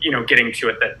concern, getting to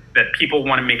it, that people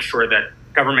want to make sure that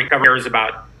government cares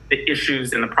about the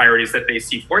issues and the priorities that they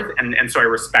see forth. And so I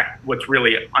respect what's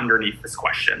really underneath this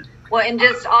question. Well, and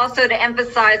just also to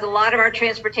emphasize, a lot of our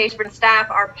transportation staff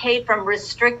are paid from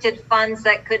restricted funds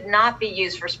that could not be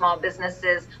used for small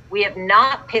businesses. We have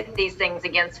not pit these things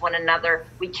against one another.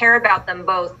 We care about them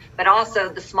both, but also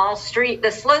the Slow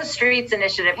Streets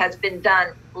initiative has been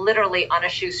done literally on a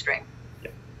shoestring.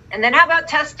 And then how about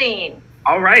testing?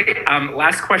 All right.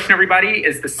 Last question, everybody.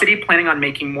 Is the city planning on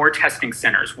making more testing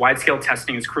centers? Wide-scale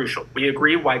testing is crucial. We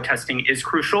agree wide testing is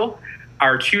crucial.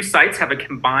 Our 2 sites have a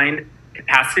combined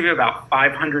capacity of about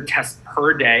 500 tests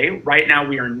per day. Right now,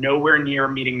 we are nowhere near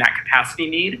meeting that capacity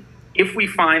need. If we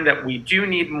find that we do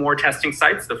need more testing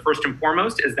sites, the first and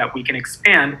foremost is that we can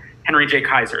expand Henry J.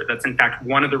 Kaiser. That's in fact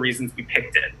one of the reasons we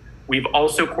picked it. We've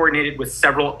also coordinated with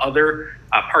several other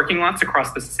parking lots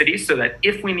across the city so that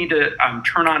if we need to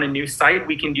turn on a new site,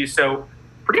 we can do so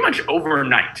pretty much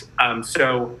overnight.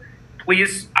 So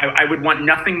please, I would want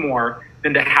nothing more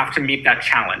than to have to meet that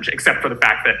challenge, except for the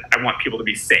fact that I want people to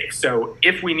be safe. So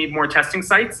if we need more testing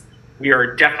sites, we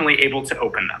are definitely able to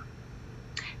open them.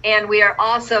 And we are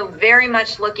also very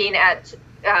much looking at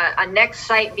a next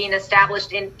site being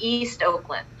established in East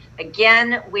Oakland.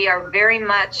 Again, we are very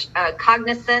much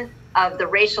cognizant of the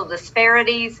racial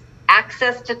disparities.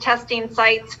 Access to testing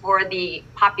sites for the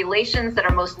populations that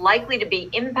are most likely to be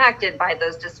impacted by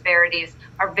those disparities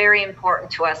are very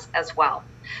important to us as well.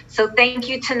 So thank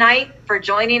you tonight for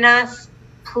joining us.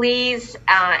 Please,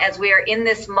 as we are in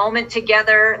this moment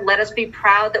together, let us be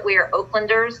proud that we are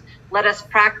Oaklanders. Let us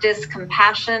practice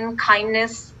compassion,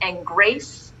 kindness, and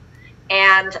grace.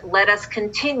 And let us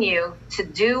continue to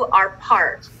do our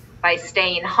part by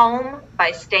staying home,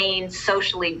 by staying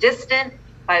socially distant,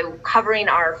 by covering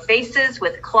our faces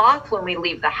with cloth when we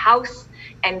leave the house.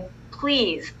 And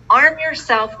please arm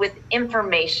yourself with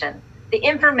information. The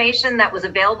information that was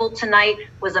available tonight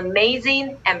was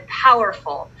amazing and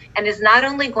powerful and is not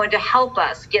only going to help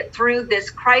us get through this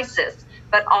crisis,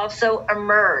 but also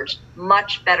emerge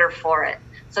much better for it.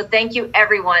 So thank you,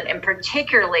 everyone, and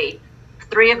particularly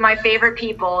 3 of my favorite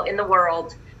people in the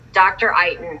world, Dr.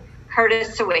 Eitan,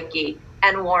 Curtis Sawicki,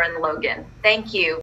 and Warren Logan. Thank you.